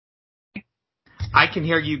I can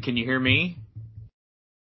hear you. Can you hear me?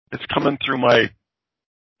 It's coming through my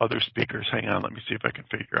other speakers. Hang on, let me see if I can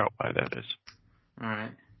figure out why that is. All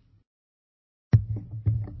right.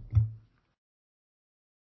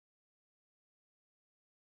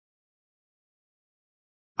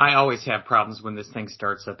 I always have problems when this thing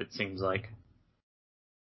starts up, it seems like.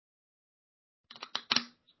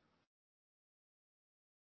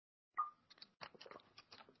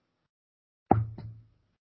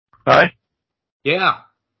 Hi? Yeah.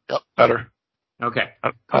 Yep, better. Okay.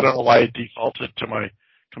 I don't know why it defaulted to my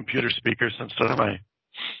computer speakers instead of my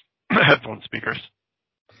headphone speakers.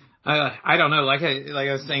 I don't know. Like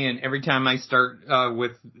I was saying, every time I start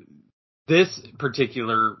with this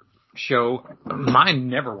particular show, mine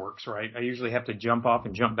never works right. I usually have to jump off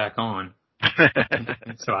and jump back on.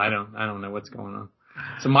 So I don't know what's going on.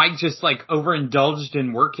 So Mike just like overindulged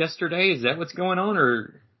in work yesterday. Is that what's going on,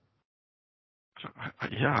 or?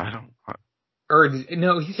 Yeah, I don't. Or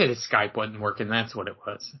no, he said his Skype wasn't working. That's what it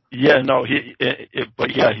was. Yeah, no, he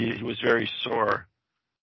was very sore.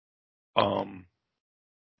 From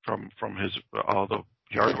his all the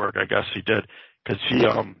yard work, I guess he did, because he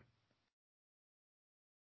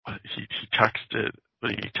texted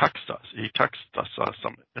us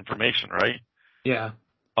some information, right? Yeah.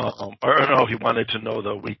 Or no, he wanted to know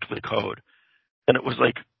the weekly code, and it was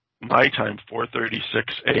like my time,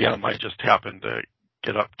 4:36 a.m. I just happened to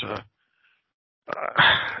get up to.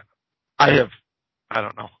 I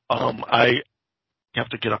don't know. I have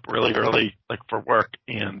to get up really early, like for work,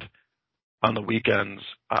 and on the weekends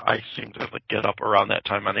I seem to like get up around that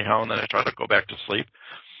time anyhow, and then I try to go back to sleep.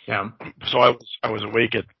 Yeah. So I was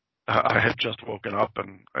awake at. I had just woken up,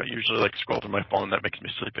 and I usually like scroll through my phone. That makes me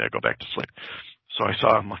sleepy. I go back to sleep. So I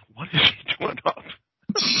saw him, like, what is he doing up?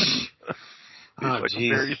 He's like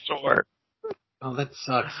very sore. Oh, that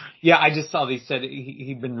sucks. Yeah, I just saw they said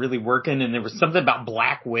he'd been really working, and there was something about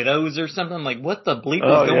black widows or something. Like, what the bleep is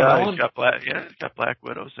going on? He's got black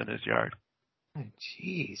widows in his yard. Oh,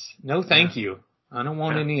 jeez. No, thank you. I don't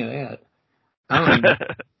want any of that.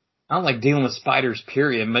 I don't like dealing with spiders,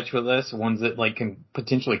 period, much less ones that like can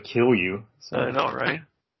potentially kill you. So I know, right?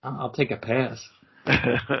 I'll take a pass.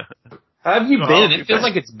 How have you been? It feels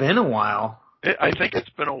like it's been a while. I think it's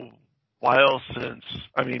been a while since,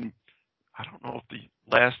 I mean, I don't know if the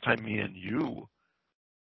last time me and you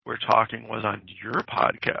were talking was on your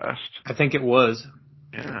podcast. I think it was.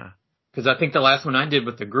 Yeah. Because I think the last one I did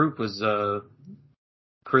with the group was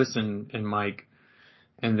Chris and Mike.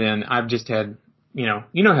 And then I've just had, you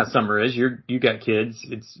know how summer is. You got kids.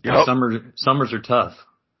 It's summers are tough.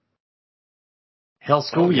 Hell,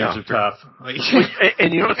 school years are tough.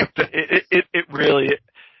 And you know, it really,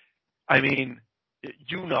 I mean,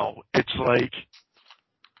 it's like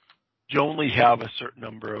you only have a certain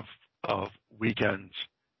number of weekends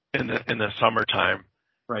in the summertime.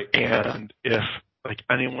 Right. And if like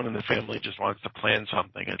anyone in the family just wants to plan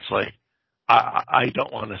something, it's like, I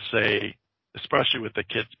don't want to say, especially with the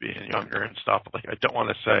kids being younger and stuff, like I don't want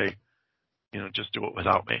to say, just do it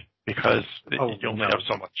without me, because you only have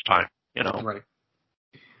so much time, Right.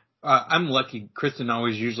 I'm lucky. Kristen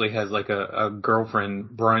always usually has like a girlfriend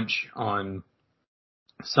brunch on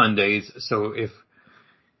Sundays. So if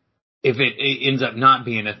it ends up not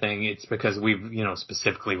being a thing, it's because we've,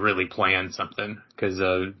 specifically really planned something, because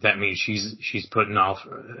that means she's putting off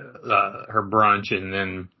her brunch, and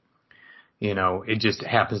then, it just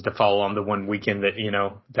happens to fall on the one weekend that,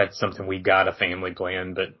 that's something we got a family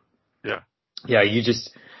plan. But yeah, you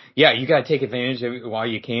got to take advantage of it while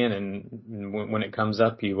you can. And when it comes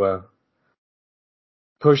up, you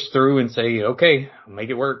push through and say, okay, I'll make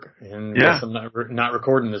it work. And I guess I'm not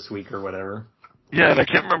recording this week or whatever. Yeah, and I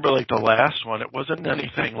can't remember like the last one. It wasn't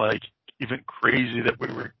anything like even crazy that we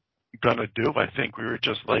were gonna do. I think we were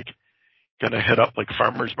just like gonna hit up like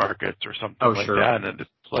farmers markets or something that. And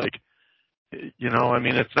it's like, I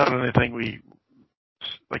mean, it's not anything we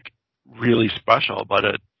like really special, but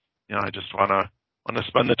I just wanna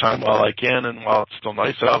spend the time while I can and while it's still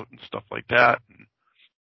nice out and stuff like that. And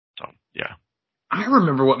so yeah. I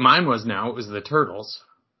remember what mine was now. It was the Turtles.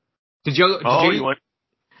 Did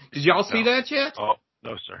y'all see that yet? Oh,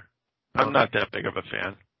 no, sir. I'm not that big of a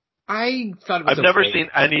fan. I thought it was I've never seen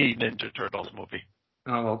any Ninja Turtles movie.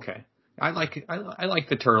 Oh, okay. I like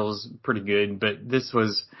the Turtles pretty good, but this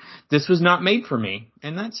was not made for me,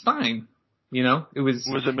 and that's fine. It was.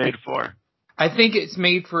 Who was it made for? I think it's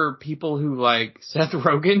made for people who like Seth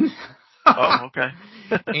Rogen. Oh, okay.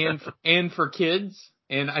 and for kids,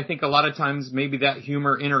 and I think a lot of times maybe that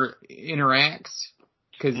humor interacts,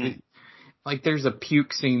 because like there's a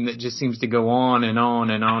puke scene that just seems to go on and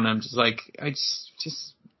on and on. I'm just like, I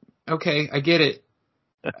just okay, I get it.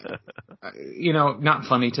 not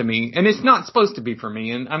funny to me, and it's not supposed to be for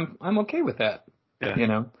me, and I'm okay with that.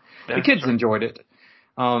 Yeah. The kids enjoyed it.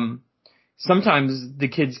 Sometimes the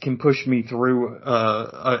kids can push me through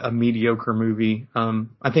a mediocre movie.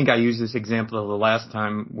 I think I used this example the last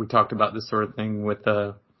time we talked about this sort of thing with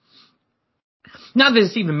not that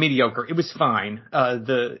it's even mediocre. It was fine.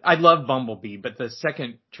 I love Bumblebee, but the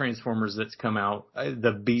second Transformers that's come out,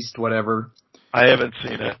 the Beast, whatever. I haven't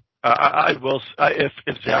seen it. I will.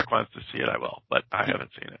 If Zach wants to see it, I will. But I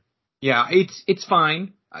haven't seen it. Yeah, it's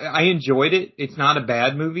fine. I enjoyed it. It's not a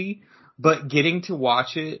bad movie, but getting to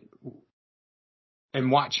watch it and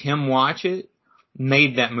watch him watch it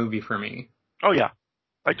made that movie for me. Oh yeah,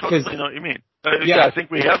 I totally know what you mean. Yeah, I think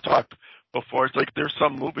we have talked before. It's like there's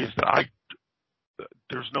some movies that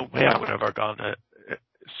there's no way I would have ever gone to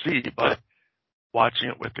see, but watching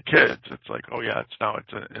it with the kids, it's like, oh yeah, it's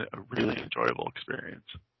a really enjoyable experience.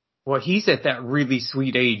 Well, he's at that really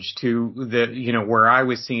sweet age too, that, where I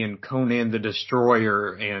was seeing Conan the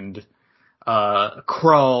Destroyer and,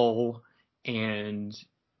 Krull and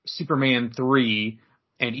Superman 3.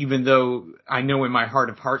 And even though I know in my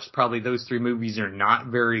heart of hearts, probably those three movies are not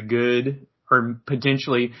very good, or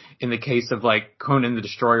potentially in the case of like Conan the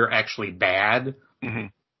Destroyer, actually bad,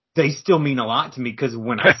 they still mean a lot to me because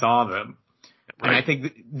when I saw them. Right. And I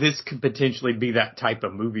think this could potentially be that type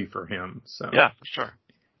of movie for him. So yeah, for sure.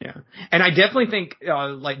 Yeah. And I definitely think,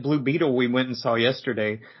 like Blue Beetle we went and saw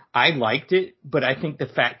yesterday, I liked it, but I think the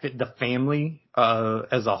fact that the family,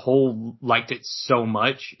 as a whole liked it so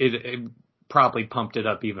much, it probably pumped it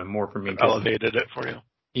up even more for me. Elevated it for you.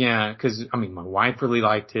 Yeah. Cause my wife really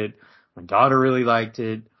liked it. My daughter really liked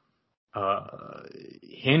it.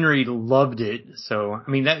 Henry loved it. So,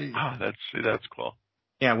 that's cool.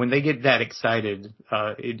 Yeah. When they get that excited,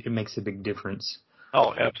 it makes a big difference.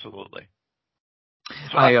 Oh, absolutely.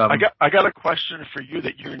 So I got a question for you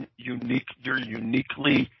that you're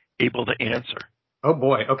uniquely able to answer. Oh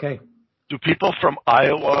boy, okay. Do people from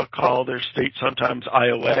Iowa call their state sometimes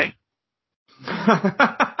Iowa?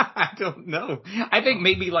 I don't know. I think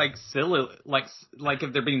maybe like silly, like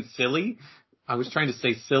if they're being silly. I was trying to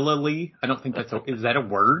say sillily. I don't think is that a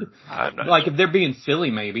word? I'm not like sure. If they're being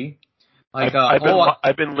silly, maybe. Like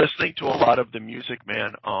I've been listening to a lot of the Music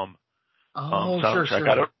Man soundtrack.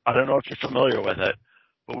 Sure. I don't know if you're familiar with it,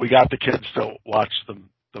 but we got the kids to watch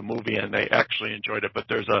the movie and they actually enjoyed it. But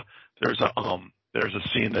there's a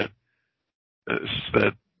scene that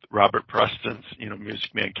Robert Preston's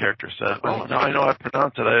Music Man character said, "Oh, now I know how to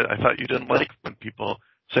pronounce it. I thought you didn't like when people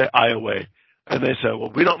say Iowa." And they said,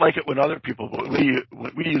 "Well, we don't like it when other people, but we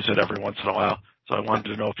use it every once in a while." So I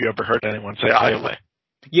wanted to know if you ever heard anyone say Iowa.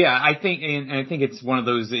 Yeah, I think it's one of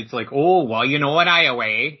those. It's like, oh, well, you know what, Iowa,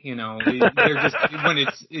 they're just when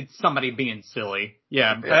it's somebody being silly.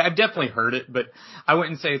 Yeah, I've definitely heard it, but I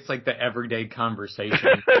wouldn't say it's like the everyday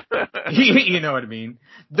conversation. You know what I mean?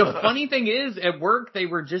 The funny thing is, at work they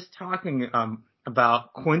were just talking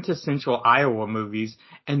about quintessential Iowa movies,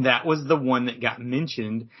 and that was the one that got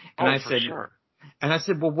mentioned. And I said, sure. And I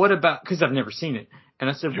said, well, what about? Because I've never seen it.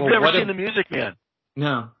 And I said, You've never seen The Music Man?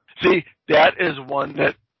 No. See, that is one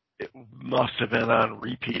that it must have been on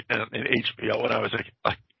repeat in HBO when I was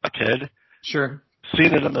a kid. Sure.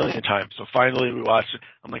 Seen it a million times. So finally we watched it.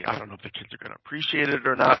 I'm like, I don't know if the kids are going to appreciate it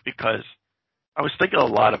or not, because I was thinking a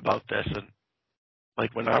lot about this. And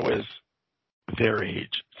like when I was their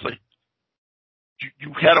age, it's like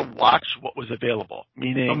you had to watch what was available.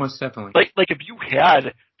 Meaning, almost definitely. Like if you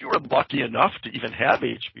were lucky enough to even have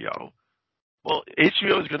HBO, well,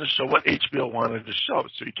 HBO is going to show what HBO wanted to show,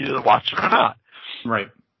 so you can either watch it or not. Right.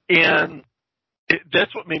 And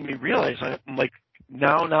that's what made me realize. I'm like,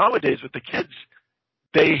 nowadays with the kids,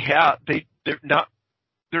 they're not.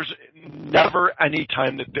 There's never any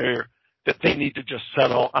time that they need to just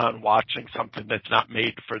settle on watching something that's not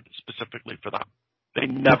made specifically for them. They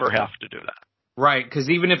never have to do that. Right,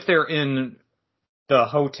 because even if they're in the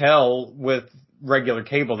hotel with regular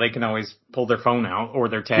cable, they can always pull their phone out or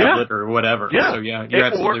their tablet or whatever. Yeah. So you're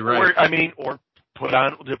absolutely right. Or put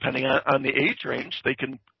on, depending on the age range, they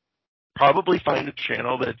can probably find a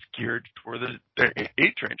channel that's geared toward their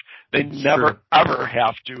age range. They never ever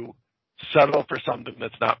have to settle for something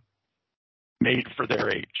that's not made for their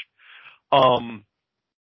age.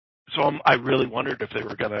 So I really wondered if they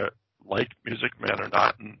were gonna like Music Man or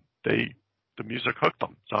not, and the music hooked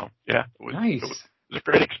them. So yeah, it was a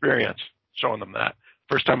great experience showing them that.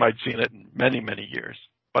 First time I'd seen it in many, many years.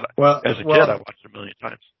 But as a kid, I watched it a million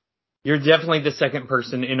times. You're definitely the second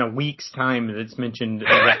person in a week's time that's mentioned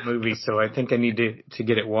that movie, so I think I need to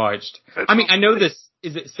get it watched. I know this.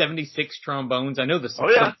 Is it 76 Trombones? I know this. Oh,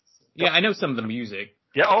 yeah. I know some of the music.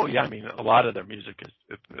 Yeah. Oh, yeah. I mean, a lot of their music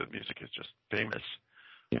is just famous.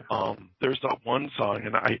 Yeah. There's that one song,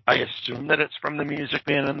 and I assume that it's from the Music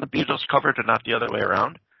Man and the Beatles covered, and not the other way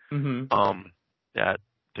around. Mm-hmm. That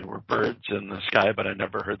there were birds in the sky, but I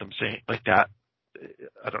never heard them sing like that.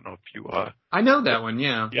 I don't know if you. I know that one.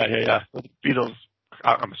 Yeah. Yeah. Well, the Beatles,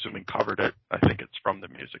 I'm assuming, covered it. I think it's from the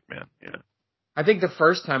Music Man. Yeah. I think the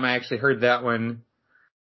first time I actually heard that one,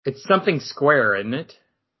 it's something square, isn't it?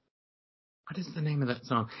 What is the name of that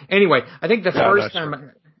song? Anyway, I think the first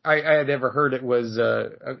time I had ever heard it was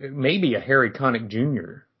maybe a Harry Connick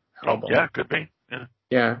Jr. album. Oh, yeah, could be. Yeah.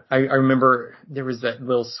 Yeah, I remember there was that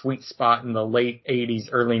little sweet spot in the late 80s,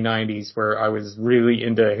 early 90s where I was really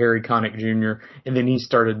into Harry Connick Jr. And then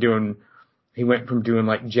he went from doing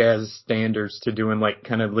like jazz standards to doing like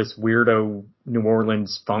kind of this weirdo New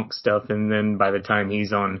Orleans funk stuff. And then by the time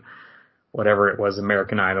he's on whatever it was,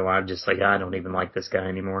 American Idol, I'm just like, I don't even like this guy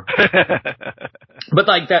anymore. But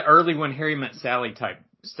like that early When Harry Met Sally type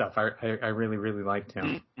stuff, I really, really liked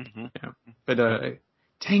him. Mm-hmm. Yeah. But,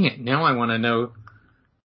 dang it. Now I want to know.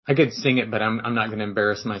 I could sing it, but I'm not going to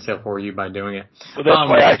embarrass myself or you by doing it. Well,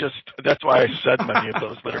 that's why I said many of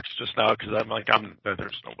ththose lyrics just now, because I'm like,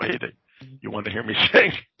 there's no way that you want to hear me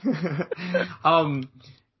sing.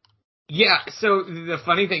 Yeah. So the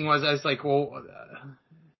funny thing was, I was like, well,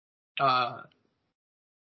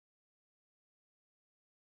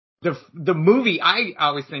 the movie I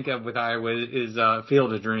always think of with Iowa is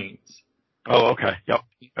Field of Dreams. Oh, okay. Yep.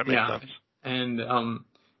 That makes sense. And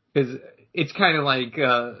because it's kind of like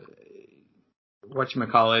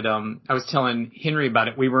whatchamacallit, I was telling Henry about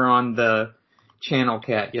it. We were on the Channel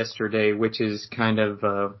Cat yesterday, which is kind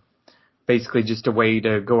of basically just a way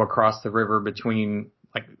to go across the river between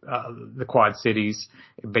like the Quad Cities.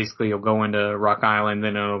 Basically, you'll go into Rock Island,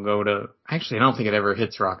 then it'll go to. Actually, I don't think it ever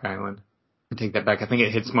hits Rock Island. I take that back. I think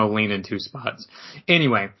it hits Moline in 2 spots.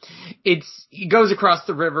 Anyway, it goes across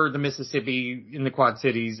the river, the Mississippi, in the Quad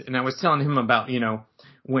Cities, and I was telling him about,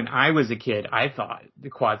 when I was a kid, I thought the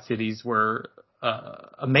Quad Cities were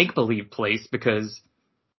a make-believe place because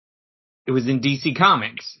it was in DC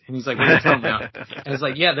Comics. And he's like, what are you talking about? And I was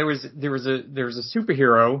like, yeah, there was a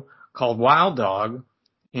superhero called Wild Dog,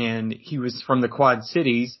 and he was from the Quad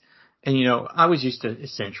Cities. And, I was used to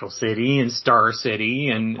Central City and Star City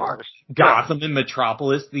and Gotham and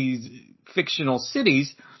Metropolis, these fictional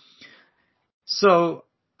cities. So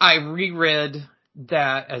I reread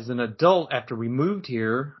that as an adult after we moved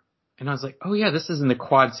here, and I was like, oh, yeah, this is in the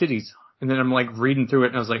Quad Cities. And then I'm like reading through it,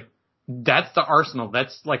 and I was like, that's the Arsenal.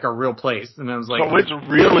 That's like a real place. And I was like, so it's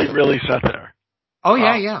really, really set there. Oh,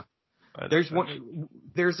 yeah.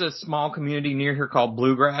 There's a small community near here called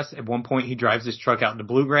Bluegrass. At one point, he drives his truck out to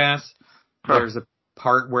Bluegrass. Huh. There's a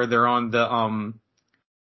part where they're on the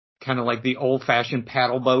kind of like the old-fashioned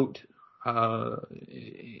paddle boat on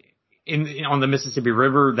the Mississippi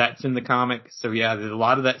River. That's in the comic. So yeah, there's a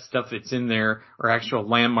lot of that stuff that's in there are actual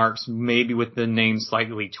landmarks, maybe with the name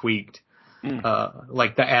slightly tweaked.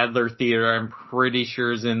 Like the Adler Theater, I'm pretty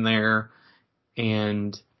sure is in there,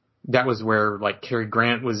 and that was where like Cary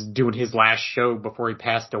Grant was doing his last show before he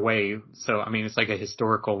passed away. So I mean, it's like a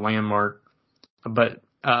historical landmark. But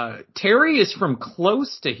Terry is from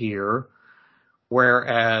close to here,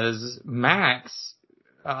 whereas Max,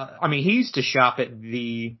 he used to shop at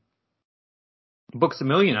the Books A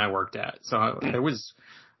Million I worked at. So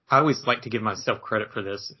I always like to give myself credit for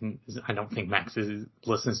this, and I don't think Max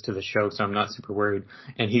listens to the show, so I'm not super worried.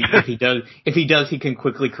 And if he does, he can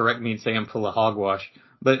quickly correct me and say I'm full of hogwash.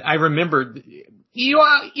 But I remember, you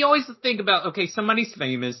always think about, okay, somebody's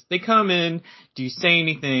famous, they come in, do you say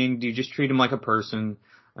anything? Do you just treat them like a person?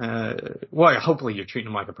 Well, hopefully you're treating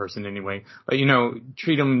them like a person anyway, but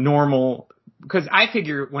treat them normal, because I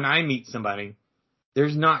figure when I meet somebody,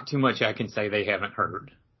 there's not too much I can say they haven't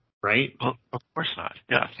heard. Right? Well, of course not.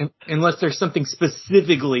 Yeah. Unless there's something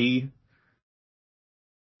specifically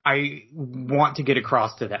I want to get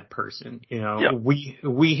across to that person. Yeah.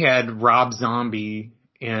 We had Rob Zombie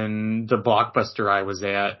in the Blockbuster I was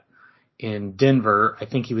at in Denver. I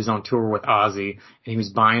think he was on tour with Ozzy, and he was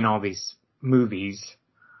buying all these movies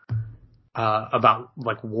about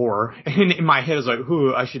like war. And in my head, I was like,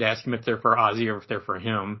 I should ask him if they're for Ozzy or if they're for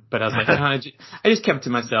him. But I was like, no, I just kept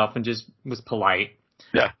to myself and just was polite.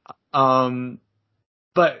 Yeah.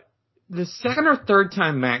 But the second or third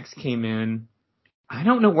time Max came in, I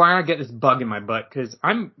don't know why I get this bug in my butt, because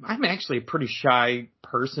I'm actually a pretty shy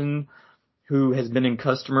person who has been in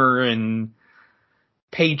customer and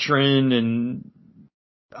patron and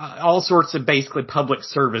all sorts of basically public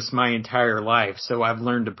service my entire life. So I've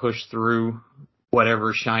learned to push through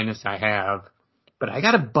whatever shyness I have. But I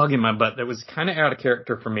got a bug in my butt that was kind of out of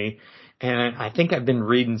character for me. and I think I've been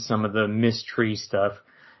reading some of the mystery stuff.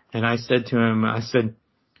 And I said to him,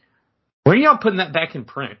 when are y'all putting that back in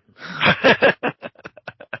print?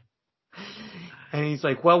 And he's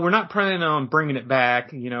like, well, we're not planning on bringing it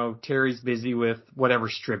back. You know, Terry's busy with whatever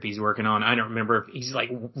strip he's working on. I don't remember if he's like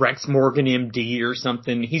Rex Morgan MD or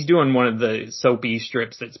something. He's doing one of the soapy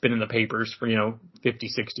strips that's been in the papers for, 50,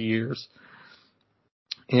 60 years.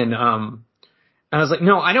 And I was like,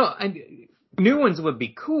 no, new ones would be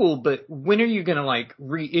cool, but when are you going to like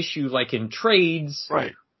reissue like in trades?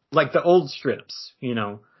 Right. Like the old strips,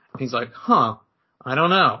 He's like, I don't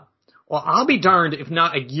know. Well, I'll be darned if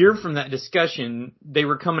not a year from that discussion, they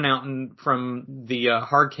were coming out from the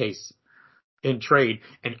hard case in trade.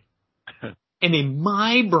 And in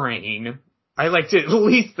my brain, I like to at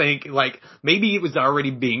least think like maybe it was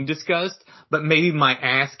already being discussed, but maybe my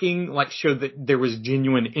asking like showed that there was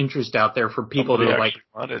genuine interest out there for people to like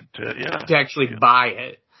wanted to actually buy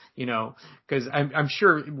it, because I'm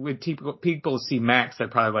sure when people see Max, they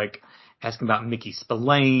probably like ask him about Mickey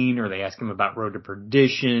Spillane or they ask him about Road to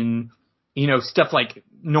Perdition. Stuff like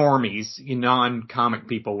normies, non-comic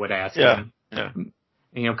people would ask him.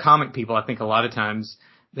 Yeah. Comic people, I think a lot of times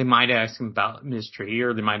they might ask him about mystery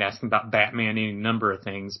or they might ask him about Batman, any number of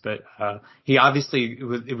things. But he obviously,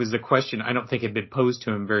 it was a question I don't think had been posed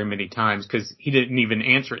to him very many times because he didn't even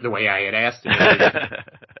answer it the way I had asked him.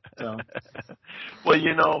 So.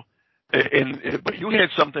 Well, but you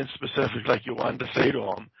had something specific like you wanted to say to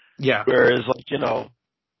him. Yeah. Whereas, like,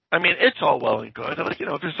 I mean, it's all well and good. Like,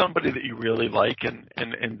 if there's somebody that you really like and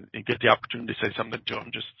get the opportunity to say something to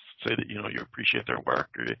them, just say that, you appreciate their work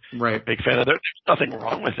or you're a big fan of theirs. There's nothing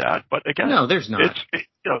wrong with that. But again, no, there's not.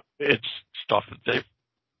 It's stuff that they've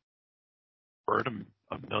heard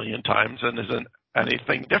a million times and isn't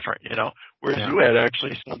anything different, whereas you had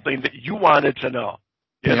actually something that you wanted to know,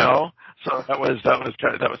 you know? So that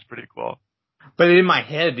was pretty cool. But in my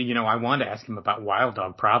head, I wanted to ask him about Wild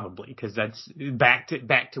Dog probably because that's back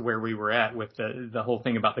to where we were at with the whole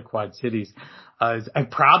thing about the Quad Cities. I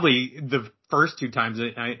probably the first two times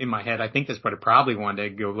in my head, I think that's what I probably wanted to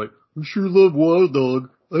go like, I sure love Wild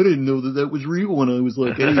Dog. I didn't know that was real when I was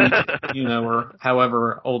like 8, or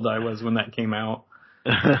however old I was when that came out.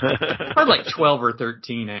 Probably like 12 or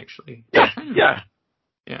 13 actually. Yeah.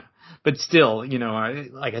 But still,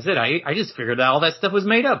 like I said, I just figured that all that stuff was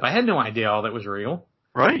made up. I had no idea all that was real.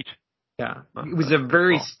 Right. Yeah. It was a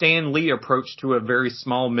very Stan Lee approach to a very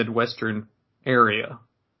small Midwestern area.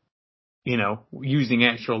 Using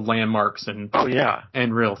actual landmarks and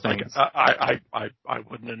and real things. Like, I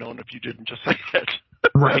wouldn't have known if you didn't just say it.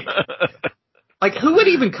 Right. Like who would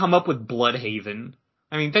even come up with Bloodhaven?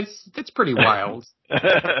 I mean, that's pretty wild.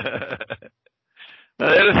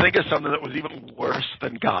 I had to think of something that was even worse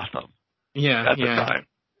than Gotham. At the time.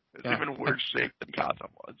 It's even worse shape than Gotham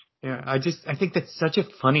was. Yeah, I think that's such a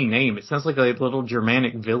funny name. It sounds like a little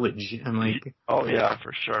Germanic village. I'm like, oh yeah,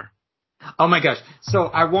 for sure. Oh my gosh! So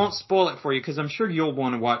I won't spoil it for you because I'm sure you'll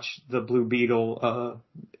want to watch the Blue Beetle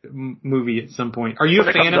movie at some point. Are you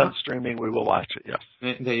a fan of? On streaming, we will watch it.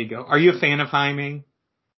 Yes. There you go. Are you a fan of Jaime?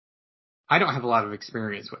 I don't have a lot of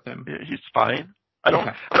experience with him. He's fine. I don't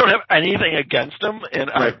have anything against him,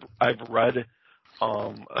 and I've read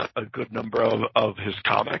a good number of his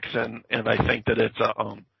comics, and I think that it's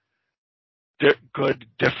a good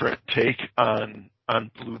different take on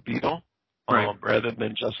Blue Beetle, rather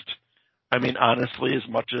than just. I mean, honestly, as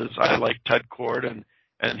much as I like Ted Kord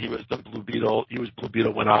and he was the Blue Beetle, he was Blue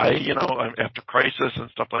Beetle when after Crisis and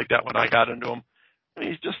stuff like that when I got into him. I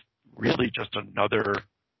mean, he's just really just another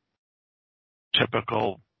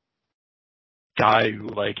typical guy who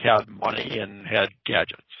like had money and had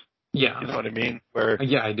gadgets. Yeah. You know what I mean? Where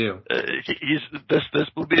I do. He's this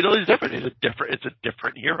Blue Beetle is different. It's a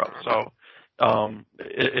different hero. So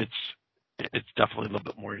it's definitely a little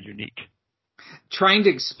bit more unique. Trying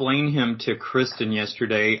to explain him to Kristen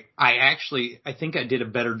yesterday, I think I did a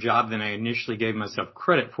better job than I initially gave myself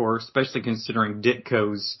credit for, especially considering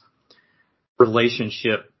Ditko's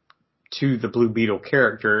relationship to the Blue Beetle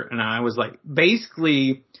character. And I was like,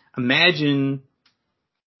 basically, imagine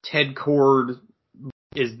Ted Kord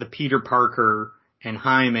is the Peter Parker and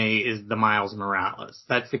Jaime is the Miles Morales.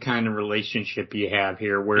 That's the kind of relationship you have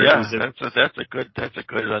here. Where that's a good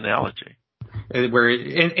analogy. Where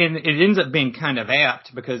it ends up being kind of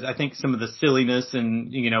apt because I think some of the silliness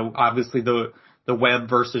and obviously the web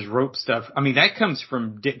versus rope stuff. I mean that comes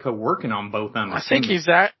from Ditko working on both. I think he's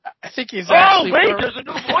actually. Oh wait, there's a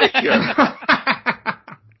new voice here.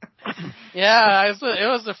 Yeah, it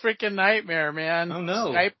was a freaking nightmare, man. Oh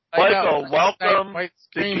no! Michael, welcome to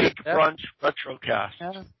Geek Brunch Retrocast.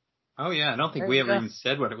 Yeah. Oh yeah, I don't think we ever even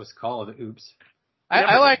said what it was called. Oops.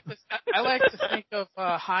 I like to think of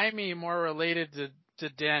Jaime more related to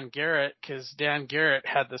Dan Garrett because Dan Garrett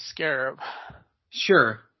had the scarab.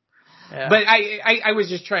 Sure. Yeah. But I was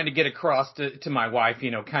just trying to get across to my wife,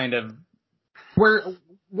 kind of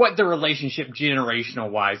what the relationship generational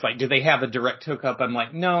wise, like, do they have a direct hookup? I'm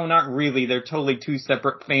like, no, not really. They're totally two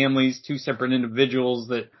separate families, two separate individuals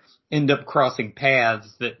that end up crossing paths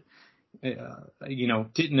that,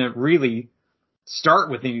 didn't really start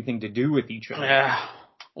with anything to do with each other. Yeah.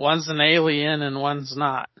 One's an alien and one's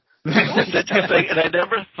not. It's interesting, and I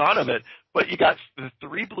never thought of it, but you got the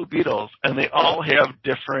 3 Blue Beetles, and they all have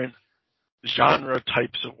different genre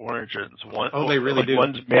types of origins. They really do.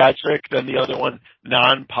 One's magic, then the other one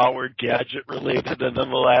non-powered gadget related, and then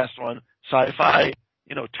the last one sci-fi,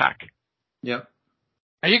 tech. Yep.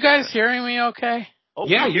 Are you guys hearing me okay? Oh,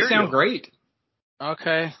 yeah, you sound great.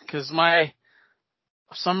 Okay, because for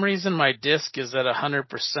some reason my disc is at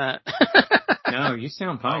 100%. No, you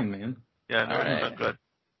sound fine, man. Yeah, no, right. Not good.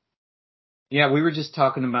 Yeah, we were just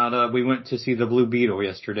talking about, we went to see the Blue Beetle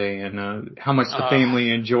yesterday and, how much the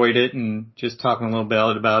family enjoyed it and just talking a little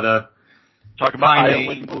bit about, talking about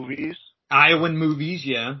Iowan movies. Iowan movies,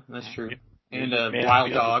 yeah, that's true. And,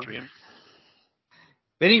 Wild Dog.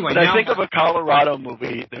 But anyway, when I think of a Colorado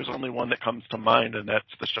movie, there's only one that comes to mind, and that's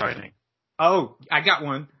The Shining. Oh, I got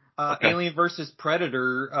one. Okay. Alien versus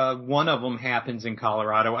Predator, one of them happens in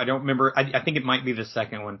Colorado. I don't remember. I think it might be the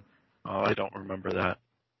second one. Oh, I don't remember that.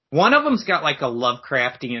 One of them's got like a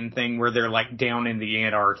Lovecraftian thing where they're like down in the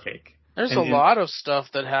Antarctic. There's a lot of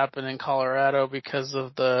stuff that happened in Colorado because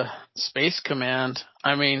of the Space Command.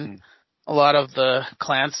 I mean, a lot of the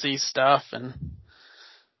Clancy stuff and.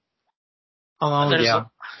 Oh, yeah.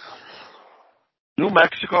 New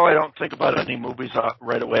Mexico, I don't think about any movies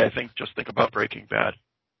right away. I just think about Breaking Bad.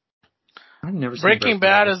 I've never seen Breaking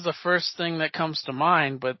Bad is the first thing that comes to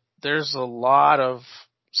mind, but there's a lot of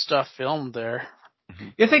stuff filmed there.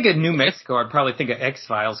 You think of New Mexico, I'd probably think of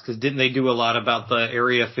X-Files, because didn't they do a lot about the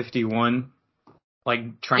Area 51?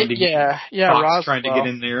 Like trying to get Roswell. trying to get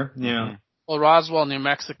in there. Yeah. Mm-hmm. Well, Roswell, New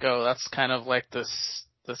Mexico, that's kind of like the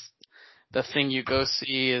thing you go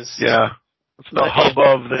see is. Yeah. It's the hub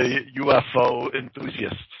of the UFO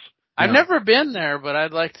enthusiasts. I've never been there, but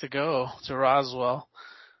I'd like to go to Roswell.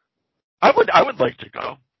 I would like to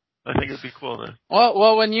go. I think it'd be cool to.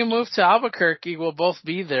 Well, when you move to Albuquerque, we'll both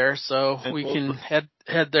be there, so we can head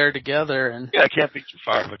there together. And yeah, it can't be too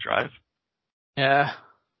far of a drive. Yeah.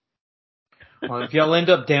 Well, if y'all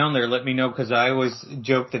end up down there, let me know, because I always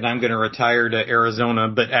joke that I'm going to retire to Arizona,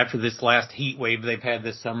 but after this last heat wave they've had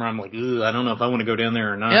this summer, I'm like, I don't know if I want to go down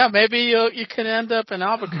there or not. Yeah, maybe you can end up in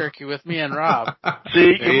Albuquerque with me and Rob.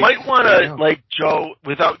 See, you might want to, like Joe,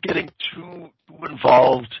 without getting too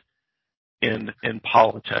involved in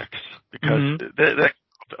politics, because that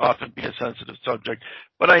could often be a sensitive subject.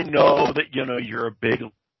 But I know that, you're a big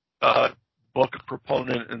book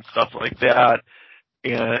proponent and stuff like that.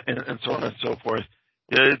 And so on and so forth.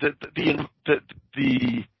 The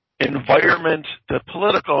environment, the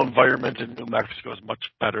political environment in New Mexico is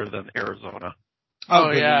much better than Arizona. Oh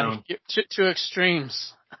yeah, two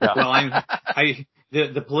extremes. Yeah. Well,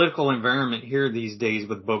 the political environment here these days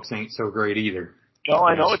with books ain't so great either. No,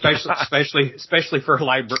 I know, especially for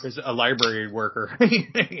a library worker.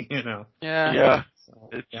 Yeah. Yeah. So,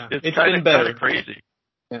 it's kind of crazy.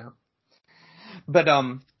 Yeah. But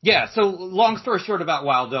so long story short about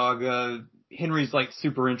Wild Dog, Henry's like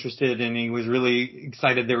super interested and he was really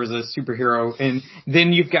excited there was a superhero. And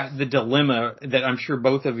then you've got the dilemma that I'm sure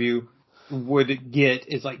both of you would get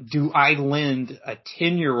is like, do I lend a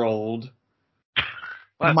 10-year-old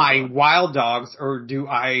my Wild Dogs, or do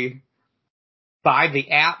I buy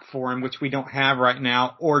the app for him, which we don't have right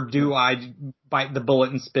now, or do I bite the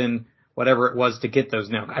bullet and spend whatever it was to get those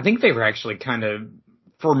now? I think they were actually kind of,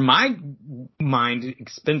 for my mind,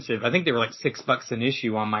 expensive. I think they were like $6 an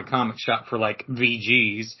issue on my comic shop for like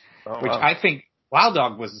VGs, which I think Wild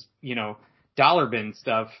Dog was, dollar bin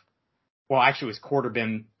stuff. Well, actually it was quarter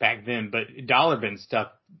bin back then, but dollar bin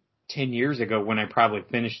stuff 10 years ago when I probably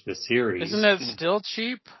finished the series. Isn't it still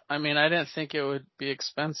cheap? I mean, I didn't think it would be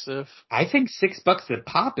expensive. I think $6 a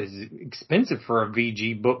pop is expensive for a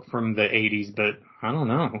VG book from the 80s, but I don't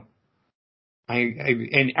know.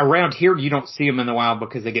 And around here, you don't see him in the wild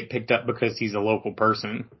because they get picked up because he's a local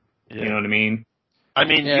person. Yeah. You know what I mean? I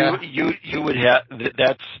mean, you would have,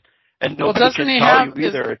 that's, and nobody can tell you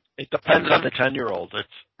either. It depends on the 10-year-old.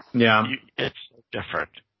 It's different,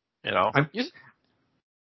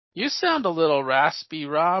 You sound a little raspy,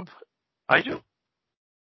 Rob. I do.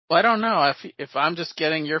 Well, I don't know if I'm just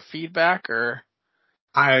getting your feedback or.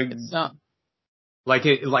 Like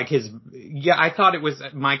his, yeah, I thought it was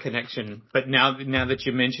my connection, but now that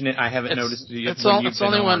you mention it, I haven't noticed it when you've it's been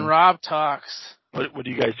only when on. Rob talks. What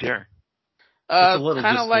do you guys hear? Just a little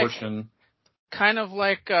Kind of distortion.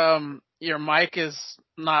 like your mic is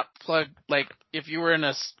not plugged. Like if you were in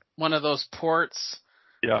one of those ports,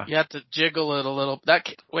 Yeah. you have to jiggle it a little.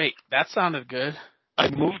 Wait, that sounded good. I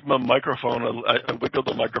moved my microphone. I wiggled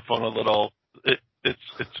the microphone a little. It's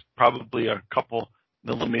probably a couple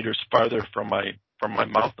millimeters farther from my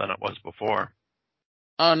mouth than it was before.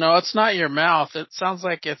 Oh no, it's not your mouth. It sounds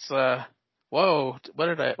like it's whoa,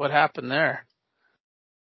 what happened there?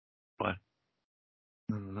 What?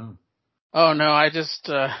 I don't know. Oh no, I just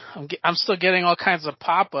I'm still getting all kinds of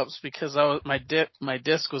pop-ups because my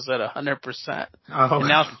disc was at 100%. Oh. And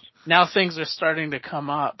now things are starting to come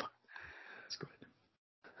up. That's good.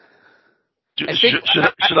 Should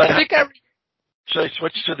I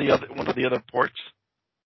switch to one of the other ports?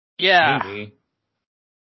 Yeah. Maybe.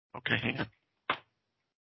 Okay, hang on.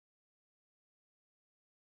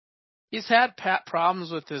 He's had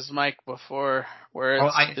problems with his mic before,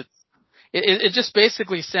 where it just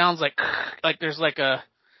basically sounds like there's like a.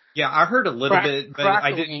 Yeah, I heard a little bit, but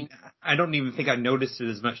crackling. I don't even think I noticed it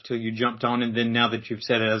as much till you jumped on, and then now that you've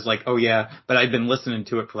said it, I was like, oh yeah, but I've been listening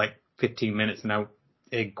to it for like 15 minutes and I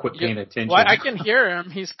quit paying attention. Well, I can hear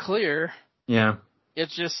him; he's clear. Yeah.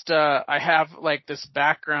 It's just I have like this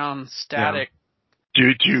background static.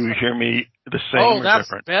 Yeah. Do you hear me the same or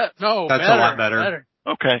different? That's better, a lot better.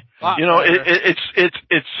 Okay. Better.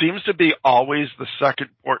 It seems to be always the second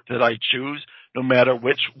port that I choose, no matter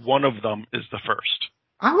which one of them is the first.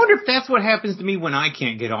 I wonder if that's what happens to me when I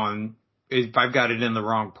can't get on, if I've got it in the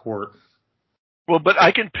wrong port. Well, but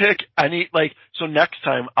I can pick so next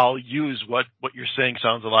time I'll use what you're saying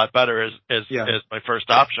sounds a lot better as my first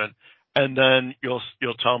option. And then you'll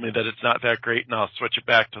tell me that it's not that great and I'll switch it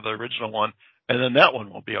back to the original one and then that one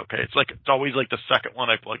won't be okay. It's always like the second one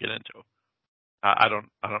I plug it into. I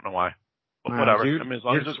don't know why. But whatever. I mean, as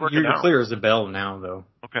long as it's working out. You're clear as a bell now, though.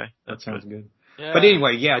 Okay. That sounds good. Yeah. But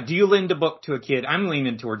anyway, yeah, do you lend a book to a kid? I'm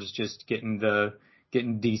leaning towards just getting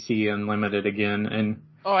DC Unlimited again. And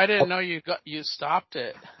oh, I didn't know you stopped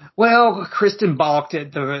it. Well, Kristen balked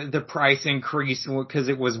at the price increase because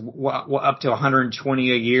it was up to $120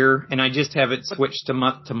 a year, and I just haven't switched to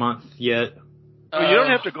month yet. Well, you don't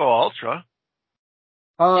have to go ultra.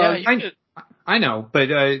 Yeah, you could. I know, but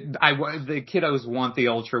the kiddos want the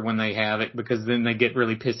ultra when they have it because then they get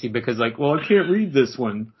really pissy because I can't read this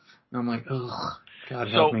one. And I'm like, oh, God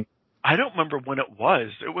help me. I don't remember when it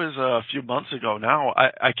was. It was a few months ago now.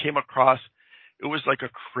 I came across, it was like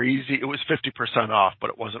it was 50% off,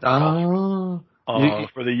 but it wasn't for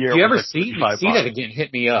for the year. Do you ever see that again?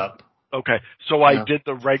 Hit me up. Okay. So I did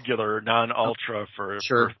the regular non-ultra for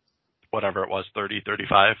whatever it was, 30,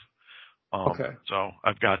 35. Okay. So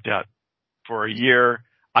I've got that for a year.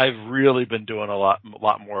 I've really been doing a lot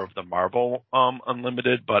more of the Marvel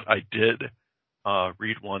Unlimited, but I did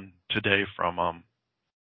read one today from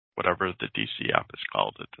whatever the DC app is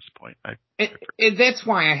called at this point. That's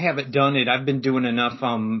why I haven't done it. I've been doing enough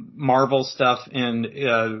Marvel stuff, and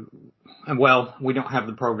we don't have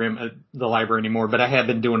the program at the library anymore, but I have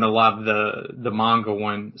been doing a lot of the manga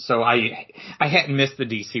one. So I hadn't missed the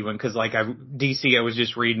DC one because DC I was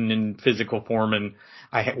just reading in physical form, and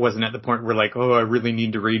I wasn't at the point where I really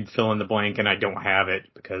need to read fill in the blank, and I don't have it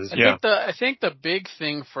because I think the big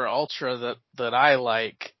thing for Ultra that I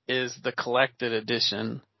like is the collected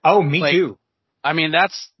edition. Oh, me too. I mean,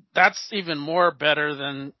 that's even more better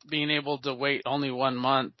than being able to wait only 1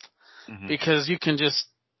 month because you can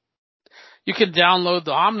download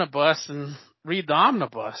the omnibus and read the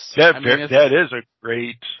omnibus. That is a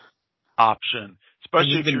great option,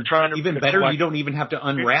 especially if you're trying to. Even better, you don't even have to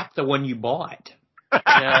unwrap the one you bought.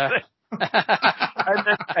 Yeah.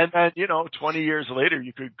 and then 20 years later,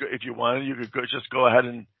 you could, if you wanted, you could just go ahead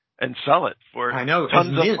and sell it for tons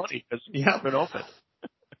of money because it's been open.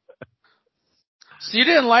 So you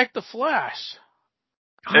didn't like The Flash?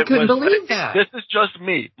 I couldn't believe that. This is just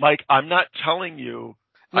me, Mike. I'm not telling you.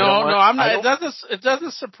 No, I'm not. It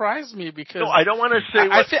doesn't surprise me because. No, I don't want to say.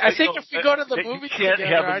 I think if we go to the movie you can't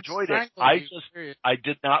together, have enjoyed it. I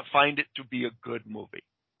did not find it to be a good movie.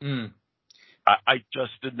 I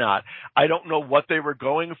just did not. I don't know what they were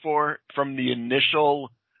going for from the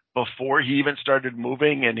initial before he even started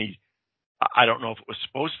moving, and I don't know if it was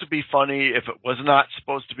supposed to be funny, if it was not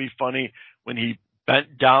supposed to be funny when he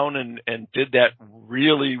bent down and did that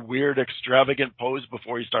really weird, extravagant pose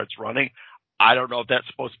before he starts running. I don't know if that's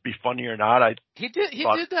supposed to be funny or not. He did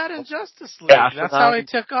that in Justice League. That's how he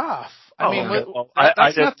took off.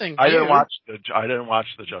 That's nothing. I didn't watch the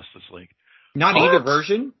Justice League. Not either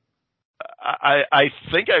version. I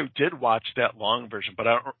think I did watch that long version, but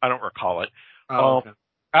I don't recall it. Oh, okay.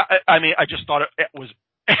 I mean, I just thought it was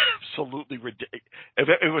absolutely ridiculous. If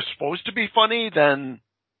it was supposed to be funny, then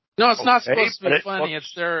no, it's not okay, supposed to be funny.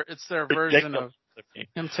 It's their version of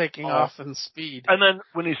him taking off in speed. And then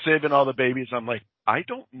when he's saving all the babies, I'm like, I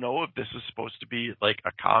don't know if this is supposed to be like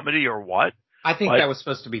a comedy or what. I think that was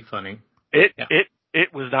supposed to be funny.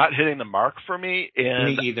 It was not hitting the mark for me,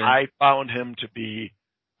 and me either. I found him to be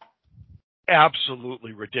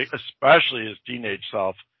absolutely ridiculous, especially his teenage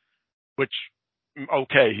self, which,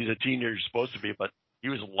 okay, he's a teenager, supposed to be, but he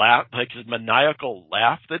was like his maniacal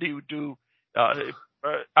laugh that he would do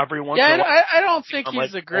every once in a while. I don't think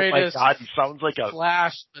he's the greatest. Oh my God, he sounds like a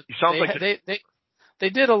Flash. He sounds like they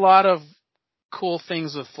did a lot of cool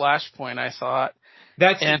things with Flashpoint, I thought.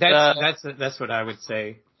 That's what I would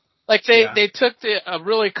say. Like they took a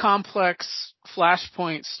really complex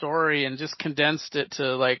Flashpoint story and just condensed it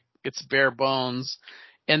to like its bare bones.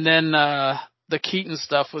 And then the Keaton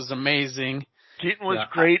stuff was amazing. Keaton was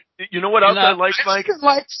great. You know what else I liked, Mike? I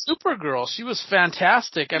like Supergirl. She was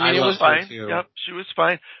fantastic. I mean, it was fine. Yep, she was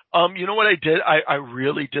fine. You know what I did? I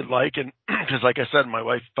really did like, and because like I said, my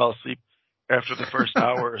wife fell asleep after the first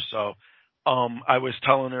hour or so. I was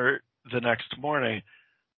telling her the next morning,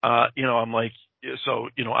 I'm like, so,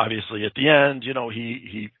 obviously at the end,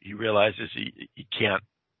 he realizes he can't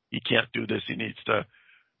do this. He needs to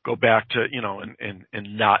go back to,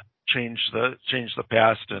 and not change the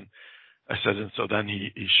past. And I said, and so then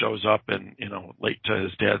he shows up and, late to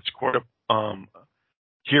his dad's court,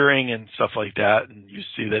 hearing and stuff like that. And you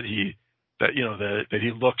see that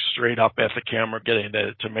he looks straight up at the camera getting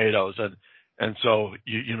the tomatoes. And so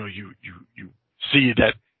you see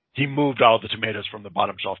that he moved all the tomatoes from the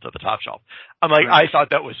bottom shelf to the top shelf. I'm like, I thought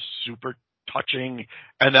that was super touching,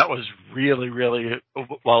 and that was really, really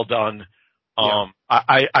well done.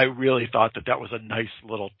 I really thought that was a nice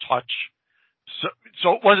little touch.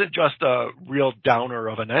 So it wasn't just a real downer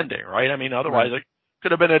of an ending, right? I mean, otherwise it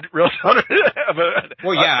could have been a real downer.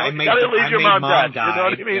 It made mom die. You know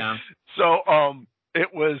what I mean? Yeah. So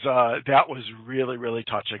it was that was really, really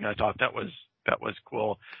touching. I thought that was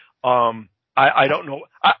cool. I don't know.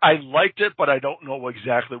 I liked it, but I don't know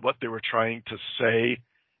exactly what they were trying to say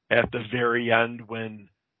at the very end when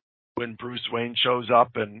Bruce Wayne shows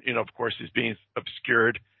up, and of course he's being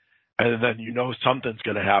obscured, and then something's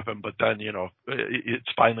going to happen, but then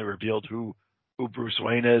it's finally revealed who Bruce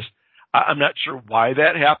Wayne is. I'm not sure why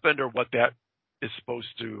that happened or what that is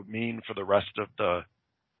supposed to mean for the rest of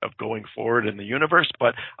going forward in the universe,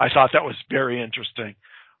 but I thought that was very interesting.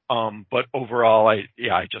 But overall, I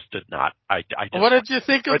just did not. What did you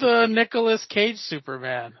think of the Nicolas Cage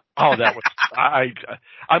Superman? Oh, that was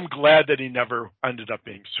I'm glad that he never ended up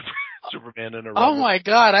being Superman in a. Oh my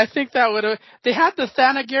God! I think that would have. They had the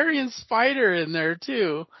Thanagarian spider in there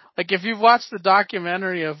too. Like if you've watched the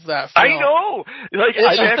documentary of that film. I know. Like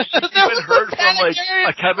I've actually even heard from like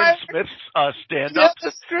a Kevin Smith's stand-up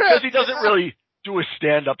because he doesn't really do his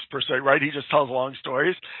stand-ups per se, right? He just tells long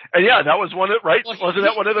stories. And yeah, that was one of, right? Well, wasn't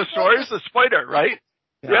that one of the stories? The spider, right?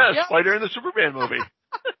 Yeah, spider in the Superman movie.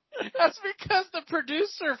 That's because the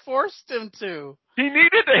producer forced him to. He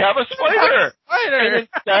needed to have a spider. And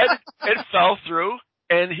instead, it fell through.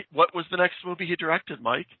 And what was the next movie he directed,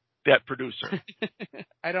 Mike? That producer.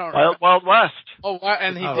 I don't know. Wild West. Oh,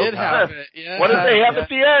 and he did have it. Yeah. What did they have at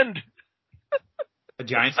the end? A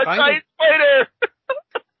giant spider. A giant spider.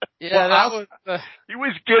 Yeah, he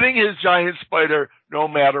was getting his giant spider no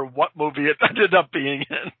matter what movie it ended up being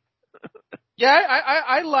in. Yeah,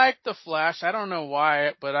 I liked The Flash. I don't know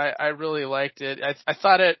why, but I really liked it. I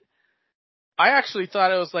actually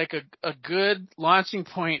thought it was like a good launching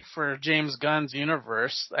point for James Gunn's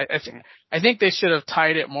universe. I think they should have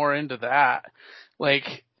tied it more into that.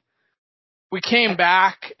 Like, we came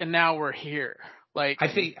back and now we're here. Like,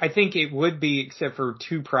 I think it would be, except for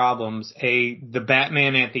two problems. The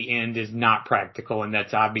Batman at the end is not practical, and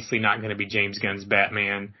that's obviously not going to be James Gunn's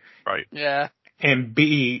Batman. Right. Yeah. And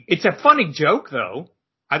B, it's a funny joke though.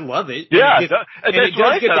 I love it. Yeah, that's what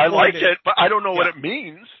I said. I like it, but I don't know what it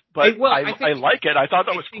means. But I like it. I thought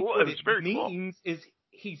that was cool. It was very cool. What it means is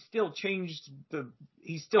he still changed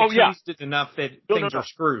changed it enough that things are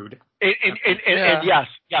screwed. And yes.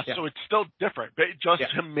 So it's still different. But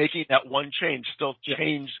just him making that one change still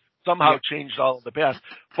changed all of the past.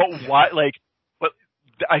 But why? But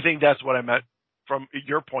I think that's what I meant from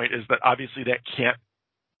your point, is that obviously that can't.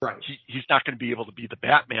 Right. He's not going to be able to be the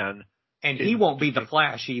Batman, and he won't be the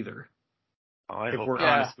Flash either. If we're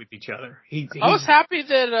honest with each other. I was happy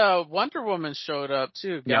that Wonder Woman showed up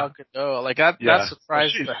too, Gal Gadot. Like that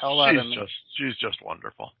surprised the hell out of me. She's just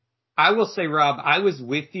wonderful. I will say, Rob, I was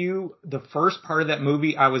with you. The first part of that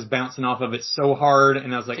movie, I was bouncing off of it so hard,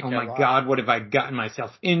 and I was like, oh my God, what have I gotten myself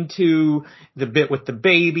into? The bit with the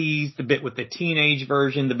babies, the bit with the teenage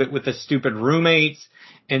version, the bit with the stupid roommates,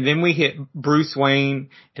 and then we hit Bruce Wayne,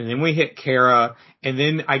 and then we hit Kara, and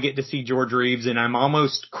then I get to see George Reeves, and I'm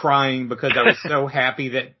almost crying because I was so happy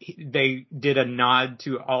that they did a nod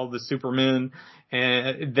to all the Supermen,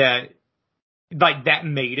 and that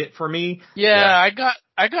made it for me. Yeah,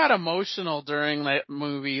 I got emotional during that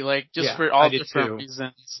movie, like just for all different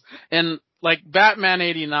reasons. And like Batman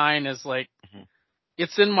 '89 is like,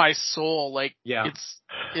 it's in my soul. Like,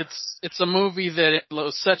 it's a movie that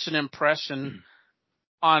was such an impression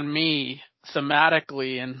on me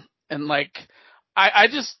thematically, and like, I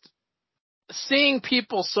just seeing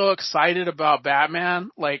people so excited about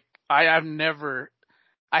Batman, like I have never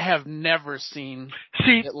seen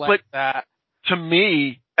it like that. To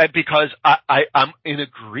me, because I'm in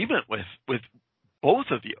agreement with both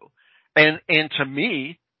of you, and to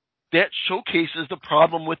me, that showcases the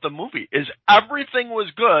problem with the movie is everything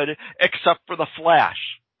was good except for the Flash.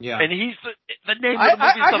 Yeah, and he's the name of the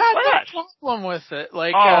movie is the Flash. I had no problem with it.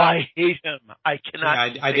 Like, I hate him. I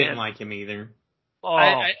cannot. I didn't like him either. Oh,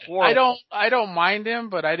 I don't mind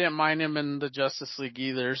him, but I didn't mind him in the Justice League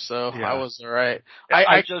either, so I was alright.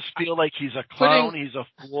 I just feel like he's a clown, he's a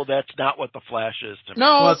fool. That's not what the Flash is to me. No,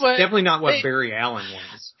 well, it's but definitely not what Barry Allen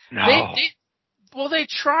was. No. They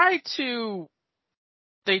try to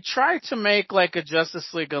make like a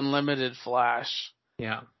Justice League Unlimited Flash.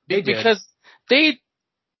 Yeah, because they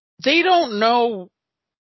don't know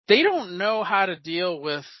how to deal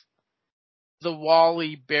with the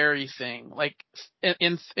Wally Barry thing, like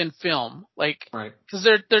in film, like, because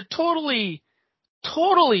they're totally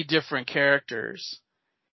different characters,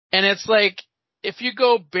 and it's like if you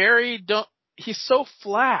go Barry, he's so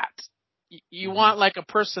flat. You want like a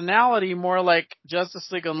personality more like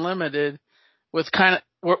Justice League Unlimited, with kind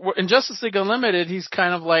of in Justice League Unlimited, he's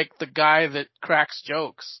kind of like the guy that cracks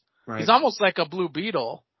jokes. He's almost like a Blue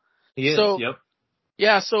Beetle. He is. Yep.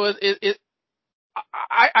 Yeah. So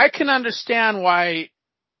I can understand why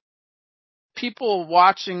people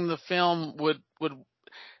watching the film would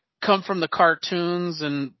come from the cartoons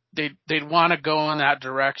and they'd want to go in that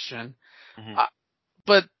direction.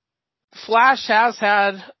 But Flash has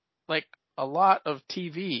had like a lot of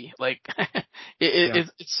TV. Like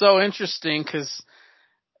it's so interesting because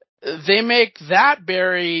they make that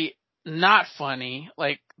Barry not funny,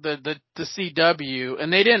 like the CW,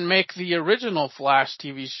 and they didn't make the original Flash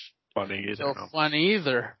TV funny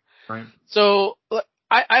either. Right. So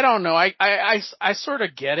I don't know. I sort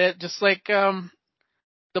of get it. Just like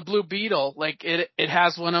the Blue Beetle, like it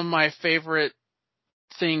has one of my favorite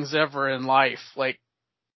things ever in life. Like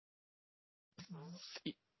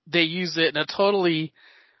they use it in a totally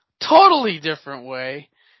different way,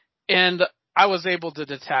 and I was able to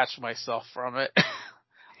detach myself from it.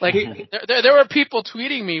 Like there were people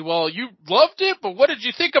tweeting me, "Well, you loved it, but what did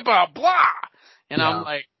you think about blah?" And I'm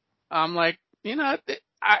like, you know,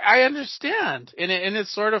 I understand, and it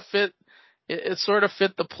sort of fit. It sort of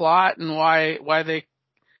fit the plot and why they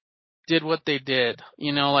did what they did.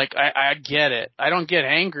 You know, like I get it. I don't get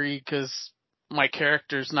angry because my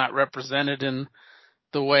character's not represented in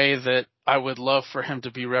the way that I would love for him to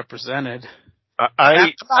be represented.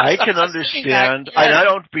 I can understand. I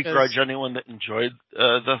don't begrudge anyone that enjoyed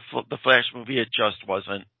the Flash movie. It just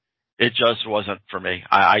wasn't for me.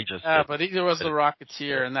 But either was the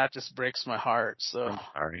Rocketeer, and that just breaks my heart. So I'm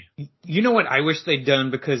sorry. You know what I wish they'd done,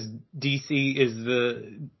 because DC is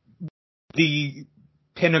the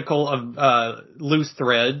pinnacle of loose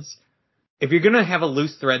threads. If you're gonna have a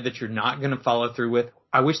loose thread that you're not gonna follow through with,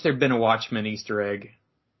 I wish there'd been a Watchmen Easter egg.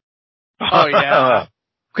 Oh yeah.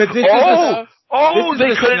 Because they could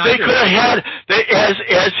have had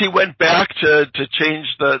as he went back to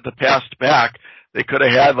change the past back, they could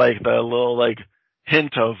have had like the little like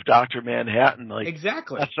hint of Dr. Manhattan, like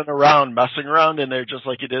messing around in there just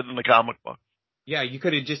like you did in the comic book. Yeah, you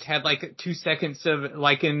could have just had like 2 seconds of,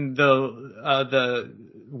 like in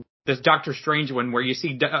this Doctor Strange one where you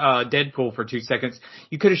see Deadpool for 2 seconds.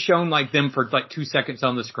 You could have shown like them for like 2 seconds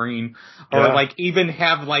on the screen, or like even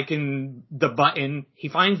have like in the button, he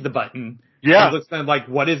finds the button. Yeah, he looks at like,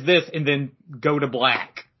 what is this, and then go to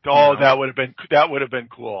black. Oh, that would have been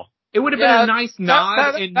cool. It would have been a nice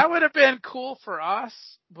nod. That would have been cool for us,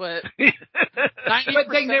 but but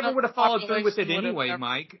they never would have followed through with it anyway,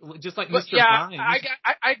 Mike. Just like Mr. Vines.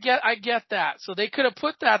 I get that. So they could have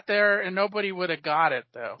put that there, and nobody would have got it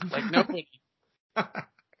though. Like nobody.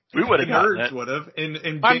 We would have gotten it. Would have.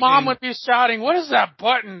 And my mom would be shouting, "What is that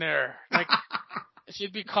button there?" Like,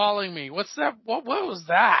 she'd be calling me. What's that? What was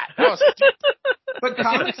that? That was stupid. But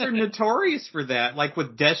comics are notorious for that. Like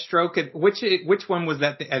with Deathstroke, which one was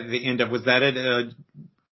that at the end of? Was that at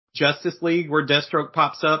Justice League where Deathstroke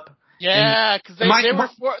pops up? Yeah, because they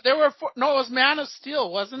were no, it was Man of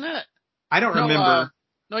Steel, wasn't it? I don't remember.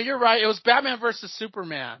 No, you're right. It was Batman versus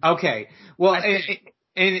Superman. Okay. Well,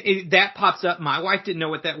 that pops up. My wife didn't know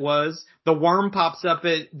what that was. The Worm pops up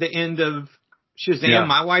at the end of Shazam. Yeah.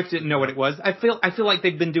 My wife didn't know what it was. I feel like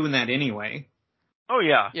they've been doing that anyway. Oh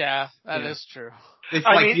yeah. Yeah, that is true. It's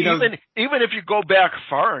I mean, even if you go back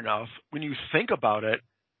far enough, when you think about it,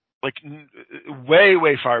 like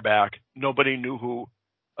way far back, nobody knew who.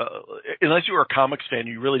 Unless you were a comics fan,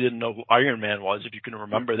 you really didn't know who Iron Man was, if you can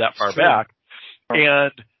remember that far back.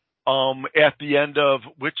 And at the end of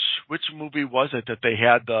which movie was it that they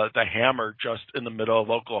had the hammer just in the middle of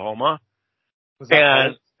Oklahoma? Was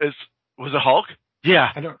it Hulk? Yeah,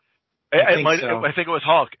 I think I think it was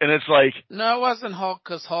Hulk, and it's like no, it wasn't Hulk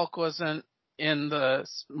because Hulk wasn't in the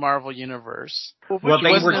Marvel universe. Well,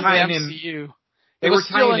 they were tying him. They were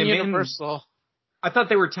still in Universal. I thought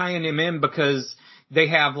they were tying him in because they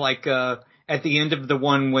have like at the end of the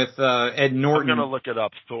one with Ed Norton. I'm gonna look it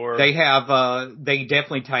up. Thor. They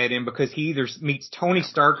definitely tie it in because he either meets Tony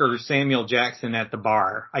Stark or Samuel Jackson at the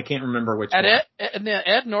bar. I can't remember which one. In the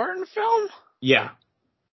Ed Norton film? Yeah.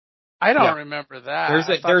 I don't remember that.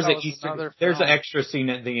 There's an extra scene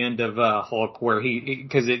at the end of Hulk where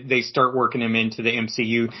because they start working him into the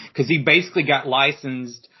MCU because he basically got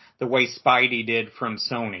licensed the way Spidey did from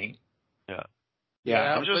Sony.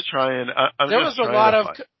 Yeah, I'm just trying. There was a lot of.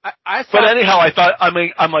 But anyhow,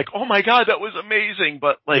 I'm like, oh my god, that was amazing.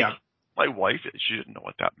 But my wife, she didn't know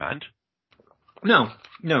what that meant. No.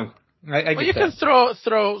 Well, you can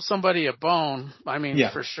throw somebody a bone. I mean,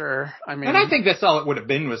 for sure. I mean, and I think that's all it would have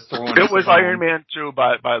been was throwing. It was Iron Man 2,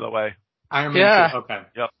 by the way. Iron Man 2. Okay.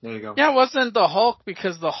 Yep. There you go. Yeah, it wasn't the Hulk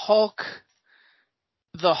because the Hulk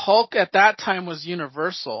at that time was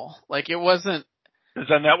Universal. Like it wasn't. Because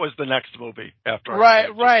then that was the next movie after.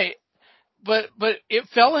 Right. But it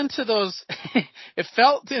fell into those. It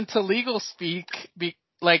fell into legal speak.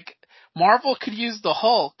 Like Marvel could use the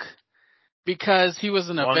Hulk because he was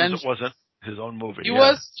an Avenger. As it wasn't his own movie. He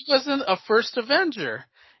wasn't a first Avenger.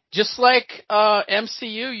 Just like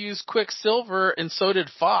MCU used Quicksilver, and so did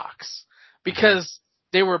Fox, because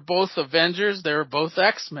they were both Avengers. They were both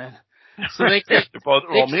X-Men. So they could. They're both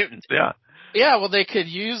all mutants. Yeah. Yeah, well, they could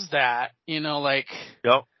use that,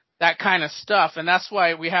 that kind of stuff, and that's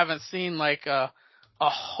why we haven't seen like a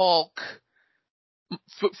Hulk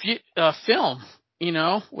film,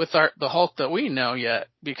 with the Hulk that we know yet,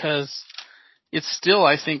 because it's still,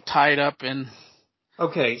 I think, tied up in.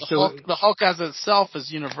 Okay, the Hulk as itself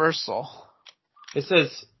is Universal. It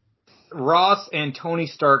says Ross and Tony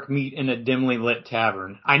Stark meet in a dimly lit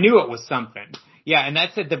tavern. I knew it was something. Yeah, and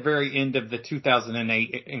that's at the very end of the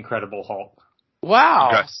 2008 Incredible Hulk. Wow.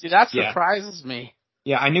 Okay. See, that surprises me.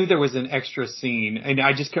 Yeah, I knew there was an extra scene, and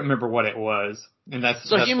I just couldn't remember what it was. And that's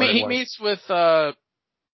he meets with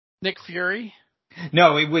Nick Fury?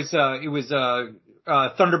 No, it was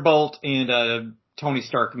Thunderbolt and Tony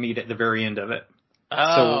Stark meet at the very end of it.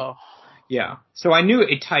 Oh. So I knew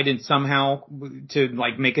it tied in somehow to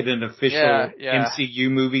like make it an official MCU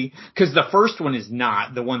movie, because the first one is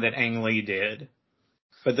not the one that Ang Lee did.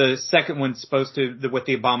 But the second one's supposed to, with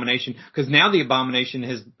the Abomination, because now the Abomination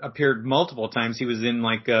has appeared multiple times. He was in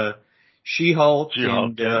like She-Hulk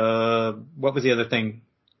and what was the other thing?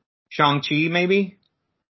 Shang-Chi, maybe?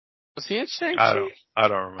 Was he in Shang-Chi? I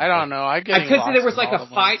don't remember. I don't know. I get because there was like a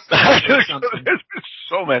fight club or something. There's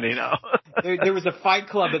so many now. there was a fight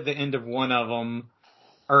club at the end of one of them,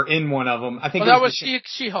 or in one of them. I think that was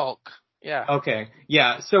She-Hulk. Yeah. Okay.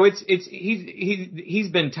 Yeah. So he's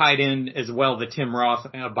been tied in as well, the Tim Roth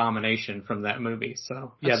Abomination from that movie.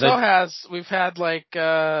 So yeah. We've had like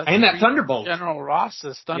and that Thunderbolt. General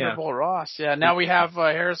Ross's Thunderbolt Ross. Yeah. Now we have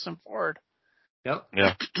Harrison Ford. Yep.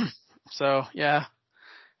 Yeah. So yeah.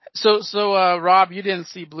 So Rob, you didn't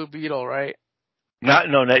see Blue Beetle, right? No.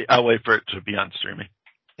 I'll wait for it to be on streaming.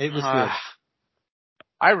 It was good.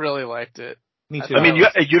 I really liked it. Me too. I mean,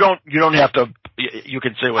 you don't have to. You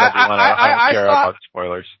can say whatever you want. I don't care about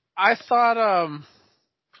spoilers. I thought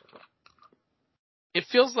it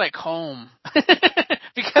feels like home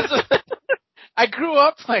because I grew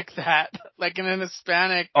up like that, like in an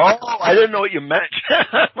Hispanic. Oh, I didn't know what you meant.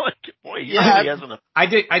 I'm like, boy, really hasn't. I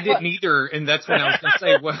didn't either, and that's when I was going to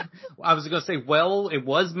say. Well, I was going to say, well, it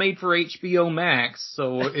was made for HBO Max,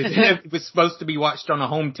 so it was supposed to be watched on a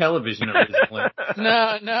home television originally.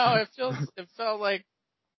 No, it felt like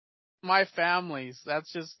my family's.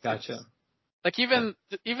 That's just gotcha. Like even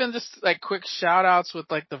just like quick shout outs with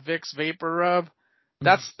like the Vicks Vapor Rub.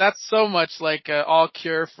 Mm. That's so much like all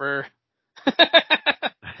cure for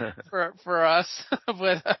for us.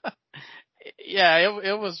 But yeah,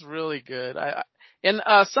 it was really good. And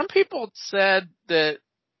some people said that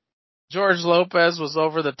George Lopez was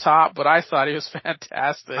over the top, but I thought he was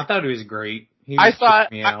fantastic. I thought he was great. He was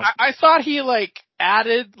tripping me out. I thought he like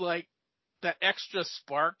added like that extra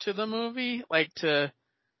spark to the movie, like to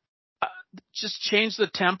just change the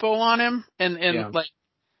tempo on him, and like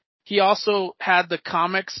he also had the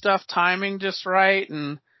comic stuff timing just right,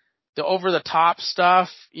 and the over the top stuff,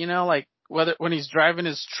 you know, like whether when he's driving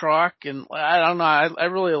his truck, and I don't know, I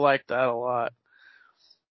really like that a lot.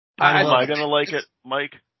 Am I gonna like it,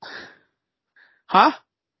 Mike? Huh?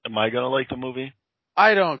 Am I gonna like the movie?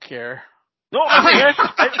 I don't care. No, I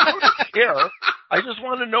don't care. I just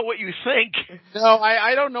want to know what you think. No,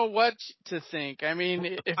 I don't know what to think. I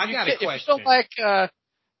mean, if you don't like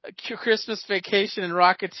Christmas Vacation and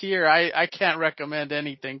Rocketeer, I can't recommend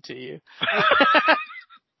anything to you.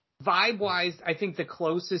 Vibe-wise, I think the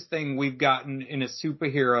closest thing we've gotten in a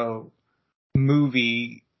superhero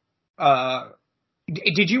movie.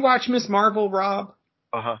 Did you watch Miss Marvel, Rob?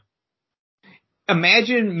 Uh-huh.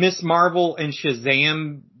 Imagine Miss Marvel and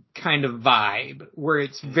Shazam kind of vibe, where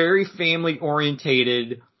it's very family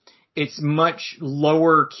orientated. It's much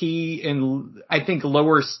lower key and I think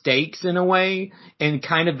lower stakes in a way, and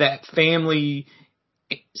kind of that family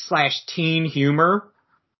 / teen humor.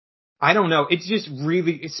 I don't know. It's just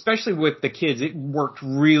really, especially with the kids, it worked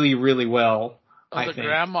really, really well. I think.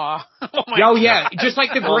 Grandma. Yeah. Just like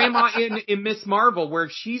the grandma in Miss Marvel, where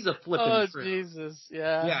she's a flippin' trip. Jesus.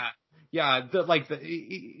 Yeah. Yeah.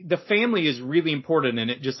 The family is really important in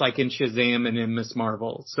it, just like in Shazam and in Miss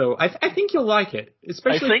Marvel. So I think you'll like it.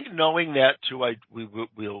 Especially. I think knowing that too,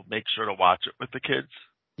 we'll make sure to watch it with the kids.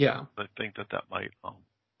 Yeah. I think that might. Well,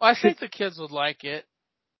 I think the kids would like it.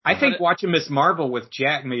 I think watching Miss Marvel with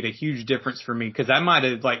Jack made a huge difference for me, because I might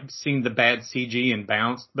have like seen the bad CG and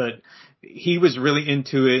bounced, but he was really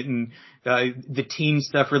into it, and the teen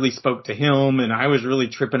stuff really spoke to him, and I was really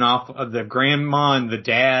tripping off of the grandma and the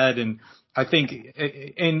dad, and I think,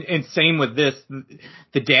 and same with this,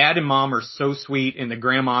 the dad and mom are so sweet, and the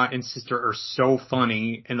grandma and sister are so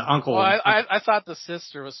funny, and the uncle. Well, I thought the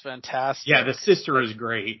sister was fantastic. Yeah, the sister is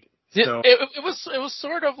great. So it was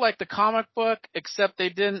sort of like the comic book, except they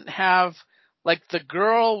didn't have like the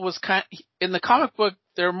girl was in the comic book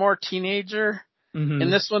they're more teenager. Mm-hmm. In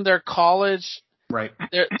this one they're college. Right.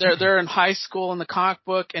 They're in high school in the comic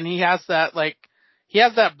book, and he has that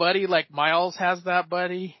buddy like Miles has that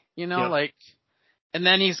buddy, you know, like, and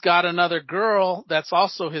then he's got another girl that's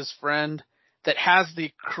also his friend that has the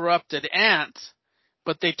corrupted aunt,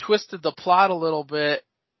 but they twisted the plot a little bit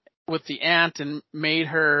with the aunt and made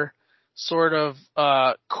her sort of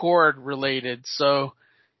Cord related. So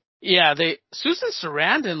yeah, Susan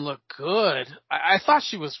Sarandon looked good. I thought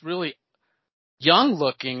she was really young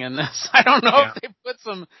looking in this. I don't know if they put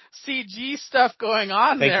some CG stuff going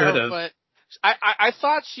on there, but I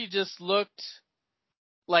thought she just looked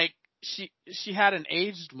like she hadn't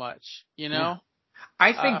aged much, you know?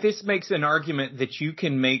 I think this makes an argument that you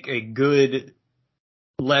can make a good,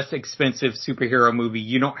 less expensive superhero movie.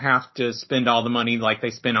 You don't have to spend all the money like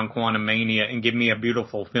they spent on Quantumania and give me a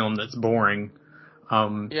beautiful film that's boring.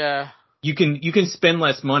 You can spend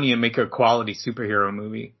less money and make a quality superhero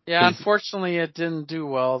movie. Yeah, unfortunately it didn't do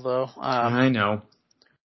well though. I know.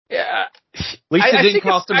 Yeah. At least it didn't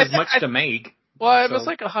cost them as much to make. Well, it was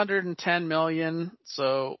like $110 million,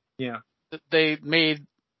 so yeah. They made,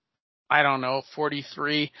 I don't know,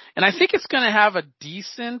 43. And I think it's going to have a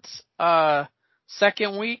decent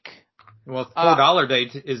second week. Well, $4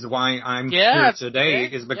 Day is why I'm here today,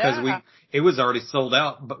 is because it was already sold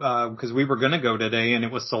out, because we were going to go today and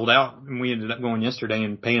it was sold out, and we ended up going yesterday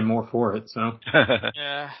and paying more for it. So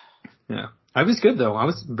yeah, I was good though. I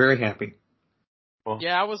was very happy. Well,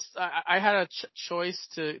 yeah, I had a choice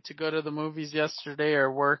to go to the movies yesterday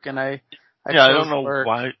or work, and I don't know work.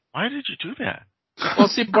 Why did you do that? Well,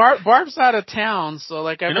 see, Barb's out of town, so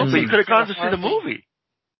like but you could have gone to see the movie.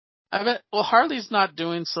 Harley's not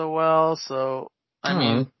doing so well, so I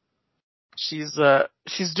mean, she's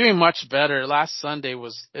doing much better. Last Sunday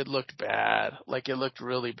it looked bad, like it looked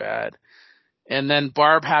really bad, and then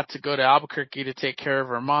Barb had to go to Albuquerque to take care of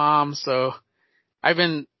her mom. So I've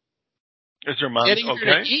been Is her mom getting okay?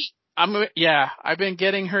 her to eat. I've been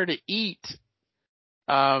getting her to eat,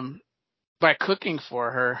 by cooking for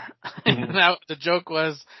her. Mm-hmm. Now the joke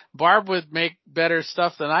was Barb would make better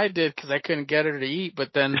stuff than I did because I couldn't get her to eat.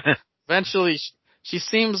 But then eventually she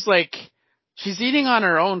seems like she's eating on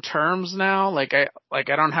her own terms now. Like I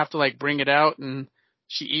don't have to like bring it out and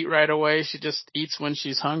she eat right away. She just eats when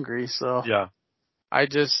she's hungry. So Yeah. I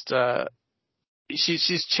just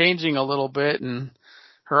she's changing a little bit, and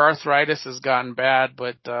her arthritis has gotten bad,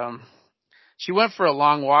 but she went for a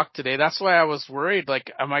long walk today. That's why I was worried,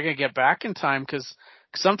 like, am I going to get back in time? Cause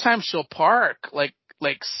sometimes she'll park, like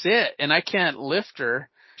sit, and I can't lift her.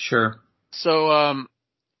 Sure. So,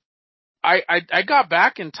 I got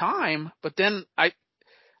back in time, but then I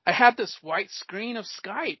had this white screen of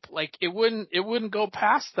Skype. Like, it wouldn't go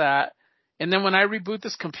past that. And then when I reboot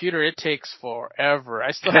this computer, it takes forever. I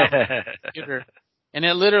still have a computer, and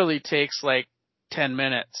it literally takes like 10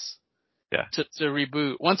 minutes. Yeah. To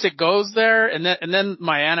reboot. Once it goes there, and then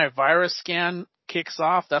my antivirus scan kicks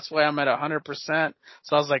off. That's why I'm at 100%.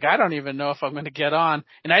 So I was like, I don't even know if I'm going to get on.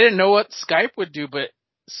 And I didn't know what Skype would do, but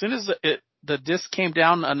as soon as the disk came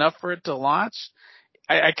down enough for it to launch,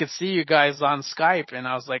 I could see you guys on Skype, and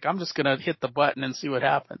I was like, I'm just going to hit the button and see what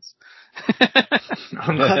happens.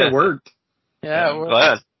 I'm glad it worked. Yeah, I'm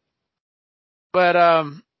glad. But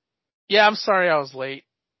yeah, I'm sorry I was late.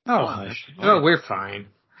 Oh, hush. Oh, we're fine.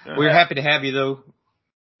 Yeah. We're happy to have you, though.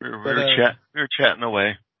 We were chatting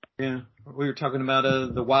away. Yeah, we were talking about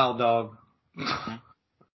the wild dog.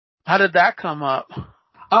 How did that come up?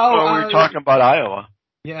 Oh, we were talking about Iowa.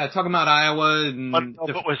 Yeah, talking about Iowa and. But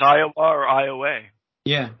it was Iowa or Iowa.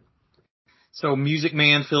 Yeah. So, Music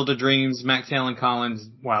Man, Field of Dreams, Max Allen Collins,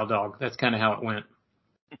 Wild Dog. That's kind of how it went.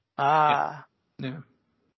 Ah. Yeah.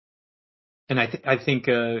 And I think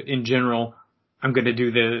in general, I'm going to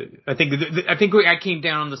do I think I came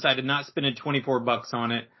down on the side of not spending $24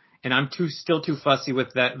 on it, and I'm still too fussy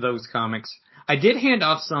with those comics. I did hand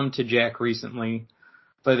off some to Jack recently,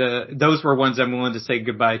 but those were ones I'm willing to say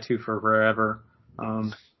goodbye to for forever.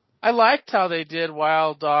 I liked how they did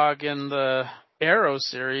Wild Dog in the Arrow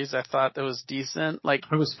series. I thought that was decent. Like,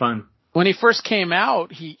 it was fun. When he first came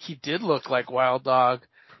out, he did look like Wild Dog.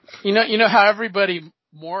 You know how everybody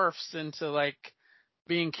morphs into like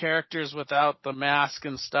being characters without the mask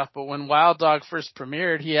and stuff, but when Wild Dog first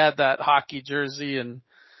premiered, he had that hockey jersey and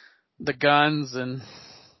the guns, and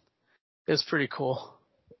it was pretty cool.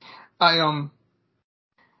 I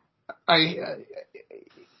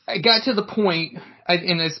got to the point,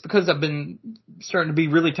 and it's because I've been starting to be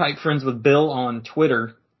really tight friends with Bill on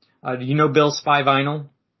Twitter. Do you know Bill Spy Vinyl?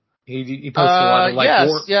 He posts a lot of like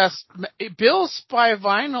yes. Bill Spy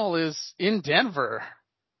Vinyl is in Denver.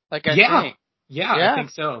 Like I think. Yeah, I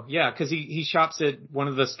think so. Yeah, because he shops at one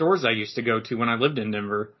of the stores I used to go to when I lived in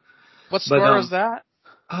Denver. What store is that?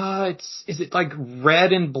 Is it like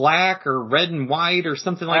red and black or red and white or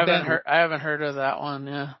something like that? I haven't heard of that one.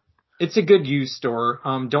 Yeah. It's a good used store.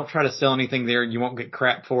 Don't try to sell anything there. You won't get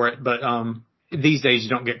crap for it. But these days you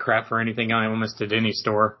don't get crap for anything almost at any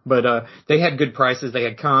store. But they had good prices. They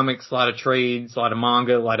had comics, a lot of trades, a lot of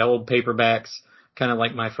manga, a lot of old paperbacks. Kind of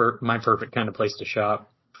like my perfect kind of place to shop.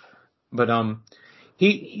 But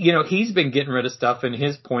he's been getting rid of stuff, and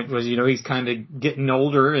his point was, he's kind of getting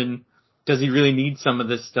older, and does he really need some of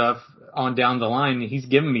this stuff on down the line? He's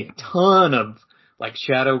given me a ton of like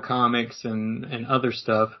Shadow comics and other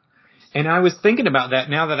stuff. And I was thinking about that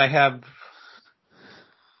now that I have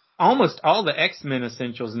almost all the X-Men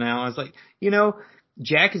essentials now. I was like,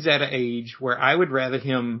 Jack is at an age where I would rather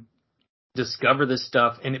him discover this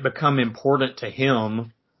stuff and it become important to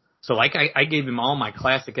him. So like I gave him all my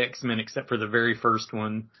classic X-Men except for the very first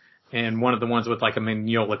one and one of the ones with like a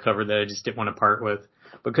Mignola cover that I just didn't want to part with,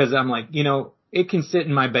 because I'm like, it can sit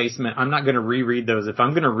in my basement. I'm not going to reread those. If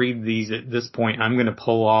I'm going to read these at this point, I'm going to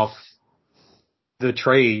pull off the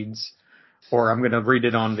trades or I'm going to read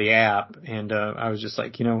it on the app. And I was just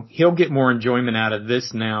like, he'll get more enjoyment out of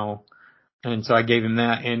this now. And so I gave him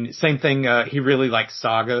that. And same thing, he really likes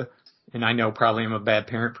Saga. And I know probably I'm a bad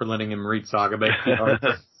parent for letting him read Saga, but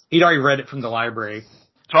he'd already read it from the library.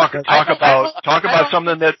 Talk about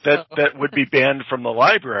something that would be banned from the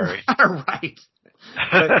library. Right.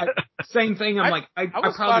 But same thing. I'm like, I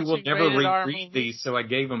probably will never read these, so I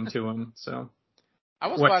gave them to him. So I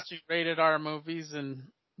was watching rated R movies in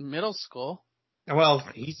middle school. Well,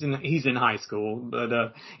 he's in high school,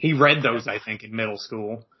 but he read those, I think, in middle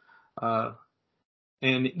school.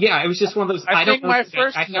 And yeah, it was just one of those. I think my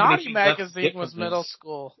first naughty magazine was middle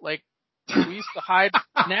school. Like, we used to hide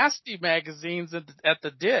nasty magazines at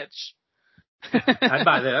the ditch. I'd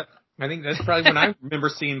buy that. I think that's probably when I remember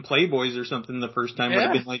seeing Playboys or something the first time. Would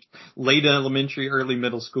have been like late elementary, early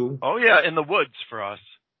middle school. Oh yeah, in the woods for us.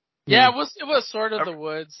 Yeah, it was sort of the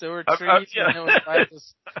woods. There were trees and there was like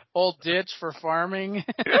this whole ditch for farming.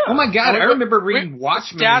 Oh my God, I remember reading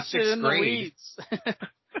Watchmen in 6th grade.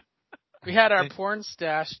 We had our porn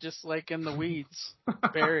stash just like in the weeds,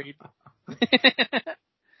 buried.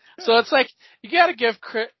 So it's like, you gotta give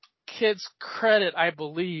kids credit, I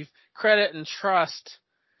believe, credit and trust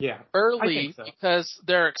early, because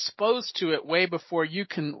they're exposed to it way before you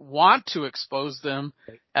can want to expose them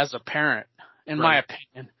as a parent, in my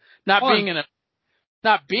opinion.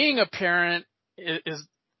 Not being a parent is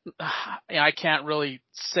I can't really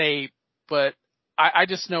say, but I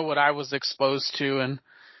just know what I was exposed to and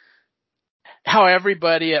how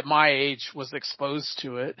everybody at my age was exposed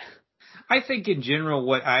to it. I think in general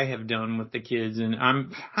what I have done with the kids, and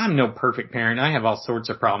I'm no perfect parent. I have all sorts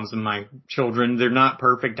of problems with my children. They're not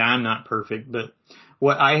perfect. I'm not perfect. But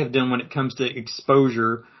what I have done when it comes to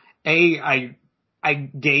exposure, I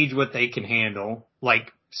gauge what they can handle.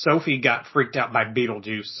 Like, Sophie got freaked out by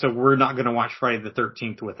Beetlejuice, so we're not going to watch Friday the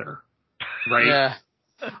 13th with her. Right?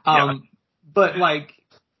 Yeah. But like,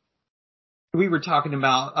 we were talking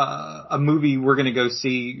about a movie we're going to go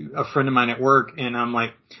see, a friend of mine at work, and I'm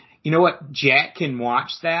like, you know what? Jack can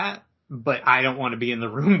watch that, but I don't want to be in the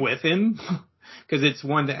room with him because it's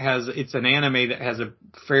an anime that has a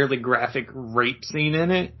fairly graphic rape scene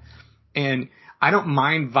in it. And I don't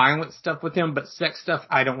mind violent stuff with him, but sex stuff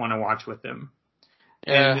I don't want to watch with him.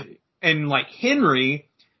 Yeah. And like Henry,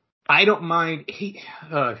 I don't mind.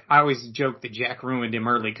 I always joke that Jack ruined him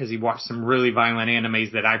early because he watched some really violent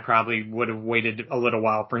animes that I probably would have waited a little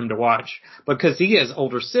while for him to watch. Because he has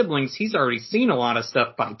older siblings, he's already seen a lot of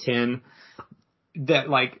stuff by 10 that,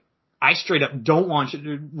 like, I straight up don't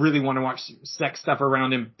really want to watch sex stuff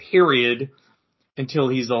around him, period, until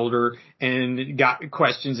he's older and got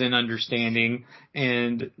questions and understanding.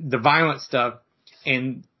 And the violent stuff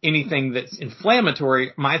and anything that's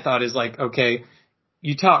inflammatory, my thought is like, okay,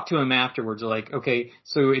 you talk to him afterwards, like, okay,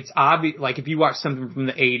 so it's obvious, like if you watch something from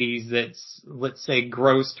the 80s that's, let's say,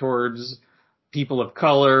 gross towards people of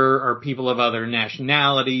color or people of other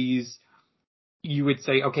nationalities, you would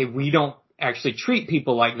say, okay, we don't actually treat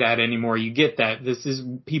people like that anymore. You get that. This is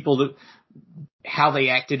people that, how they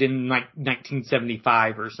acted in like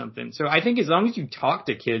 1975 or something. So I think as long as you talk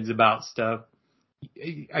to kids about stuff,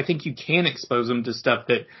 I think you can expose them to stuff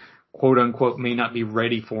that, quote unquote, may not be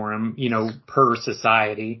ready for him, per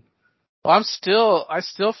society. Well, I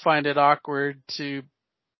still find it awkward to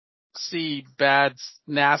see bad,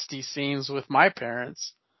 nasty scenes with my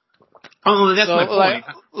parents. Oh, that's my point.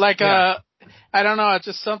 I don't know, it's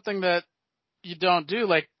just something that you don't do.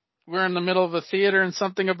 Like, we're in the middle of a theater and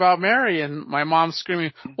something about Mary, and my mom's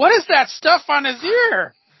screaming, "What is that stuff on his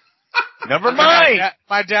ear?" Never mind.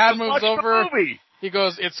 My dad moves over. He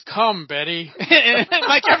goes, "It's cum, Betty."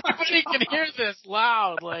 Like, everybody can hear this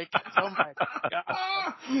loud. Like, oh my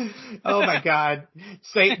God. Oh my God.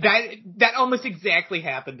 Say that almost exactly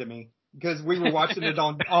happened to me. Because we were watching it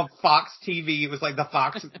on Fox TV. It was like the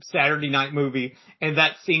Fox Saturday night movie. And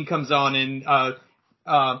that scene comes on and,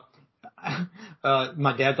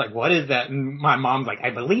 my dad's like, "What is that?" And my mom's like,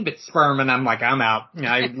 "I believe it's sperm." And I'm like, "I'm out." And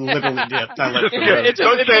I literally dipped. I left the room.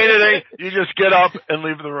 Don't say anything. You just get up and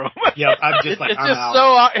leave the room. Yep. I'm just like, I'm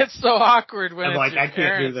out. It's so awkward when I'm it's like, your I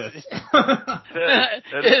can't do this.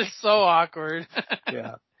 It's so awkward.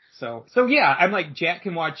 Yeah. So yeah, I'm like, Jack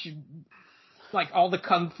can watch like all the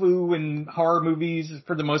kung fu and horror movies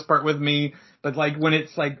for the most part with me, but like when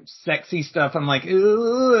it's like sexy stuff, I'm like,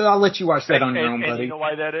 I'll let you watch that on your own, buddy. And you know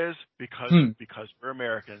why that is? Because we're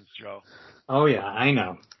Americans, Joe. Oh yeah, I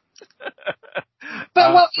know.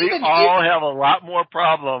 But we all have a lot more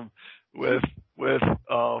problem with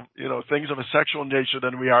things of a sexual nature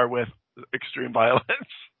than we are with extreme violence.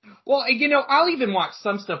 Well, I'll even watch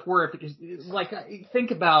some stuff where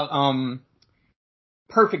think about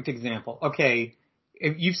perfect example. Okay,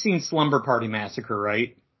 if you've seen Slumber Party Massacre,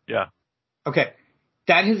 right? Yeah. Okay,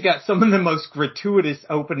 that has got some of the most gratuitous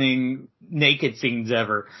opening naked scenes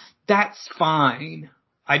ever. That's fine.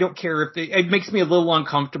 I don't care if it makes me a little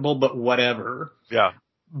uncomfortable, but whatever. Yeah.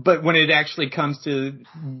 But when it actually comes to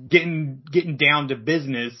getting down to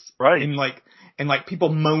business, right, and like people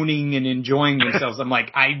moaning and enjoying themselves, I'm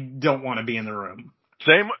like, I don't want to be in the room.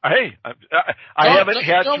 Same. Hey, I haven't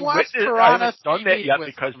had to witness. I haven't done that yet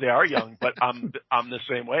because they are young, but I'm the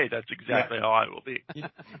same way. That's exactly how I will be.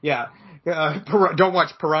 Yeah. Don't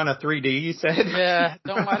watch Piranha 3D. You said. Yeah.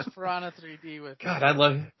 Don't watch Piranha 3D with. God, I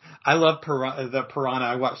love the Piranha.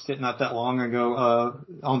 I watched it not that long ago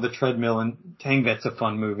on the treadmill, and dang, that's a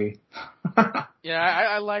fun movie. Yeah,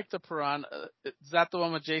 I like the Piranha. Is that the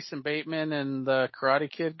one with Jason Bateman and the Karate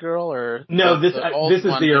Kid girl, or no? This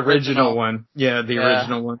is the original one. Yeah, the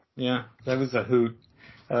original one. Yeah, that was a hoot.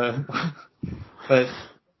 But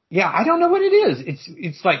yeah, I don't know what it is.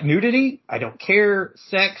 It's like nudity. I don't care.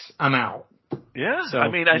 Sex. I'm out. Yeah, So, I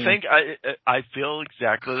mean, I think I feel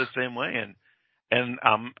exactly the same way, and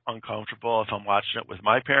I'm uncomfortable if I'm watching it with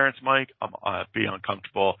my parents, Mike. I'd be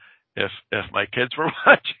uncomfortable if my kids were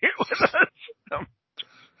watching it with us.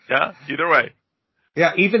 Yeah, either way.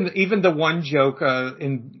 Yeah, even the one joke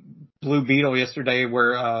in Blue Beetle yesterday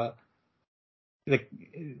where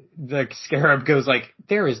the scarab goes like,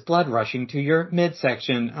 "There is blood rushing to your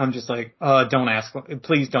midsection." I'm just like, don't ask,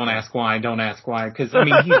 please don't ask why, because I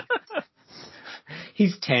mean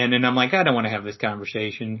he's 10, and I'm like, I don't want to have this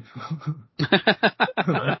conversation.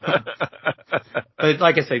 But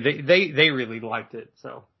like I say, they really liked it,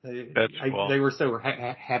 so That's cool. they were so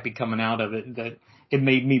happy coming out of it that it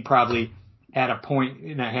made me probably add a point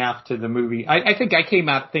and a half to the movie. I think I came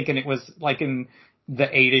out thinking it was like in the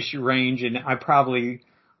 8-ish range, and I probably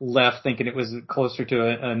left thinking it was closer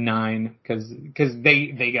to a 9 because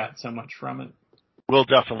they got so much from it. We'll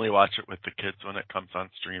definitely watch it with the kids when it comes on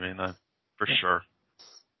streaming, then, for sure.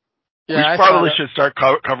 Yeah, we probably should start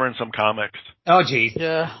covering some comics. Oh, geez.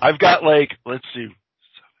 Yeah. I've got let's see,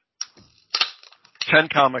 10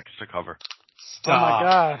 comics to cover. Stop. Oh my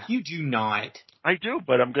God. You do not. I do,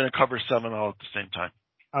 but I'm going to cover 7 all at the same time.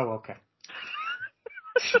 Oh, okay.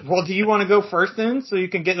 Well, do you want to go first then, so you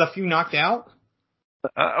can get a few knocked out?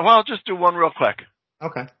 Well, I'll just do one real quick.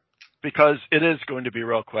 Okay. Because it is going to be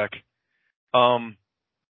real quick. I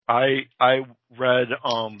read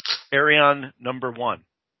Arion #1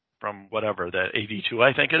 from whatever, that 82,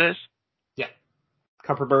 I think it is. Yeah.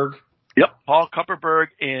 Kupperberg. Yep. Paul Kupperberg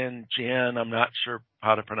and Jan, I'm not sure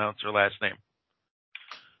how to pronounce her last name.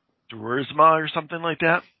 Duersma or something like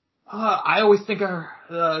that. I always think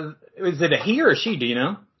is it a he or a she, do you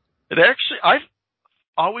know? It actually, I've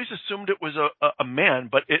always assumed it was a man,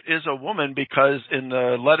 but it is a woman because in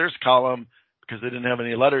the letters column, because they didn't have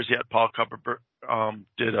any letters yet, Paul Kupperberg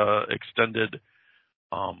did a extended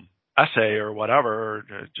essay or whatever,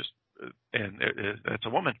 and it's a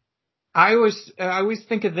woman. I always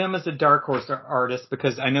think of them as a dark horse artist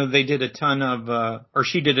because I know they did a ton of, or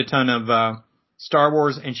she did a ton of Star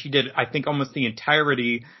Wars, and she did, I think, almost the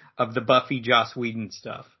entirety of the Buffy Joss Whedon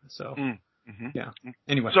stuff. So, yeah.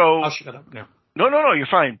 Anyway, so, I'll shut up now. No, you're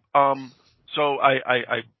fine. So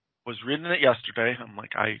I was reading it yesterday. I'm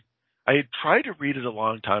like, I had tried to read it a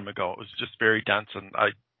long time ago. It was just very dense, and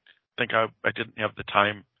I think I didn't have the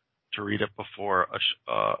time to read it before a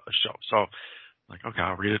show. So I'm like, okay,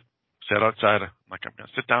 I'll read it. Sat outside. I'm like, I'm going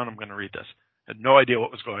to sit down. I'm going to read this. Had no idea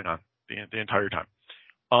what was going on the entire time.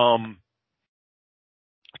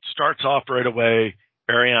 It starts off right away.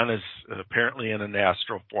 Arion is apparently in an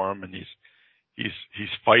astral form, and he's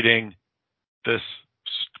fighting this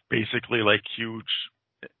basically like huge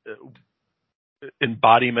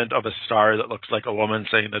embodiment of a star that looks like a woman,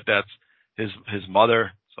 saying that that's his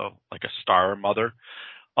mother, so like a star mother.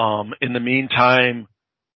 In the meantime,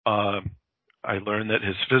 I learned that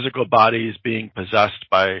his physical body is being possessed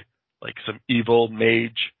by like some evil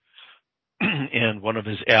mage, and one of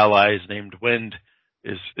his allies named Wind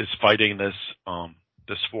is fighting this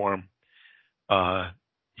form.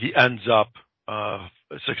 He ends up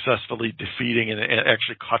successfully defeating and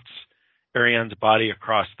actually cuts Arion's body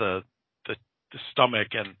across the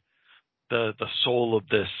stomach, and the soul of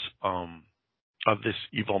this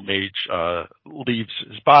evil mage leaves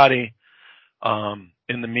his body.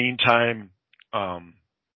 In the meantime,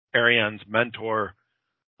 Arion's mentor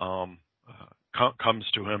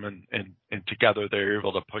comes to him, and together they're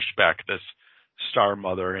able to push back this star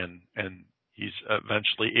mother, and he's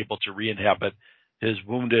eventually able to re-inhabit his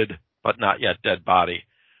wounded but not yet dead body.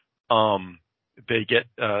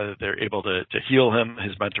 They're able to heal him.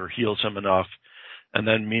 His mentor heals him enough, and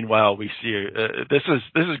then meanwhile we see this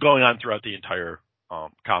is going on throughout the entire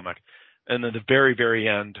comic, and then the very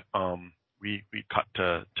end we cut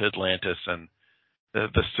to Atlantis, and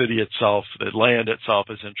the city itself, the land itself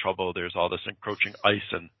is in trouble. There's all this encroaching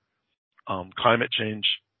ice and climate change,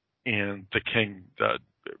 and the king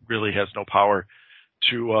really has no power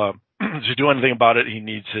to do anything about it. He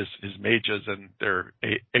needs his mages, and they're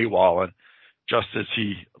AWOL. And just as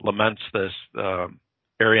he laments this,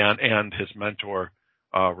 Arion and his mentor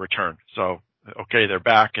return. So, okay, they're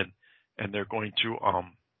back, and they're going to,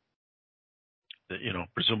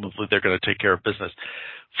 presumably they're going to take care of business.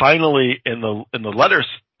 Finally, in the letters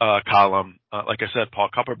column, like I said, Paul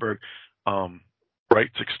Kupperberg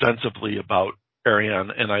writes extensively about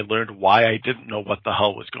Arion, and I learned why I didn't know what the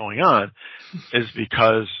hell was going on is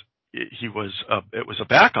because it was a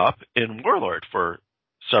backup in Warlord for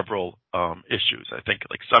several issues. I think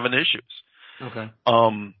like 7 issues. Okay.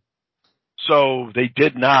 So they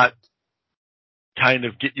did not kind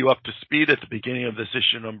of get you up to speed at the beginning of this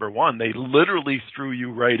issue #1. They literally threw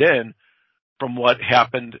you right in from what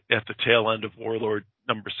happened at the tail end of Warlord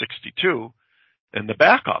number 62 in the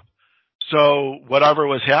backup. So whatever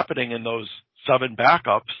was happening in those 7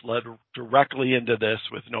 backups led directly into this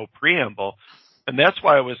with no preamble. And that's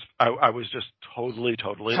why I was just totally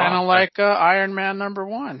kind of lost. like Iron Man number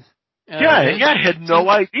 1. I had no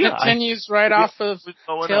idea. Continues right off of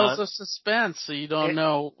Tales of Suspense, so you don't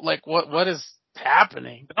know like what is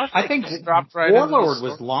happening. I think Warlord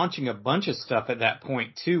was launching a bunch of stuff at that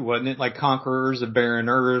point too, wasn't it? Like Conquerors of Barren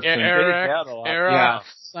Earth. Arak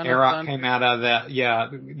came out of that. Yeah,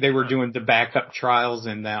 they were doing the backup trials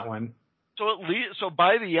in that one. So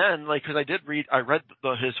by the end, like, because I read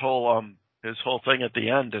his whole thing at the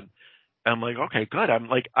end, and I'm like, okay, good. I'm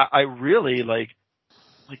like, I really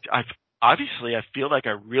I feel like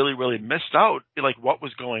I really missed out, like, what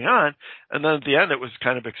was going on. And then at the end, it was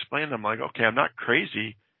kind of explained. I'm like, okay, I'm not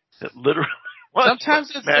crazy. It literally was.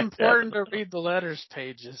 Sometimes it's important to read the letters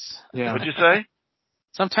pages. Yeah. What'd you say?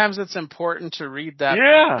 Sometimes it's important to read that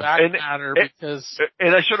back matter because.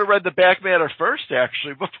 And I should have read the back matter first,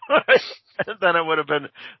 actually, before and then I would have been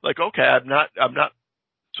like, okay, I'm not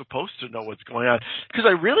supposed to know what's going on, because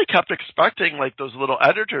I really kept expecting like those little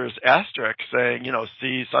editors asterisks saying,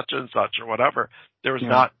 see such and such or whatever. There was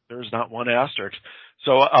not one asterisk.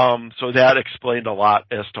 So that explained a lot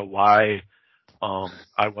as to why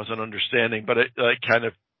I wasn't understanding, but it kind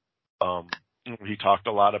of he talked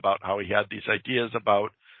a lot about how he had these ideas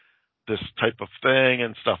about this type of thing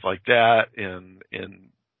and stuff like that, and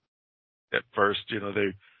at first,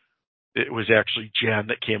 it was actually Jan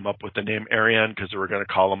that came up with the name Arian because they were going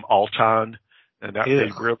to call him Altan, and that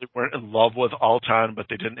they really weren't in love with Altan, but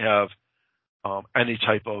they didn't have any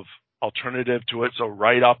type of alternative to it. So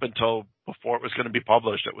right up until before it was going to be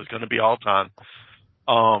published, it was going to be Altan.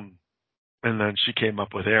 And then she came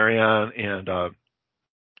up with Arian, and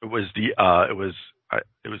it was the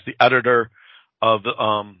editor of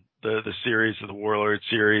the series, of the Warlord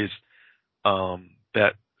series,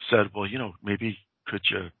 that said, well, maybe could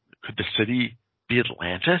the city be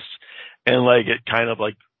Atlantis? And like, it kind of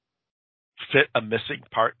like fit a missing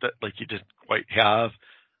part that like you didn't quite have,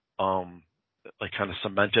 like kind of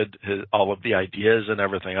cemented all of the ideas and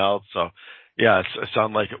everything else. So yeah, it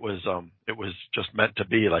sounded like it was just meant to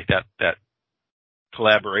be, like that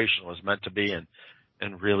collaboration was meant to be, and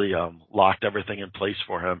really, locked everything in place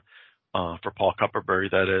for him, for Paul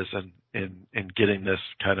Kupperberg, that is, and in getting this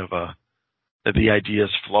kind of, the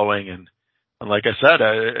ideas flowing. And like I said,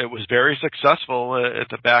 it was very successful at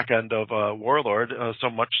the back end of Warlord, so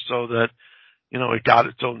much so that, it got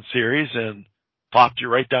its own series and plopped you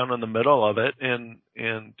right down in the middle of it. And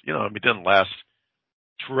it didn't last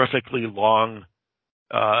terrifically long,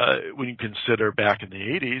 when you consider back in the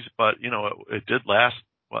 80s, but, it did last,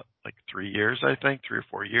 like 3 years, I think, 3 or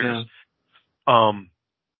 4 years. Yeah.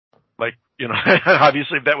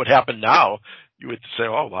 Obviously if that would happen now, you would say,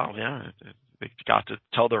 oh, wow, yeah, they got to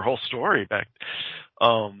tell their whole story back.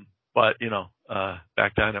 But,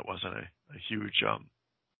 back then it wasn't a huge,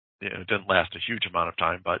 it didn't last a huge amount of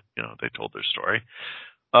time, but, they told their story.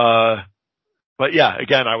 But yeah,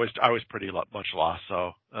 again, I was pretty much lost.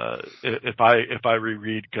 So, if I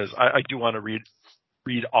reread, cause I do want to read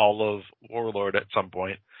all of Warlord at some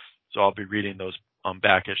point. So I'll be reading those,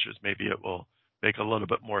 back issues. Maybe it will make a little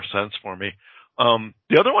bit more sense for me.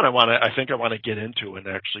 The other one I think I want to get into and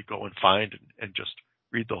actually go and find and just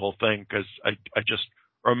read the whole thing, because I just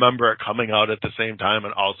remember it coming out at the same time,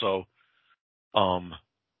 and also,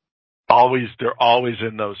 they're always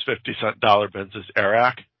in those 50-cent dollar bins is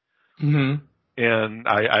Arak. Mm-hmm. And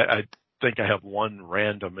I think I have one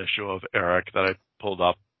random issue of Arak that I pulled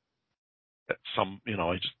up at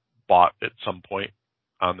I just bought at some point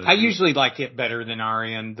on this. I usually like it better than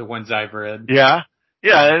Arian, the ones I've read. Yeah,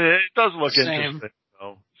 and it does look interesting.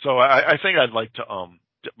 So I think I'd like to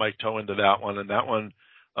dip my toe into that one, and that one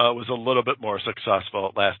was a little bit more successful.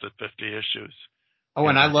 It lasted 50 issues. Oh,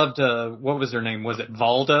 and I loved what was her name? Was it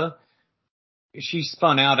Valda? She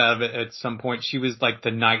spun out of it at some point. She was like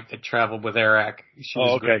the knight that traveled with Arak.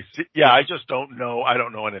 Okay. Yeah, I just don't know. I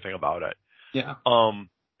don't know anything about it. Yeah.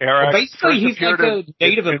 Arak, basically, he's like a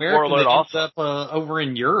Native American that ends up over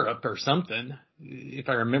in Europe or something, if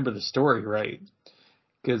I remember the story right.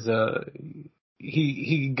 Because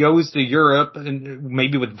he goes to Europe, and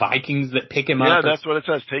maybe with Vikings that pick him up. Yeah, that's what it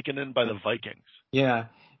says. Taken in by the Vikings. Yeah,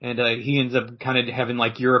 and he ends up kind of having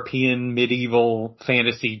like European medieval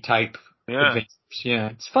fantasy type. Adventures.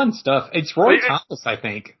 Yeah, it's fun stuff. It's Roy Thomas, I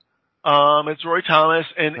think. It's Roy Thomas,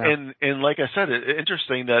 and like I said, it's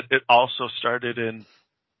interesting that it also started in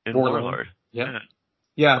Warlord. Yeah.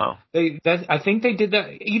 Wow. I think they did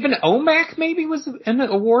that. Even OMAC maybe was in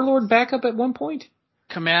a Warlord backup at one point.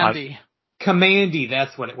 Commandy Commandy,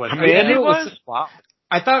 that's what it was. Commandy was? Wow.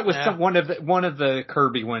 I thought it was one of the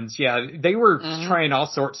Kirby ones. Yeah, they were trying all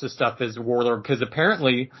sorts of stuff as Warlord because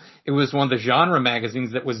apparently it was one of the genre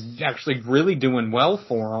magazines that was actually really doing well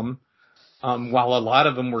for them. While a lot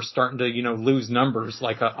of them were starting to, lose numbers,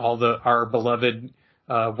 like all our beloved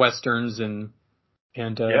westerns and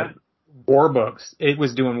war books, it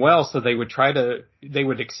was doing well. So they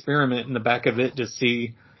would experiment in the back of it to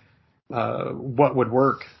see what would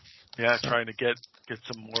work. Yeah, so. Trying to get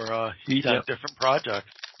some more heat on different projects.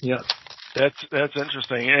 Yeah. That's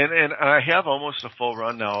interesting. And I have almost a full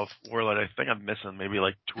run now of Warlord. I think I'm missing maybe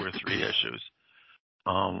like 2 or 3 issues.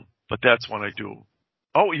 But that's when I do.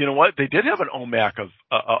 Oh, you know what? They did have an OMAC of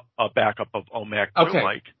a backup of OMAC too,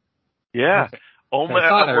 Mike. Yeah. Okay.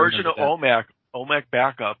 OMAC, a version of OMAC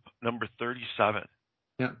backup number 37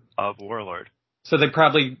 of Warlord. So they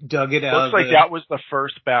probably dug it out. Looks like that was the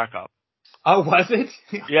first backup. Oh, was it?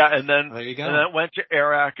 Yeah, and then there you go. And then it went to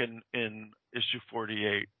Arak in issue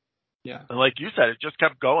 48. Yeah. And like you said, it just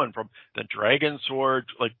kept going from the Dragon Sword,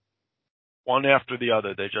 like one after the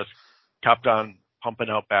other. They just kept on pumping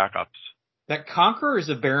out backups. That Conquerors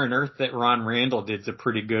of Barren Earth that Ron Randall did is a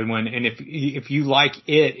pretty good one. And if you like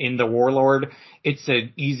it in the Warlord, it's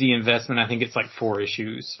an easy investment. I think it's like 4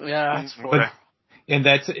 issues. Yeah, it's 4. And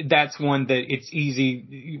that's one that it's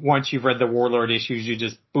easy. Once you've read the Warlord issues, you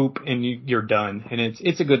just boop and you're done. And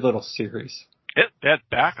it's a good little series. That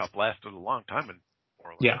backup lasted a long time in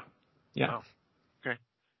Warlord. Yeah. Wow. Okay.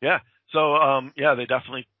 Yeah. So they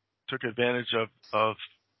definitely took advantage of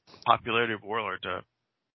popularity of Warlord to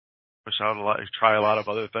push out try a lot of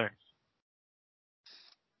other things.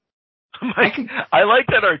 Mike, I like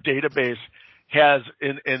that our database has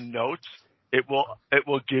in notes. It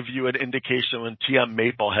will give you an indication when TM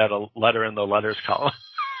Maple had a letter in the letters column.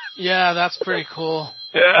 Yeah, that's pretty cool.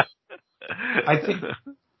 Yeah.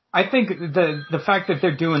 I think the fact that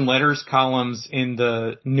they're doing letters columns in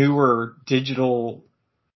the newer digital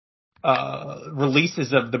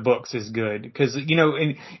releases of the books is good because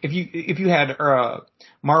if you had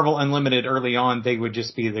Marvel Unlimited early on, they would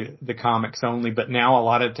just be the comics only. But now a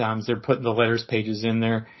lot of times they're putting the letters pages in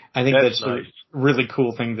there. I think that's nice. A really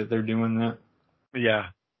cool thing that they're doing that. Yeah,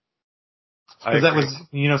 because that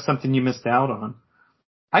was something you missed out on.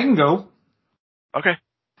 I can go. Okay.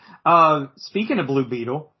 Speaking of Blue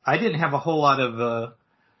Beetle, I didn't have a whole lot of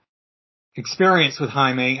experience with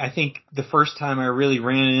Jaime. I think the first time I really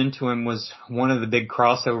ran into him was one of the big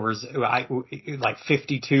crossovers, like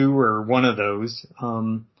 52 or one of those.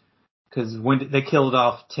 Because when they killed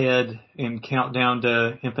off Ted in Countdown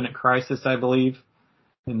to Infinite Crisis, I believe,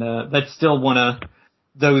 and that's still one of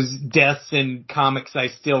those deaths in comics I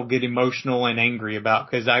still get emotional and angry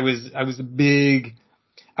about because I was big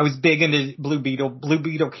into Blue Beetle. Blue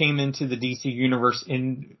Beetle came into the DC universe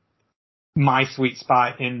in my sweet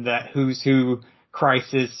spot in that Who's Who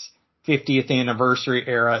Crisis 50th anniversary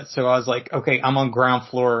era. So I was like, okay, I'm on ground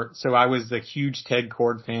floor. So I was a huge Ted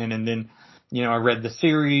Kord fan. And then, I read the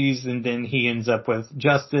series and then he ends up with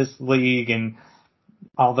Justice League and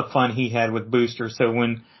all the fun he had with Booster. So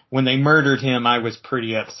when they murdered him, I was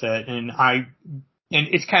pretty upset. And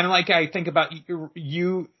it's kind of like I think about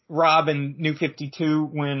you, Rob, and New 52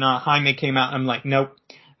 when Jaime came out. I'm like, nope.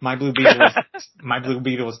 My Blue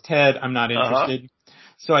Beetle is Ted. I'm not interested.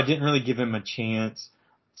 So I didn't really give him a chance.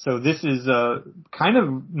 So this is kind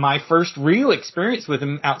of my first real experience with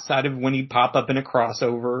him outside of when he'd pop up in a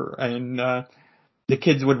crossover and the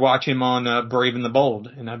kids would watch him on Brave and the Bold.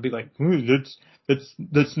 And I'd be like,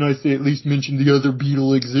 that's nice they at least mentioned the other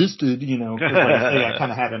Beetle existed, because like I say, I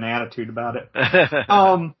kind of had an attitude about it.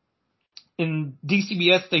 In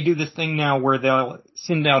DCBS, they do this thing now where they'll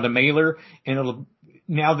send out a mailer and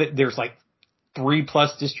now that there's like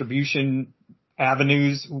 3+ distribution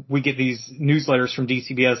avenues, we get these newsletters from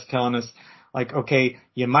DCBS telling us like, okay,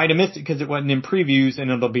 you might have missed it because it wasn't in previews,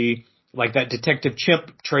 and it'll be like that Detective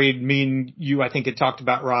Chimp trade me and you, I think it talked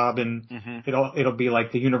about, Rob, and it'll be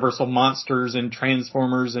like the Universal Monsters and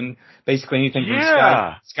Transformers and basically anything from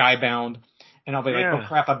Skybound. And I'll be like, oh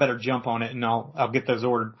crap, I better jump on it and I'll get those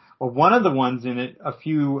ordered. Well, one of the ones in it a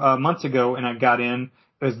few months ago, and I got in,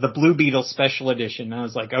 was the Blue Beetle Special Edition. And I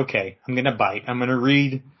was like, okay, I'm going to bite. I'm going to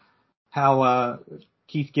read how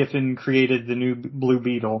Keith Giffen created the new Blue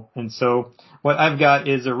Beetle. And so what I've got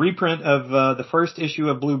is a reprint of the first issue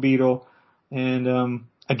of Blue Beetle. And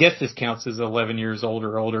I guess this counts as 11 years old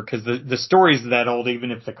or older because the story's that old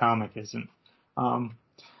even if the comic isn't.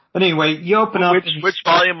 But anyway, you open up. Which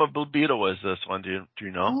volume of Blue Beetle is this one? Do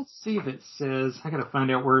you know? Let's see if it says. I got to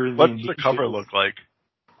find out where. What's the cover look like?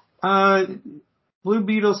 Blue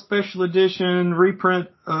Beetle Special Edition reprint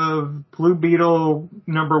of Blue Beetle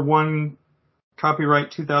number 1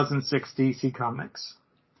 Copyright 2006 DC Comics.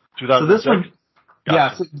 2006? So this one,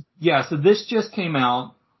 Gotcha. so this just came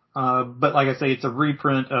out, but like I say, it's a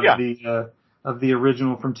reprint of the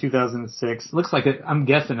original from 2006. Looks like I'm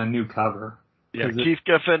guessing a new cover. Yeah, Keith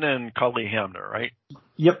Giffen and Cully Hamner, right?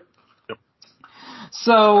 Yep.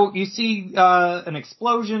 So you see an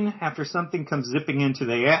explosion after something comes zipping into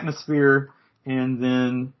the atmosphere, and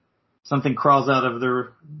then something crawls out of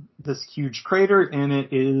this huge crater, and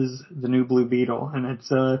it is the new Blue Beetle. And it's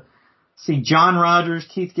John Rogers,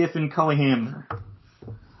 Keith Giffen, Cully Hamner.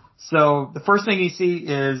 So the first thing you see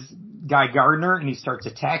is Guy Gardner, and he starts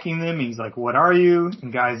attacking them. He's like, "What are you?"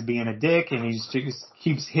 And Guy's being a dick, and he just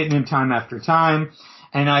keeps hitting him time after time.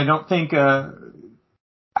 And I don't think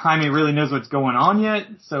Jaime really knows what's going on yet,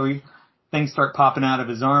 so things start popping out of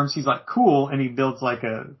his arms. He's like, "Cool," and he builds like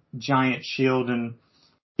a giant shield, and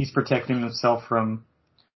he's protecting himself from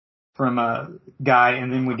a Guy.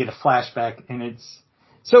 And then we get a flashback, and it's...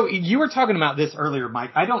 So you were talking about this earlier,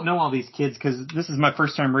 Mike. I don't know all these kids because this is my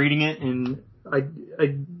first time reading it, and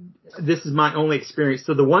this is my only experience.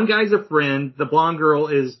 So the one guy's a friend. The blonde girl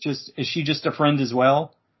is she just a friend as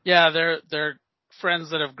well? Yeah, they're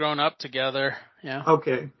friends that have grown up together. Yeah.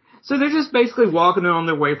 Okay. So they're just basically walking on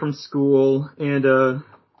their way from school, and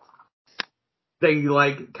they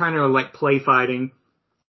kind of play fighting,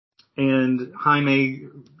 and Jaime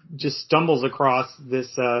just stumbles across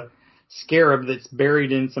this scarab that's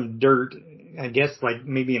buried in some dirt, I guess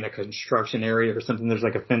maybe in a construction area or something. There's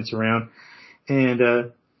a fence around, and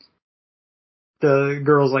the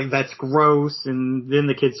girl's like, "That's gross," and then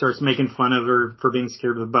the kid starts making fun of her for being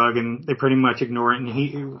scared of the bug, and they pretty much ignore it,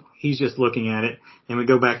 and he's just looking at it. And we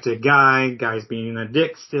go back to Guy's being a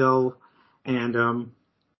dick still, and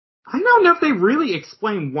I don't know if they really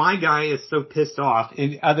explain why Guy is so pissed off,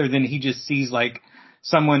 other than he just sees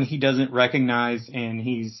someone he doesn't recognize and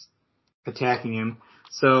he's attacking him.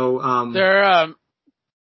 So they're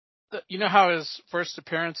you know how his first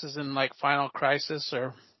appearance is in Final Crisis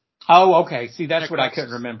or... Oh, okay. See, that's what I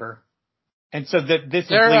couldn't remember. And so this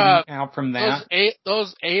is leading out from that.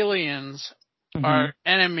 Those aliens are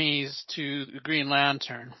enemies to the Green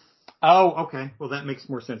Lantern. Oh, okay. Well, that makes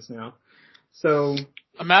more sense now. So,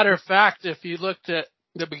 a matter of fact, if you looked at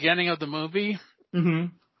the beginning of the movie,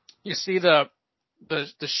 you see the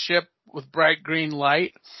ship with bright green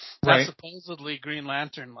light. That's supposedly Green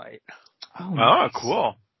Lantern light. Oh, nice.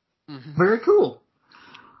 Cool. Mm-hmm. Very cool.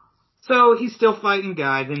 So he's still fighting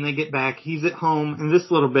Guy. Then they get back. He's at home, and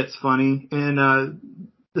this little bit's funny. And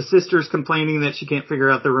the sister's complaining that she can't figure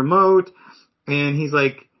out the remote. And he's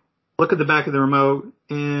like, "Look at the back of the remote."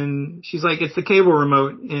 And she's like, "It's the cable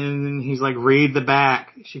remote." And he's like, "Read the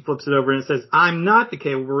back." She flips it over and it says, "I'm not the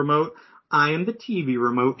cable remote. I am the TV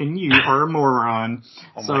remote, and you are a moron."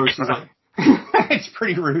 So she's like, it's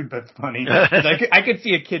pretty rude, but funny. I could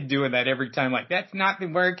see a kid doing that every time, "That's not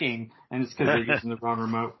working." And it's because they're using the wrong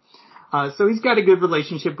remote. So he's got a good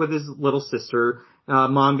relationship with his little sister.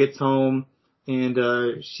 Mom gets home,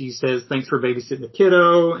 and she says, "Thanks for babysitting the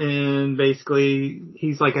kiddo." And basically,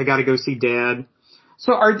 he's like, "I gotta go see Dad."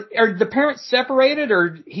 So are the parents separated,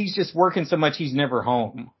 or he's just working so much he's never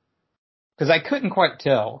home? Because I couldn't quite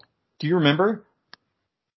tell. Do you remember?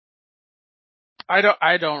 I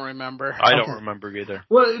don't remember. I don't remember either.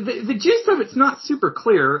 Well, the gist of it's not super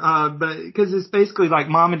clear, but because it's basically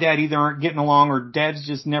Mom and Dad either aren't getting along, or Dad's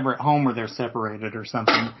just never at home, or they're separated or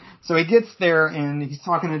something. So he gets there and he's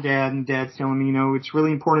talking to Dad, and Dad's telling him, "It's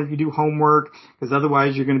really important you do homework, because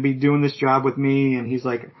otherwise you're going to be doing this job with me." And he's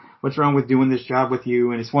like, "What's wrong with doing this job with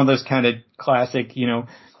you?" And it's one of those kind of classic,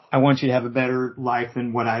 "I want you to have a better life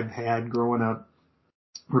than what I've had growing up."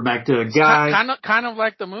 We're back to a Guy. Kind of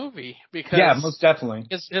like the movie, because most definitely.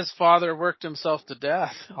 His father worked himself to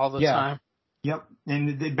death all the time. Yep.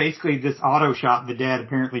 And basically this auto shop the dad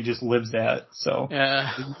apparently just lives at, so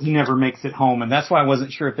he never makes it home. And that's why I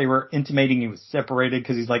wasn't sure if they were intimating he was separated,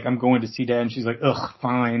 because he's like, "I'm going to see Dad," and she's like, "Ugh,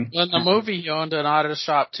 fine." Well, in the movie, he owned an auto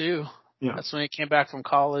shop too. Yeah. That's when he came back from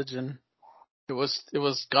college, and it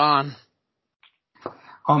was gone.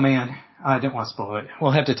 Oh man, I didn't want to spoil it.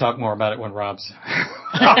 We'll have to talk more about it when Rob's.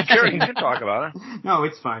 Sure, you can talk about it. No,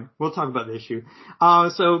 it's fine. We'll talk about the issue.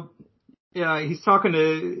 So he's talking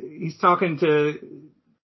to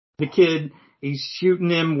the kid. He's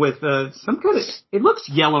shooting him with some kind of... It looks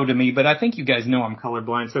yellow to me, but I think you guys know I'm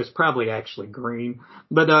colorblind, so it's probably actually green.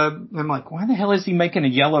 But I'm like, why the hell is he making a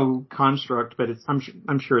yellow construct? But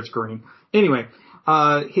I'm sure it's green. Anyway,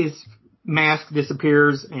 his mask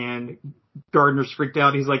disappears, and Gardner's freaked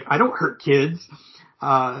out. He's like, "I don't hurt kids.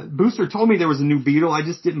 Booster told me there was a new Beetle. I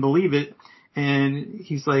just didn't believe it." And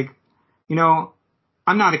he's like,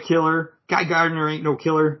 "I'm not a killer. Guy Gardner ain't no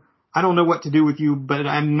killer. I don't know what to do with you, but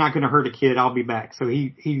I'm not going to hurt a kid. I'll be back. So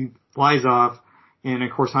he flies off. And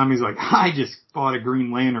of course, Jaime's like, I just fought a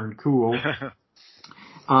Green Lantern. Cool.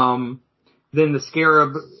 Then the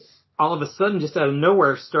Scarab, all of a sudden, just out of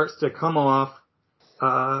nowhere, starts to come off.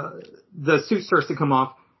 The suit starts to come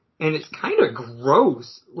off, and it's kind of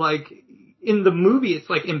gross. Like, in the movie, it's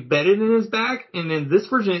like embedded in his back, and in this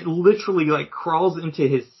version, it literally like crawls into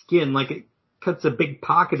his skin. Like, it cuts a big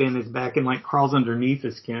pocket in his back and like crawls underneath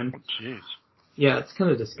his skin. Oh, jeez. Yeah, it's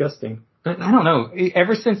kind of disgusting. I don't know.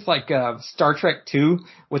 Ever since like Star Trek 2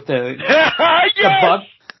 with the yes!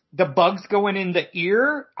 the bugs going in the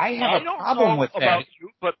ear, I have a problem with that. About you,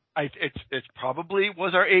 but it's probably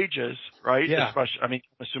was our ages, right? Yeah. Especially, I mean,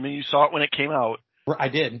 assuming you saw it when it came out. I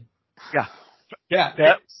did. Yeah. Yeah.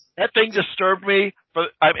 That thing disturbed me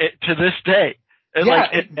to this day. And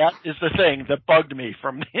that is the thing that bugged me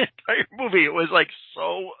from the entire movie. It was like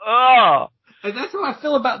so, And that's how I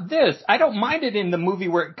feel about this. I don't mind it in the movie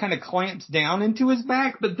where it kind of clamps down into his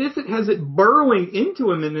back, but this, it has it burrowing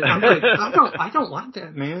into him, and I'm like, I don't like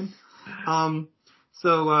that, man.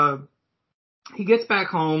 So he gets back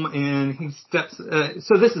home and he steps,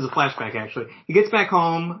 so this is a flashback actually. He gets back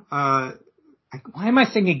home, why am I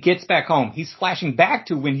saying he gets back home? He's flashing back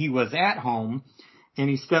to when he was at home, and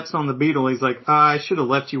he steps on the beetle. He's like, I should have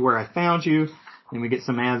left you where I found you. And we get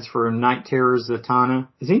some ads for Night Terrors Zatanna.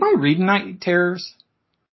 Is anybody reading Night Terrors?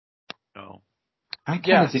 No. I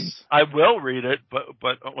will read it,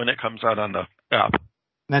 but when it comes out on the app.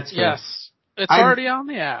 That's fair. Yes. It's already on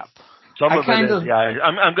the app. Some of it is, yeah.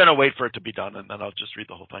 I'm going to wait for it to be done, and then I'll just read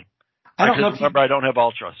the whole thing. I don't have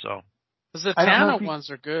Ultra, so. The Zatanna ones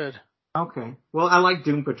are good. Okay. Well, I like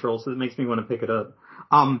Doom Patrol, so it makes me want to pick it up.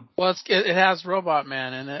 Well, it has Robot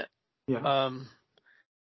Man in it. Yeah.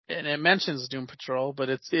 And it mentions Doom Patrol, but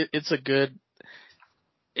it's a good.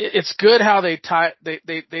 It's good how they tie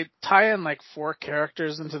in like 4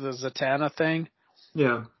 characters into the Zatanna thing.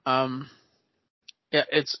 Yeah. Yeah,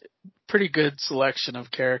 it's pretty good selection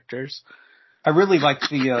of characters. I really like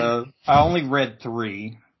the. I only read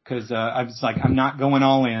 3 because I was like, I'm not going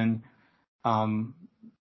all in.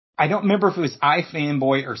 I don't remember if it was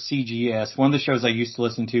iFanboy or CGS, one of the shows I used to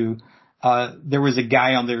listen to. There was a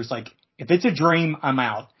guy on there who's like, if it's a dream, I'm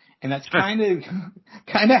out. And that's kind of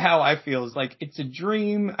how I feel. It's like, it's a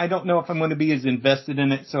dream. I don't know if I'm going to be as invested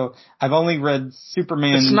in it. So I've only read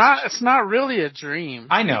Superman. It's not really a dream.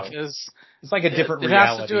 I know. Because it's like a different reality. It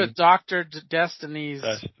has to do with Dr. Destiny's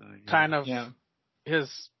kind of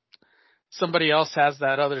somebody else has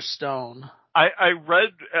that other stone. I read,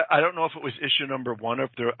 I don't know if it was issue number 1 or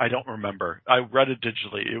I don't remember. I read it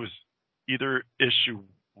digitally. It was either issue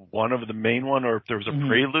 1 of the main one, or if there was a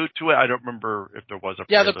prelude to it. I don't remember if there was a prelude.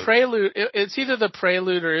 Yeah, the prelude, it's either the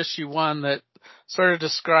prelude or issue 1 that sort of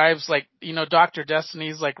describes, like, Dr.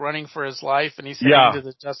 Destiny's like running for his life and he's heading to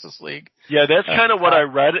the Justice League. Yeah, that's kind of what I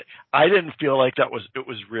read. I didn't feel like it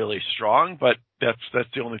was really strong, but that's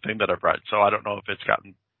the only thing that I've read. So I don't know if it's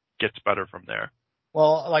gets better from there.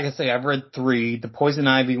 Well, like I say, I've read 3. The Poison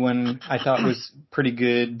Ivy one I thought was pretty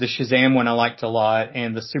good. The Shazam one I liked a lot,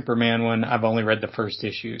 and the Superman one I've only read the first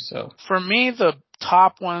issue. So for me, the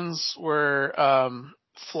top ones were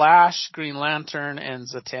Flash, Green Lantern, and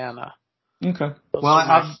Zatanna. Okay. Those are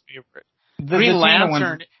my favorite. The Green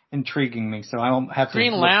Lantern intriguing me, so I'll have to.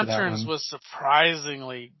 Green Lanterns was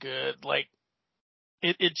surprisingly good. Like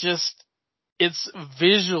it's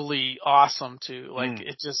visually awesome too. Like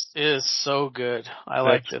it just is so good. I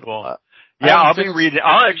liked it a lot. Yeah, I'll be reading.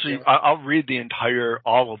 I'll read the entire,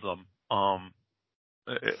 all of them,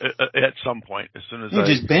 at some point as soon as you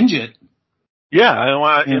just binge it. Yeah, I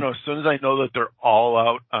want as soon as I know that they're all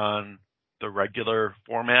out on the regular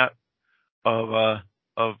format of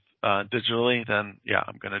digitally, then yeah,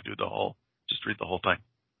 I'm gonna do just read the whole thing.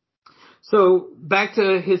 So back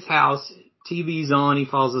to his house, TV's on, he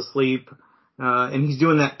falls asleep. And he's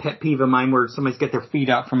doing that pet peeve of mine where somebody's got their feet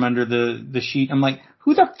out from under the sheet. I'm like,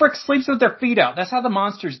 who the frick sleeps with their feet out? That's how the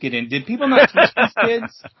monsters get in. Did people not teach these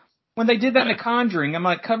kids? When they did that in The Conjuring, I'm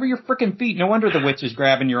like, cover your frickin' feet. No wonder the witch is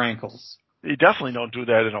grabbing your ankles. You definitely don't do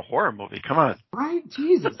that in a horror movie. Come on. Right?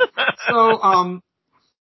 Jesus.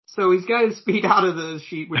 So he's got his feet out of the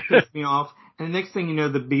sheet, which pissed me off. And the next thing you know,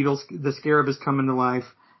 the Scarab is coming to life.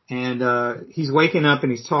 And he's waking up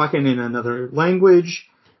and he's talking in another language.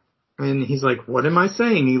 And he's like, what am I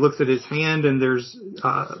saying? He looks at his hand and there's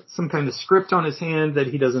some kind of script on his hand that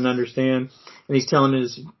he doesn't understand. And he's telling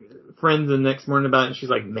his friend the next morning about it. And she's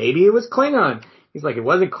like, maybe it was Klingon. He's like, it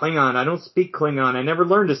wasn't Klingon. I don't speak Klingon. I never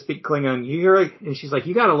learned to speak Klingon. And she's like,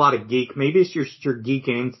 you got a lot of geek. Maybe it's your geek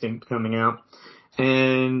instinct coming out.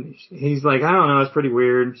 And he's like, I don't know, it's pretty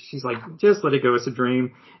weird. She's like, just let it go, it's a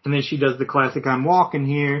dream. And then she does the classic, I'm walking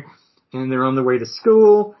here, and they're on their way to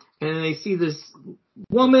school, and they see this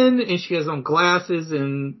woman, and she has on glasses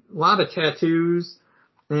and a lot of tattoos.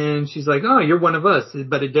 And she's like, oh, you're one of us,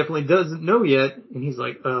 but it definitely doesn't know yet. And he's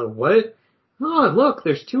like, what? Oh, look,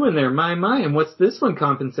 there's two in there, my, and what's this one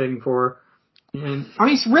compensating for? And I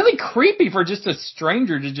mean, it's really creepy for just a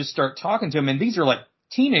stranger to just start talking to him. And these are like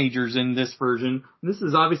teenagers in this version. This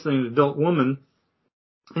is obviously an adult woman.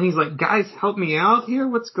 And he's like, guys, help me out here.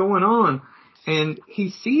 What's going on? And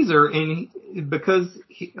he sees her, and because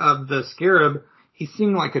of the scarab, he's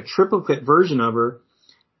seeing like a triplicate version of her.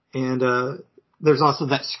 And there's also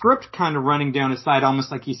that script kind of running down his side,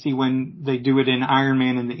 almost like you see when they do it in Iron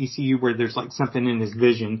Man in the ECU, where there's like something in his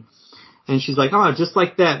vision. And she's like, oh, just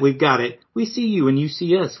like that, we've got it. We see you and you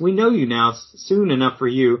see us. We know you now, soon enough for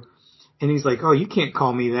you. And he's like, oh, you can't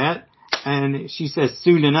call me that. And she says,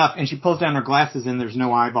 soon enough. And she pulls down her glasses and there's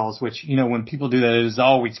no eyeballs, which, you know, when people do that, it has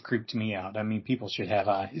always creeped me out. I mean, people should have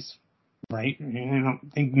eyes, right?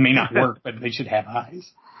 It may not work, but they should have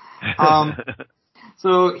eyes.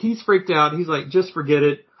 So he's freaked out. He's like, just forget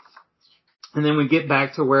it. And then we get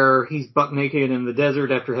back to where he's buck naked in the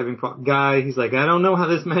desert after having fought Guy. He's like, I don't know how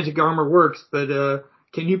this magic armor works, but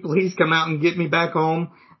can you please come out and get me back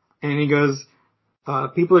home? And he goes,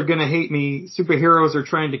 people are going to hate me. Superheroes are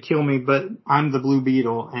trying to kill me, but I'm the Blue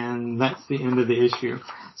Beetle. And that's the end of the issue.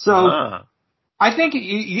 So I think,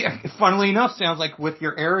 funnily enough, sounds like with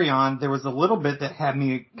your Arion, there was a little bit that had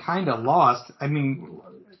me kind of lost. I mean,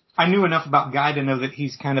 I knew enough about Guy to know that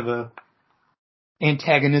he's kind of a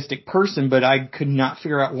antagonistic person, but I could not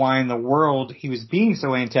figure out why in the world he was being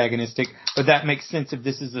so antagonistic. But that makes sense if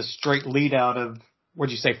this is a straight lead out of,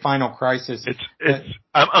 what'd you say, Final Crisis.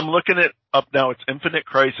 I'm looking it up now. It's Infinite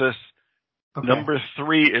Crisis. Okay. Number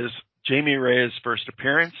 3 is Jamie Ray's first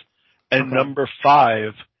appearance, and number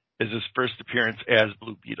 5 is his first appearance as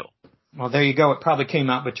Blue Beetle. Well, there you go. It probably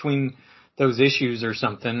came out between those issues or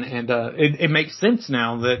something, and it makes sense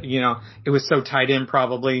now that, you know, it was so tied in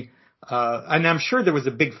probably. And I'm sure there was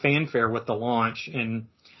a big fanfare with the launch, and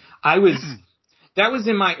that was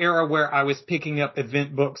in my era where I was picking up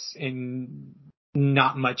event books and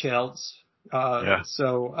not much else.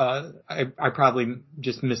 So I probably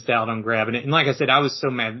just missed out on grabbing it. And like I said, I was so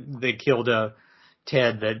mad they killed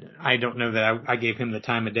Ted that I don't know that I gave him the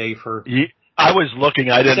time of day for. I was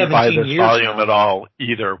looking. I didn't buy this volume now. At all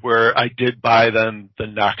either. Where I did buy then the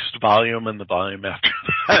next volume and the volume after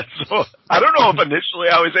that. So I don't know if initially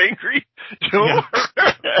I was angry.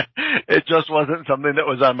 It just wasn't something that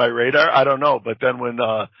was on my radar. I don't know. But then when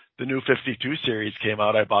the new 52 series came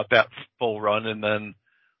out, I bought that full run, and then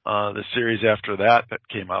the series after that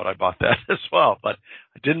came out, I bought that as well. But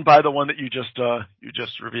I didn't buy the one that you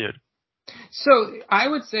just reviewed. So I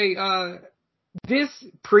would say this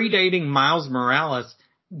predating Miles Morales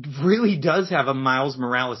really does have a Miles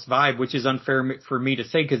Morales vibe, which is unfair for me to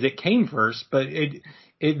say because it came first, but it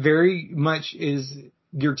very much is,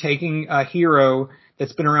 you're taking a hero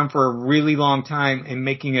that's been around for a really long time and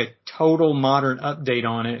making a total modern update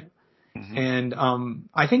on it. Mm-hmm. And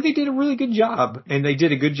I think they did a really good job, and they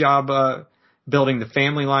did a good job building the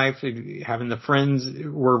family life, having the friends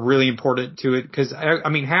were really important to it, because I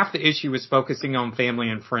mean, half the issue was focusing on family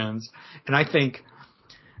and friends. And I think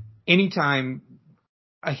anytime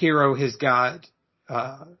a hero has got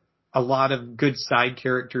a lot of good side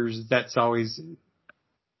characters, that's always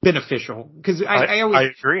beneficial. Because I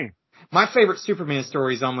agree. My favorite Superman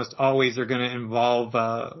stories almost always are going to involve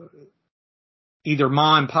either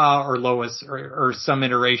Ma and Pa or Lois or some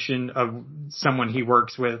iteration of someone he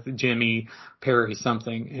works with, Jimmy, Perry,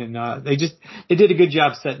 something. And they did a good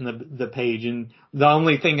job setting the page. And the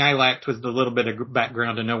only thing I lacked was the little bit of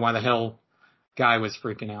background to know why the hell Guy was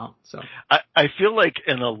freaking out. So I feel like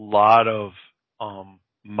in a lot of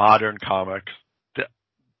modern comics,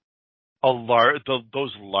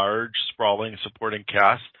 those large sprawling supporting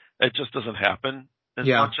casts, it just doesn't happen as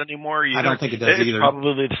much anymore either. I don't think it does either. It's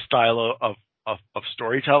probably the style of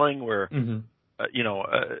storytelling where,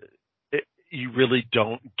 you really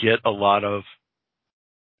don't get a lot of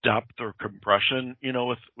depth or compression,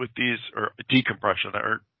 with these, or decompression,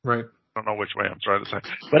 or right. I don't know which way I'm trying to say.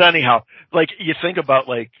 But anyhow, like, you think about,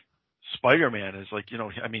 like, Spider-Man is like,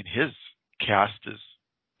 I mean, his cast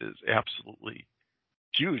is absolutely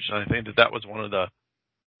huge. And I think that was one of the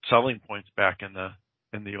selling points back in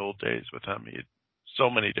the old days with him. He had so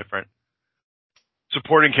many different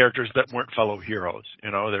supporting characters that weren't fellow heroes. They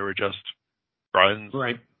were just friends,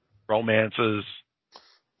 right? Romances,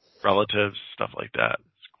 relatives, stuff like that.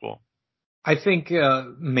 It's cool. I think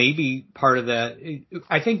maybe part of that.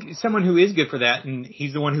 I think someone who is good for that, and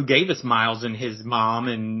he's the one who gave us Miles and his mom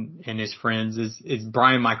and his friends, is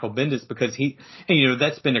Brian Michael Bendis, because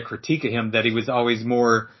that's been a critique of him, that he was always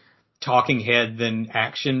more talking head than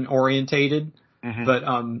action orientated. Mm-hmm. But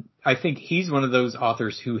I think he's one of those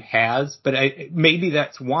authors who has. But maybe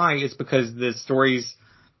that's why, it's because the stories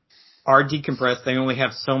are decompressed. They only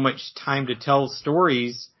have so much time to tell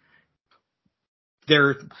stories.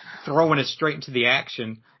 They're throwing us straight into the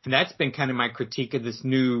action. And that's been kind of my critique of this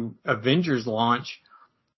new Avengers launch.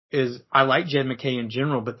 Is I like Jed McKay in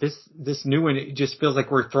general, but this new one, it just feels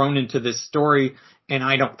like we're thrown into this story and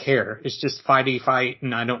I don't care. It's just fight,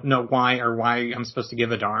 and I don't know why I'm supposed to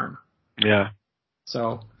give a darn. Yeah.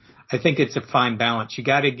 So I think it's a fine balance. You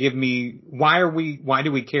got to give me, why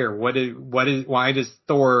do we care? Why does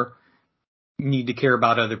Thor need to care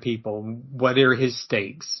about other people? What are his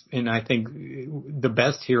stakes? And I think the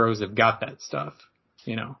best heroes have got that stuff,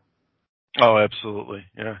 Oh, absolutely.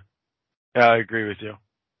 Yeah. Yeah, I agree with you.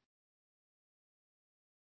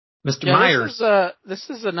 Mr. Myers. This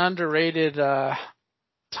is an underrated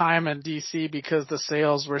time in DC because the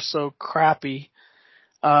sales were so crappy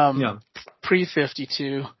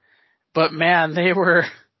pre-52. But man, they were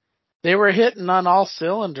hitting on all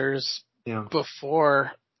cylinders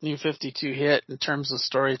before New 52 hit in terms of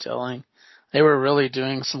storytelling. They were really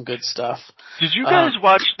doing some good stuff. Did you guys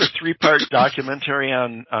watch the 3-part documentary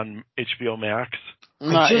on HBO Max?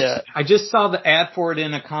 Not yet. I just saw the ad for it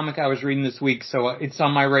in a comic I was reading this week, so it's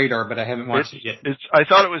on my radar, but I haven't watched it yet. I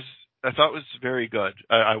thought it was very good.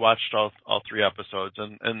 I watched all 3 episodes,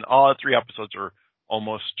 and all 3 episodes are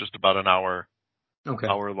almost just about an hour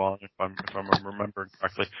long, if I'm remembering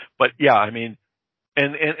correctly. But yeah, I mean,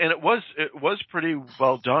 and it was pretty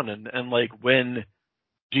well done, and like when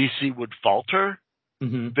DC would falter,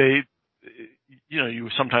 mm-hmm. You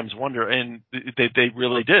sometimes wonder, and they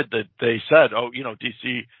really did. That they said,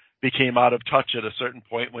 DC became out of touch at a certain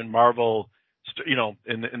point when Marvel, in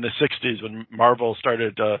the 60s, when Marvel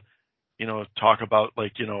started to, talk about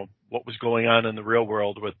what was going on in the real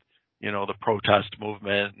world with, the protest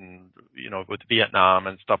movement and, with Vietnam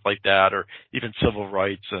and stuff like that, or even civil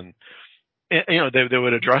rights, and they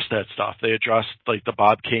would address that stuff. They addressed like the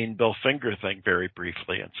Bob Kane, Bill Finger thing very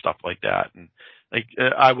briefly and stuff like that. And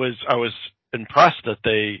I was impressed that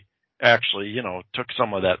they actually, took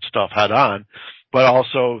some of that stuff head on, but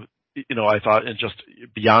also, I thought, and just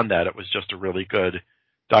beyond that, it was just a really good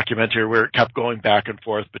documentary where it kept going back and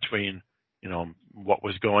forth between,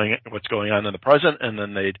 what's going on in the present, and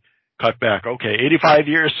then they'd cut back. Okay, 85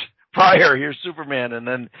 years prior, here's Superman, and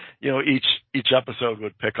then each episode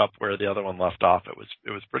would pick up where the other one left off. It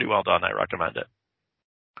was pretty well done. I recommend it.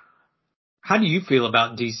 How do you feel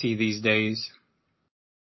about DC these days?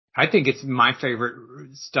 I think it's my favorite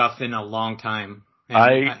stuff in a long time.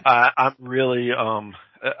 I'm really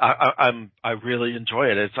I really enjoy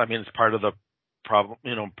it. It's part of the problem.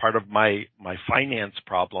 Part of my finance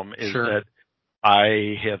problem is that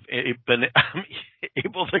I have been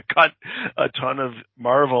able to cut a ton of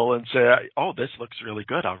Marvel and say, oh, this looks really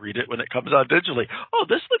good. I'll read it when it comes out digitally. Oh,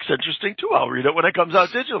 this looks interesting too. I'll read it when it comes out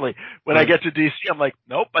digitally. When I get to DC, I'm like,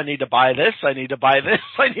 nope, I need to buy this. I need to buy this.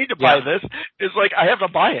 I need to buy this. It's like, I have to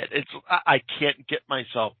buy it. I can't get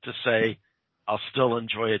myself to say, I'll still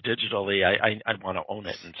enjoy it digitally. I want to own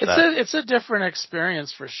it instead. It's a different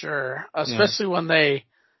experience for sure, especially when they,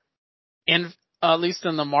 at least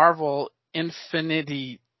in the Marvel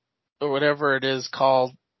Infinity or whatever it is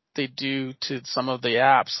called, they do to some of the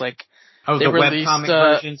apps. Like, they the webcomic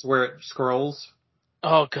versions where it scrolls.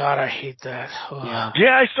 Oh God, I hate that.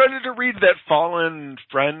 Yeah, I started to read that Fallen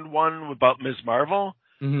Friend one about Ms. Marvel.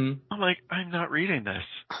 Mm-hmm. I'm like, I'm not reading this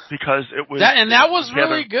because it was that was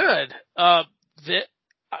really good.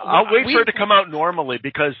 I'll wait for it to come out normally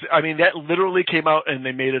because that literally came out and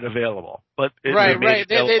they made it available. But right.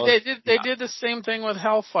 They did the same thing with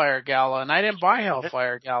Hellfire Gala, and I didn't buy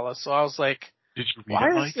Hellfire Gala, so I was like, did you read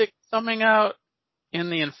why is it coming out in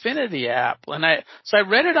the Infinity app? And I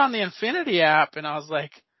read it on the Infinity app, and I was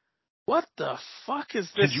like, what the fuck is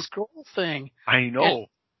this scroll thing? I know.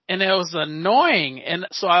 And it was annoying, and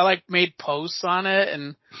so I made posts on it,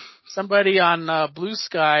 and somebody on Blue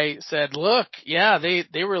Sky said, look,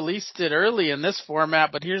 they released it early in this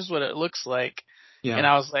format, but here's what it looks like. Yeah. And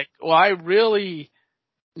I was like, well, I really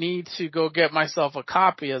need to go get myself a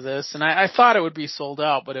copy of this. And I thought it would be sold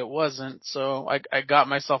out, but it wasn't. So I got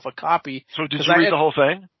myself a copy. So did you read the whole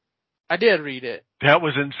thing? I did read it. That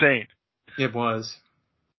was insane. It was.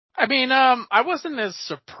 I wasn't as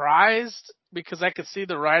surprised because I could see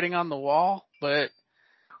the writing on the wall, but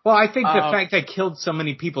Well, I think the fact they killed so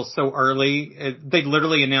many people so early, they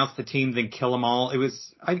literally announced the team, then kill them all. It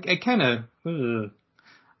was, I kind of,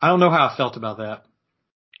 I don't know how I felt about that.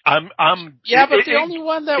 The only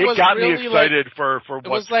one that was got really me excited for it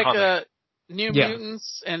was what's coming. New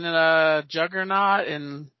Mutants and Juggernaut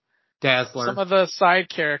and Dazzler. Some of the side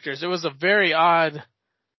characters. It was a very odd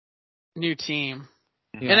new team.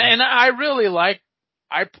 Yeah. And I really like,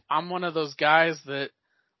 I'm one of those guys that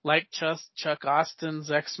like Chuck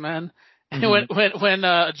Austin's X-Men. Mm-hmm. When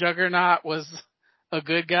Juggernaut was a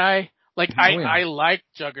good guy, like I like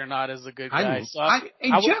Juggernaut as a good guy.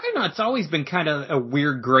 Juggernaut's always been kind of a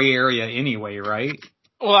weird gray area anyway, right?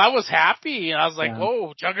 Well, I was happy. I was like,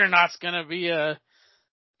 whoa, Juggernaut's gonna be an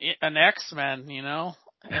X-Men, you know?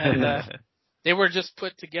 And they were just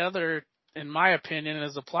put together, in my opinion,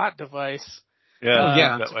 as a plot device.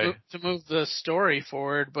 To move the story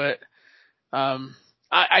forward, but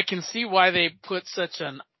I can see why they put such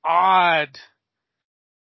an odd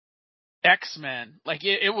X-Men. Like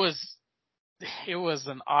it was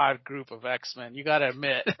an odd group of X-Men. You got to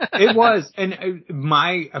admit, it was, and it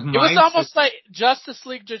was almost like Justice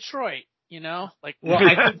League Detroit. You know, like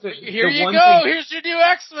I think here you go. Here's your new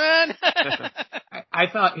X-Men. I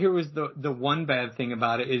thought here was the one bad thing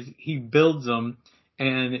about it is he builds them.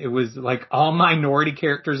 And it was like all minority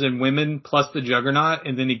characters and women plus the Juggernaut,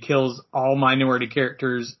 and then he kills all minority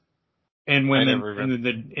characters and women,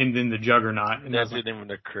 and then the Juggernaut. And that didn't even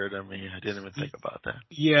occur to me. I didn't even think about that.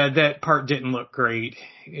 Yeah, that part didn't look great.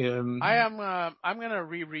 I'm gonna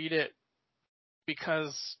reread it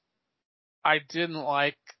because I didn't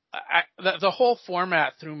like the whole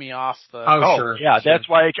format threw me off. Sure. That's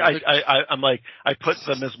why I'm like I put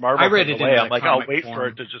the Ms. Marvel I read it away. I'm like I'll wait form. for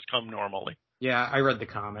it to just come normally. Yeah, I read the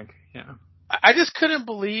comic. Yeah, I just couldn't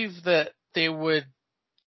believe that they would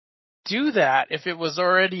do that if it was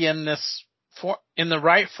already in this in the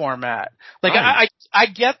right format. Like I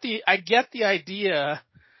get the idea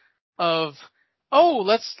of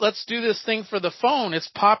let's do this thing for the phone.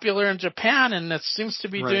 It's popular in Japan and it seems to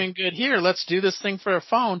be doing good here. Let's do this thing for a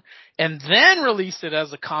phone and then release it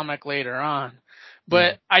as a comic later on.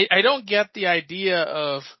 But I don't get the idea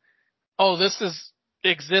of this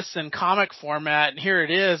exists in comic format and here it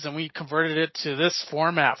is and we converted it to this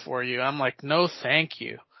format for you. I'm like, no, thank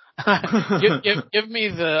you. give me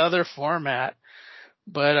the other format.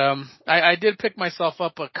 But I did pick myself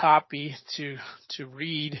up a copy to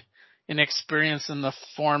read and experience in the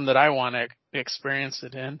form that I want to experience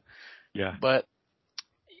it in. Yeah. But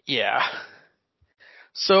yeah.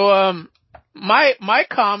 So my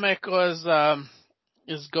comic was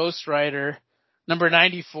is Ghost Rider number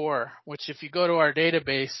 94, which if you go to our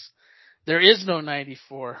database, there is no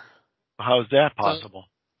 94. How is that possible?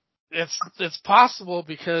 So it's possible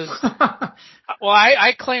because,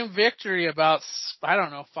 I claimed victory about,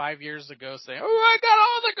 5 years ago saying, I got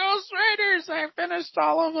all the Ghost Riders. I finished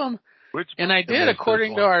all of them. And I did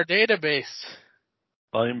according to our database.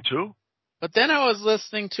 Volume 2? But then I was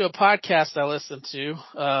listening to a podcast I listened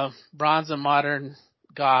to, Bronze and Modern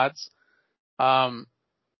Gods.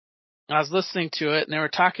 I was listening to it and they were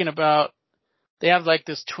talking about, they have like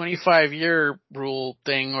this 25-year rule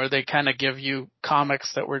thing where they kind of give you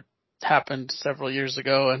comics that happened several years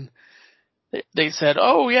ago, and they said,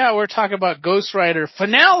 we're talking about Ghost Rider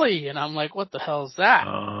finale, and I'm like, what the hell is that?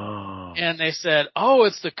 And they said,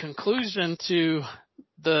 it's the conclusion to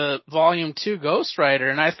the Volume 2 Ghost Rider,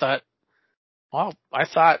 and I thought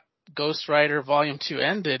Ghost Rider Volume 2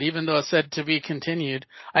 ended, even though it said to be continued.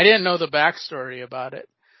 I didn't know the backstory about it.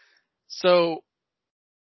 So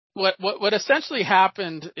what essentially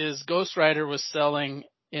happened is Ghost Rider was selling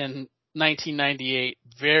in 1998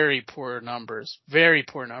 very poor numbers.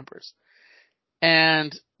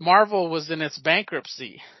 And Marvel was in its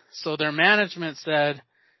bankruptcy. So their management said,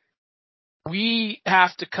 we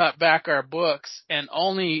have to cut back our books and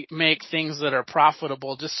only make things that are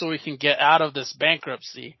profitable just so we can get out of this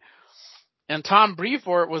bankruptcy. And Tom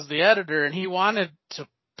Brevoort was the editor and he wanted to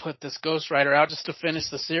put this Ghost Rider out just to finish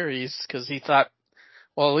the series because he thought,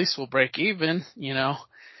 well, at least we'll break even, you know.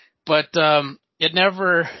 But it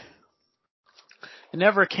never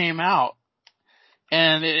came out.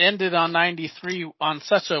 And it ended on 93 on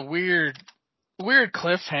such a weird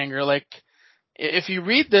cliffhanger. Like, if you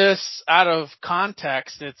read this out of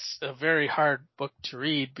context, it's a very hard book to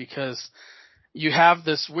read because you have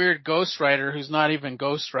this weird Ghost Rider who's not even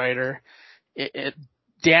Ghost Rider.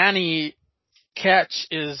 Danny Ketch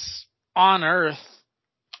is on Earth,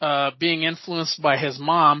 being influenced by his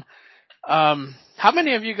mom. How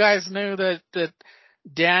many of you guys knew that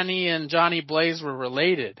Danny and Johnny Blaze were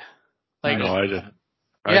related? Like, no, I didn't.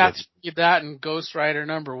 Yeah, that in Ghost Rider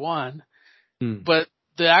number 1. But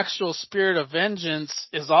the actual spirit of vengeance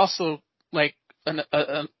is also like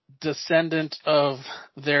a descendant of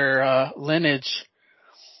their lineage.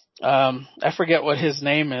 I forget what his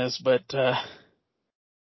name is, but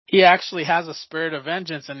he actually has a spirit of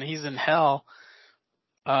vengeance, and he's in hell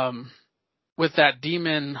with that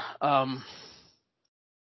demon. God,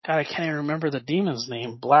 I can't even remember the demon's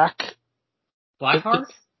name. Blackheart?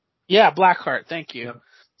 Yeah, Blackheart. Thank you. Yep.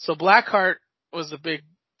 So Blackheart was a big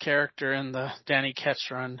character in the Danny Ketch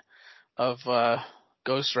run of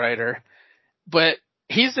Ghost Rider, but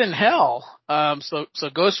he's in hell. So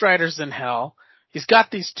Ghost Rider's in hell. He's got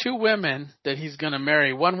these two women that he's gonna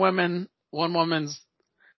marry. One woman's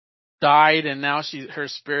died, and now her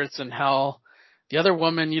spirit's in hell. The other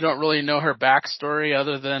woman, you don't really know her backstory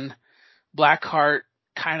other than Blackheart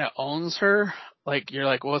kind of owns her. Like, you're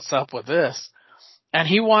like, what's up with this? And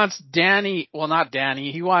he wants Danny, well, not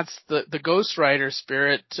Danny, he wants the Ghost Rider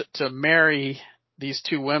spirit to marry these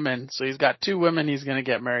two women. So he's got two women he's going to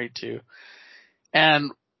get married to.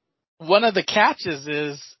 And one of the catches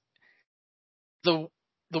is the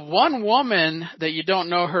one woman that you don't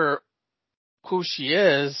know who she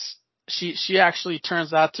is, she actually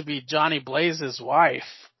turns out to be Johnny Blaze's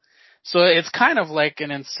wife. So it's kind of like an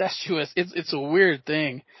incestuous, it's a weird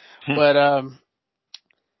thing. But,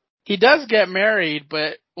 he does get married,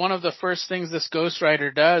 but one of the first things this Ghost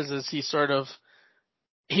Rider does is he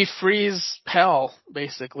frees hell,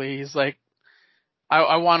 basically. He's like,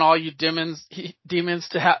 I want all you demons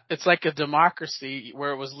to have, it's like a democracy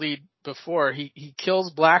where it was lead before. He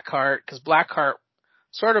kills Blackheart because Blackheart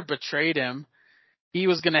sort of betrayed him. He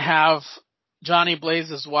was going to have Johnny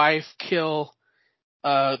Blaze's wife kill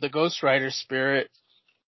the Ghost Rider spirit,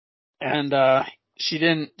 and she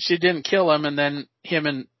didn't kill him, and then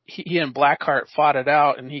he and Blackheart fought it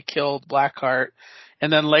out, and he killed Blackheart.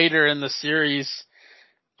 And then later in the series,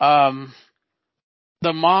 the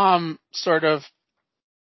mom sort of,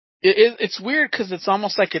 it's weird because it's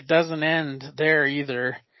almost like it doesn't end there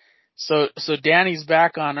either. So Danny's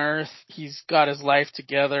back on Earth. He's got his life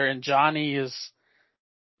together, and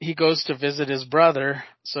he goes to visit his brother.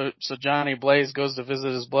 So Johnny Blaze goes to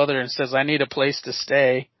visit his brother and says, I need a place to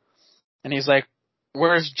stay. And he's like,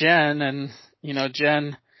 where's Jen? And,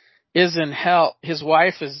 Jen is in hell. His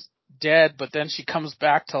wife is dead, but then she comes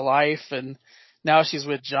back to life, and now she's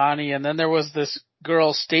with Johnny. And then there was this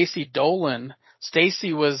girl, Stacy Dolan.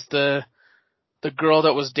 Stacy was the girl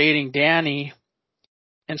that was dating Danny,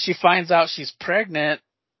 and she finds out she's pregnant,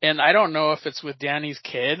 and I don't know if it's with Danny's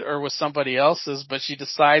kid or with somebody else's, but she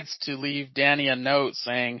decides to leave Danny a note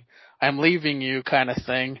saying, I'm leaving you, kind of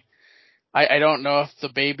thing. I don't know if the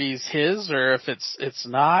baby's his or if it's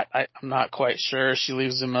not. I'm not quite sure. She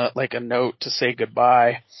leaves him a note to say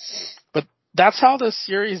goodbye. But that's how the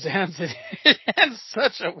series ends. It ends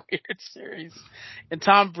such a weird series. And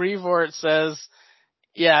Tom Brevoort says,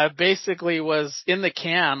 yeah, it basically was in the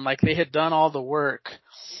can, like they had done all the work.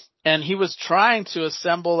 And he was trying to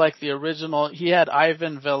assemble like the original. He had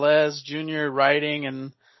Ivan Velez Jr. writing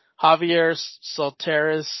and Javier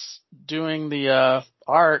Solteris doing the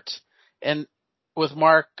art, and with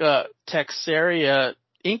Mark Texeira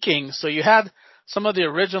inking. So you had some of the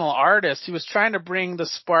original artists. He was trying to bring the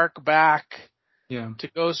spark back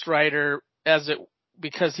to Ghost Rider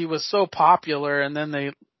because he was so popular, and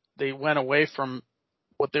then they went away from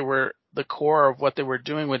the core of what they were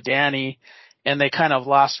doing with Danny, and they kind of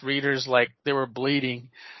lost readers, like they were bleeding.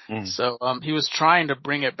 So he was trying to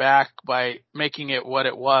bring it back by making it what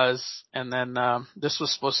it was, and then this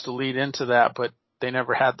was supposed to lead into that, but they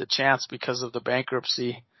never had the chance because of the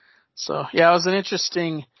bankruptcy. So yeah, it was an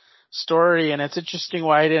interesting story, and it's interesting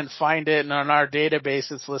why I didn't find it, and on our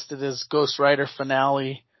database it's listed as Ghost Rider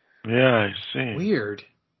Finale. Yeah, I see. Weird.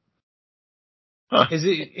 Huh. Is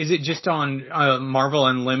it just on Marvel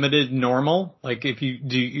Unlimited normal? Like, if you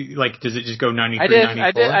do, does it just go 93,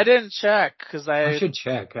 94? I didn't check because I should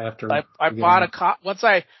check after. I bought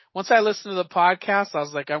once I listened to the podcast, I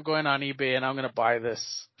was like, I'm going on eBay and I'm going to buy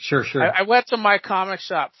this. Sure. I went to my comic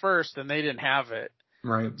shop first and they didn't have it.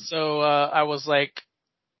 Right. So I was like,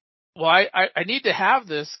 well, I need to have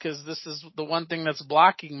this because this is the one thing that's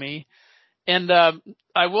blocking me. And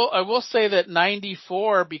I will say that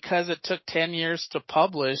 94, because it took 10 years to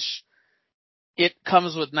publish, it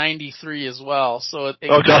comes with 93 as well. So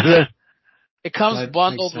it comes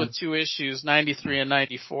bundled with two issues, 93 and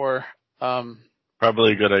 94.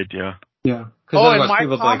 Probably a good idea. Yeah. Oh, in my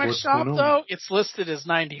comic shop though, it's listed as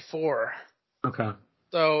 94. Okay.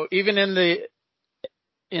 So even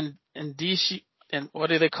in Indicia, what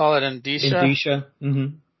do they call it? Indicia? Indicia.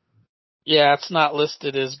 Mm-hmm. Yeah, it's not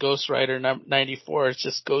listed as Ghost Rider 94. It's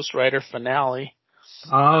just Ghost Rider Finale.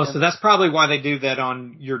 Oh, so that's probably why they do that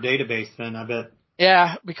on your database then, I bet.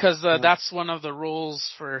 Yeah, because that's one of the rules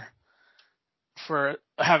for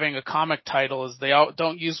having a comic title is they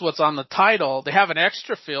don't use what's on the title. They have an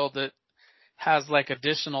extra field that has like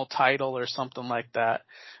additional title or something like that.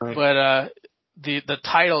 Right. But the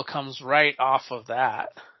title comes right off of that.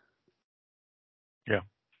 Yeah.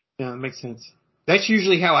 Yeah, that makes sense. That's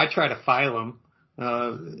usually how I try to file them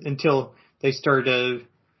until they start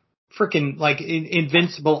freaking like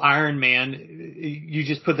Invincible Iron Man. You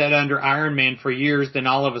just put that under Iron Man for years, then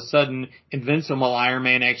all of a sudden Invincible Iron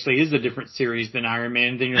Man actually is a different series than Iron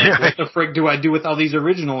Man. Then you're like, what the frick do I do with all these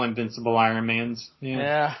original Invincible Iron Mans?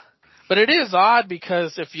 Yeah. But it is odd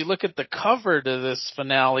because if you look at the cover to this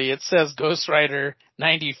finale, it says Ghost Rider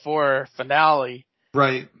 94 finale.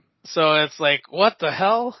 Right. So it's like, what the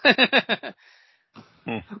hell?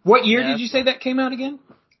 What year did you say that came out again?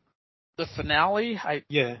 The finale? I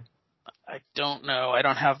don't know. I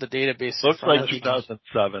don't have the database. Looks like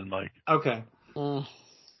 2007, Mike. Okay.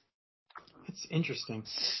 That's interesting.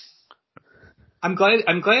 I'm glad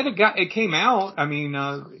it came out. I mean,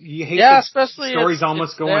 you hate especially stories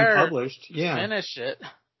almost go unpublished. Yeah. Finish it.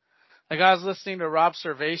 Like I was listening to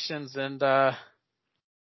Robservations and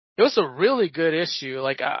it was a really good issue.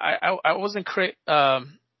 Like I wasn't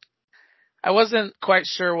I wasn't quite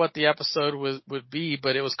sure what the episode would be,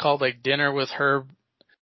 but it was called like Dinner with Herb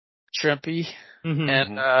Trimpe. Mm-hmm.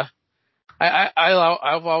 And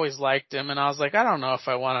I've always liked him, and I was like, I don't know if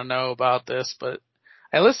I want to know about this, but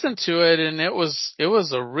I listened to it, and it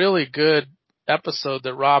was a really good episode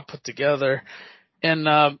that Rob put together. And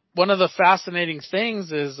one of the fascinating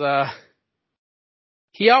things is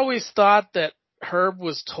he always thought that Herb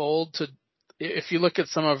was told to. If you look at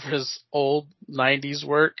some of his old '90s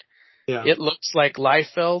work, it looks like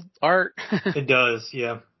Liefeld art. It does,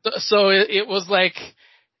 yeah. So it was like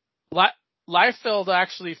Liefeld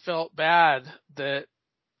actually felt bad that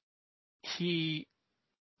he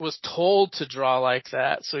was told to draw like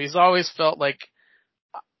that. So he's always felt like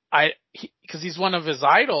because he's one of his